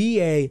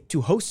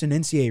 To host an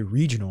NCAA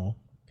regional,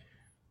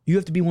 you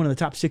have to be one of the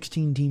top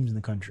 16 teams in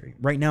the country.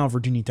 Right now,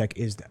 Virginia Tech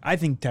is that. I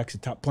think Tech's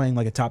playing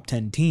like a top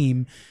 10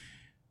 team.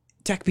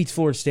 Tech beats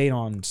Florida State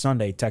on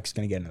Sunday. Tech's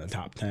going to get into the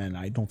top 10.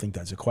 I don't think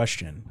that's a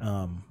question.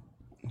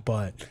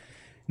 But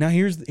now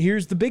here's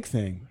the big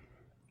thing.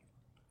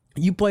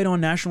 You played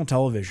on national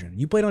television.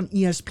 You played on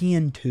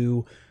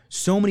ESPN2.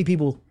 So many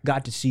people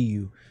got to see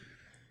you.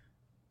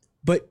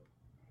 But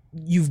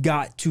you've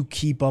got to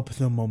keep up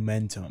the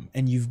momentum,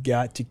 and you've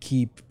got to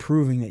keep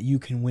proving that you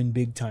can win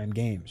big-time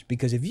games.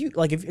 Because if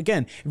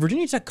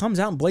Virginia Tech comes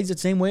out and plays the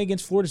same way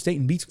against Florida State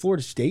and beats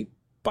Florida State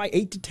by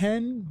 8 to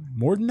 10,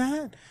 more than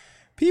that,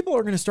 people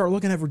are going to start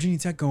looking at Virginia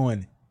Tech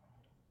going,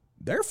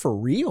 they're for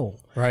real.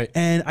 Right.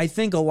 And I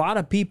think a lot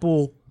of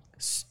people,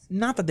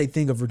 not that they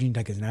think of Virginia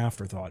Tech as an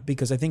afterthought,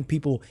 because I think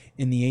people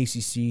in the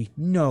ACC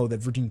know that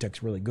Virginia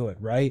Tech's really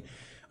good, right?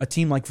 A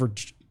team like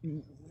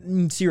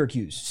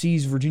Syracuse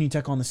sees Virginia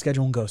Tech on the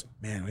schedule and goes,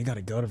 man, we got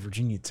to go to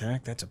Virginia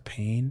Tech. That's a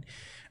pain.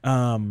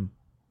 But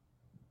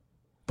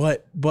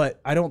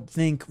I don't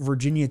think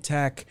Virginia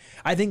Tech,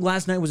 I think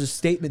last night was a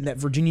statement that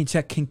Virginia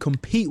Tech can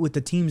compete with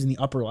the teams in the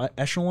upper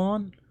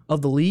echelon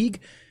of the league.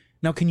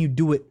 Now, can you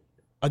do it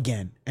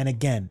again and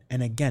again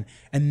and again?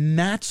 And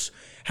that's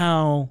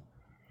how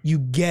you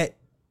get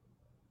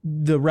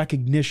the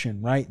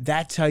recognition, right?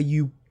 That's how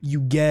you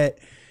get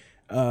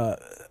a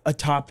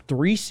top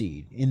 3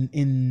 seed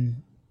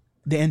in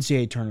the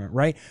NCAA tournament,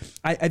 right?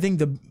 I think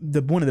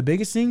the one of the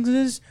biggest things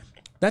is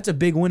that's a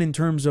big win in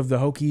terms of the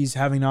Hokies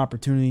having an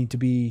opportunity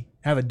to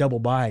have a double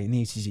bye in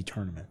the ACC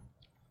tournament.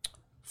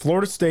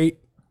 Florida State,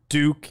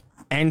 Duke,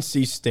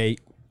 NC State,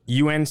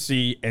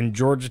 UNC, and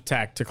Georgia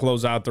Tech to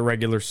close out the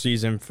regular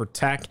season for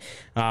Tech.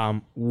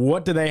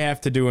 What do they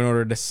have to do in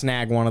order to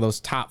snag one of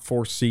those top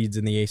 4 seeds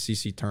in the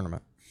ACC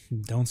tournament?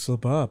 Don't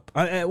slip up.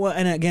 Well,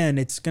 and again,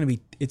 it's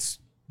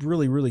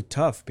really, really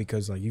tough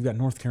because you've got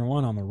North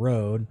Carolina on the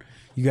road,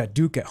 you got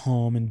Duke at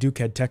home, and Duke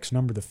had Tech's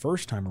number the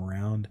first time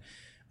around.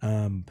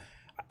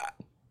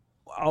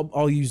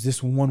 I'll use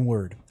this one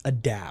word: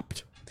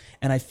 adapt.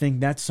 And I think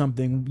that's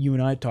something you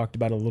and I talked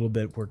about a little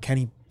bit, where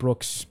Kenny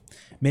Brooks,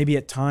 maybe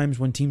at times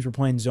when teams were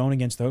playing zone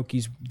against the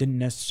Hokies, didn't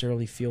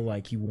necessarily feel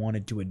like he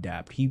wanted to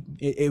adapt.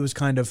 It was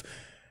kind of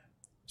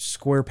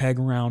square peg,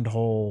 round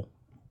hole.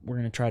 We're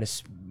going to try to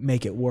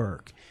make it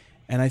work.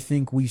 And I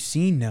think we've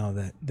seen now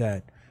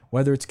that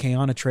whether it's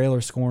Kayana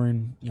Traylor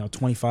scoring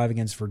 25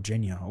 against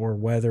Virginia, or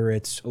whether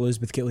it's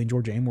Elizabeth Kitley and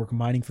Georgia Amoore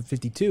combining for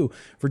 52,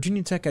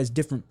 Virginia Tech has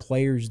different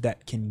players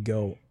that can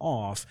go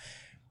off.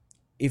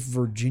 If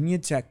Virginia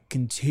Tech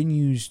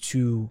continues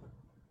to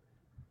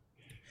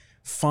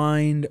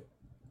find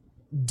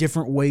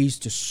different ways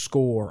to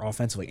score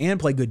offensively and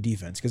play good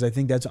defense, because I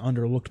think that's an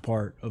underlooked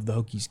part of the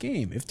Hokies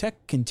game. If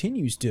Tech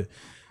continues to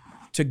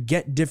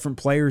get different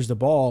players the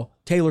ball,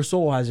 Taylor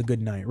Soule has a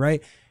good night,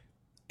 right?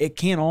 It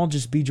can't all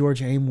just be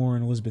Georgia Amoore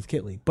and Elizabeth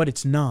Kitley, but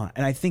it's not.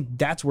 And I think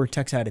that's where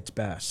Tech's at its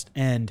best.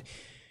 And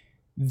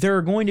there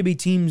are going to be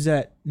teams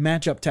that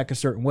match up Tech a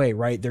certain way,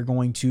 right? They're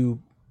going to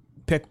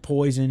pick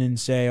poison and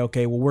say,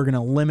 okay, well, we're going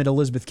to limit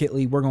Elizabeth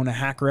Kitley. We're going to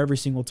hack her every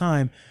single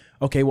time.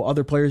 Okay, well,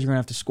 other players are going to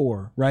have to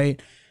score,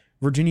 right?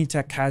 Virginia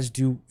Tech has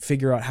to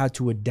figure out how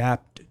to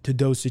adapt to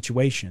those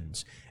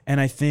situations.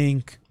 And I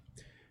think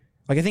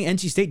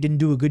NC State didn't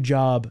do a good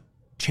job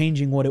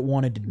changing what it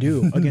wanted to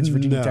do against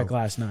Virginia Tech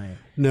last night.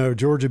 No,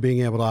 Georgia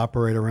being able to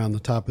operate around the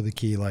top of the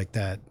key like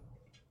that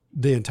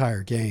the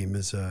entire game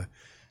is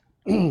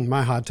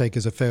my hot take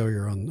is a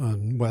failure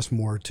on Wes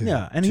Moore to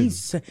adapt.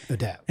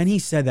 And he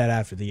said that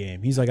after the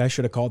game. He's like, I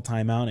should have called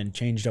timeout and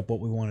changed up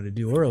what we wanted to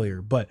do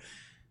earlier. But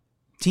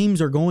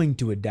teams are going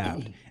to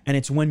adapt. And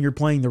it's when you're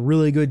playing the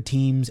really good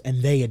teams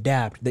and they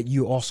adapt that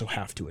you also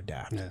have to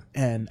adapt. Yeah.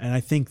 And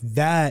I think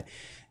that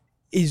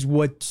is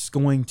what's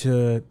going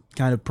to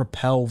kind of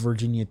propel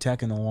Virginia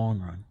Tech in the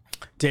long run.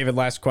 David,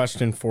 last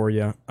question for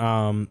you.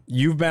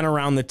 You've been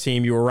around the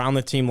team. You were around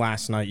the team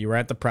last night. You were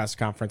at the press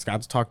conference,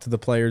 got to talk to the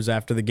players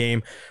after the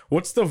game.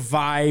 What's the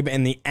vibe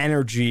and the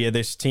energy of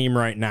this team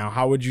right now?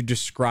 How would you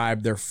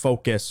describe their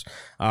focus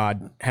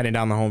heading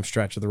down the home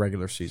stretch of the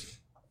regular season?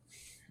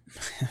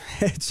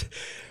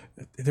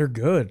 They're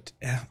good.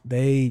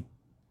 They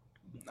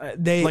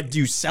like, do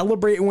you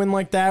celebrate a win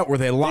like that? Were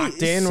they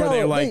locked in? Were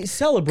they like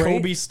celebrate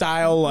Kobe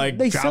style, like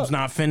job's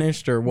not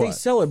finished, or what? They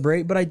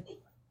celebrate, but I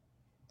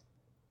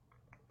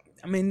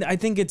mean, I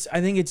think it's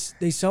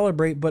they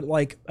celebrate, but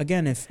like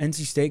again, if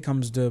NC State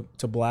comes to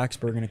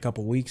Blacksburg in a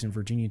couple weeks and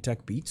Virginia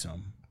Tech beats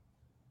them,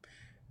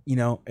 you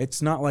know,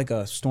 it's not like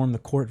a storm the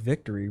court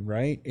victory,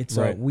 right? It's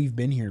right. We've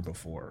been here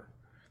before.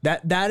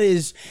 That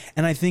is,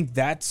 and I think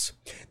that's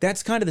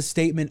kind of the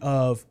statement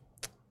of,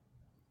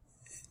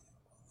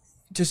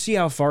 to see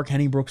how far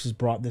Kenny Brooks has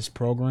brought this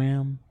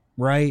program,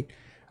 right?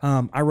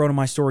 I wrote in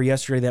my story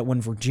yesterday that when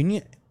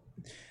Virginia,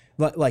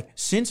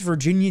 since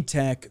Virginia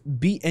Tech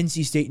beat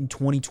NC State in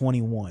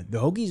 2021, the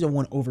Hokies have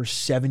won over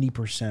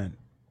 70%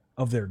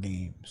 of their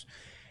games.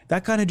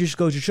 That kind of just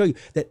goes to show you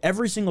that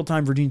every single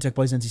time Virginia Tech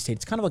plays NC State,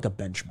 it's kind of like a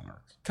benchmark,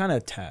 kind of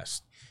a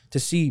test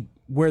to see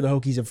where the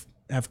Hokies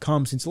have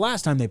come since the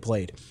last time they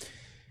played.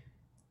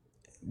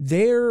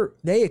 They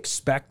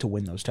expect to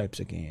win those types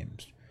of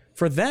games.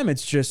 For them,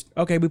 it's just,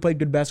 okay, we played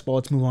good basketball,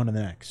 let's move on to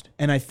the next.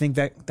 And I think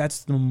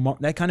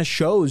that kind of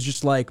shows,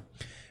 just like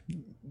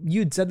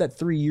you'd said that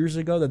 3 years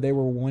ago that they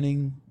were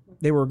winning,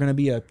 they were going to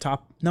be a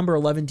top number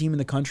 11 team in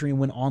the country and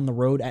went on the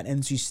road at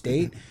NC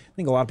State. I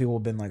think a lot of people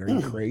have been like, are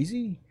you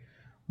crazy?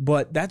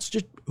 But that's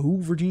just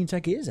who Virginia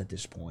Tech is at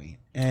this point.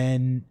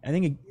 And I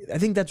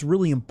think that's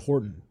really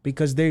important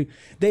because they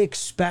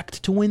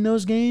expect to win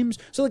those games.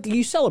 So like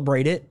you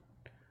celebrate it,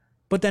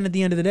 but then at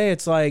the end of the day,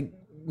 it's like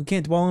we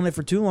can't dwell on it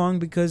for too long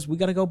because we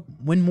got to go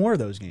win more of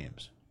those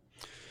games.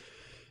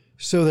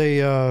 So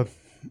they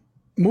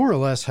more or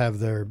less have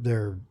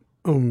their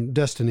own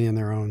destiny in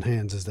their own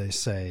hands, as they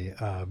say.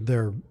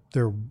 They're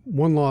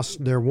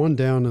one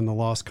down in the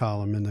loss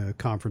column in the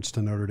conference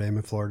to Notre Dame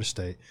and Florida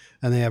State,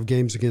 and they have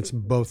games against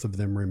both of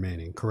them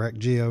remaining. Correct,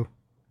 Gio?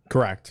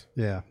 Correct.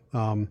 Yeah.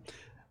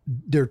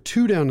 They're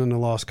 2 down in the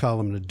loss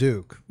column to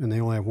Duke, and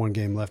they only have 1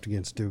 game left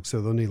against Duke, so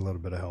they'll need a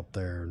little bit of help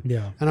there.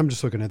 Yeah. And I'm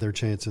just looking at their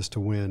chances to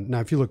win. Now,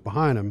 if you look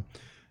behind them,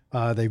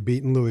 they've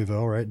beaten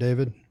Louisville, right,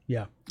 David?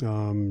 Yeah.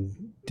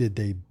 Did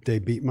they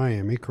beat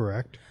Miami?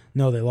 Correct.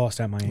 No, they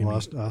lost at Miami.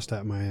 Lost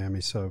at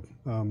Miami. So,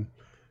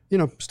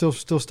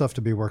 still stuff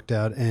to be worked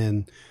out.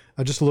 And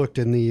I just looked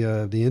in the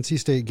NC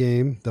State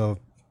game. The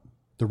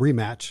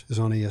rematch is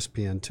on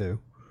ESPN too.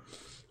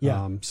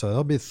 Yeah. So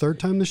that'll be the 3rd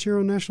time this year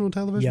on national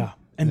television. Yeah.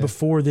 And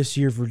before this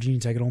year, Virginia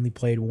Tech had only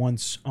played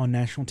once on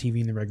national TV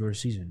in the regular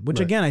season,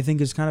 which again I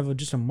think is kind of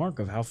just a mark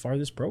of how far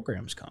this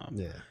program's come.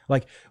 Yeah.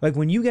 Like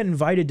when you get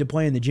invited to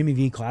play in the Jimmy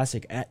V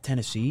Classic at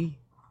Tennessee,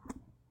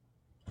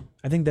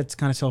 I think that's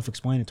kind of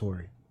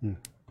self-explanatory.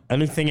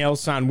 Anything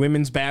else on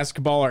women's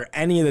basketball or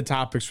any of the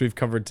topics we've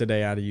covered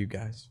today out of you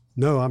guys?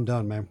 No, I'm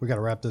done, man. We got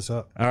to wrap this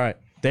up. All right.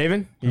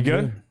 David, you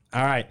good?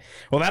 All right.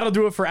 Well, that'll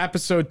do it for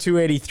episode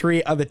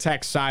 283 of the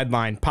Tech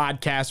Sideline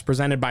podcast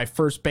presented by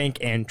First Bank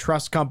and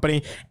Trust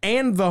Company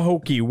and the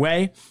Hokie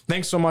Way.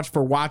 Thanks so much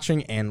for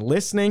watching and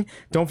listening.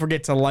 Don't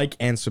forget to like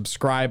and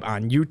subscribe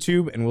on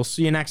YouTube, and we'll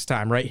see you next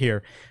time right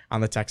here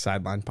on the Tech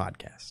Sideline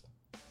podcast.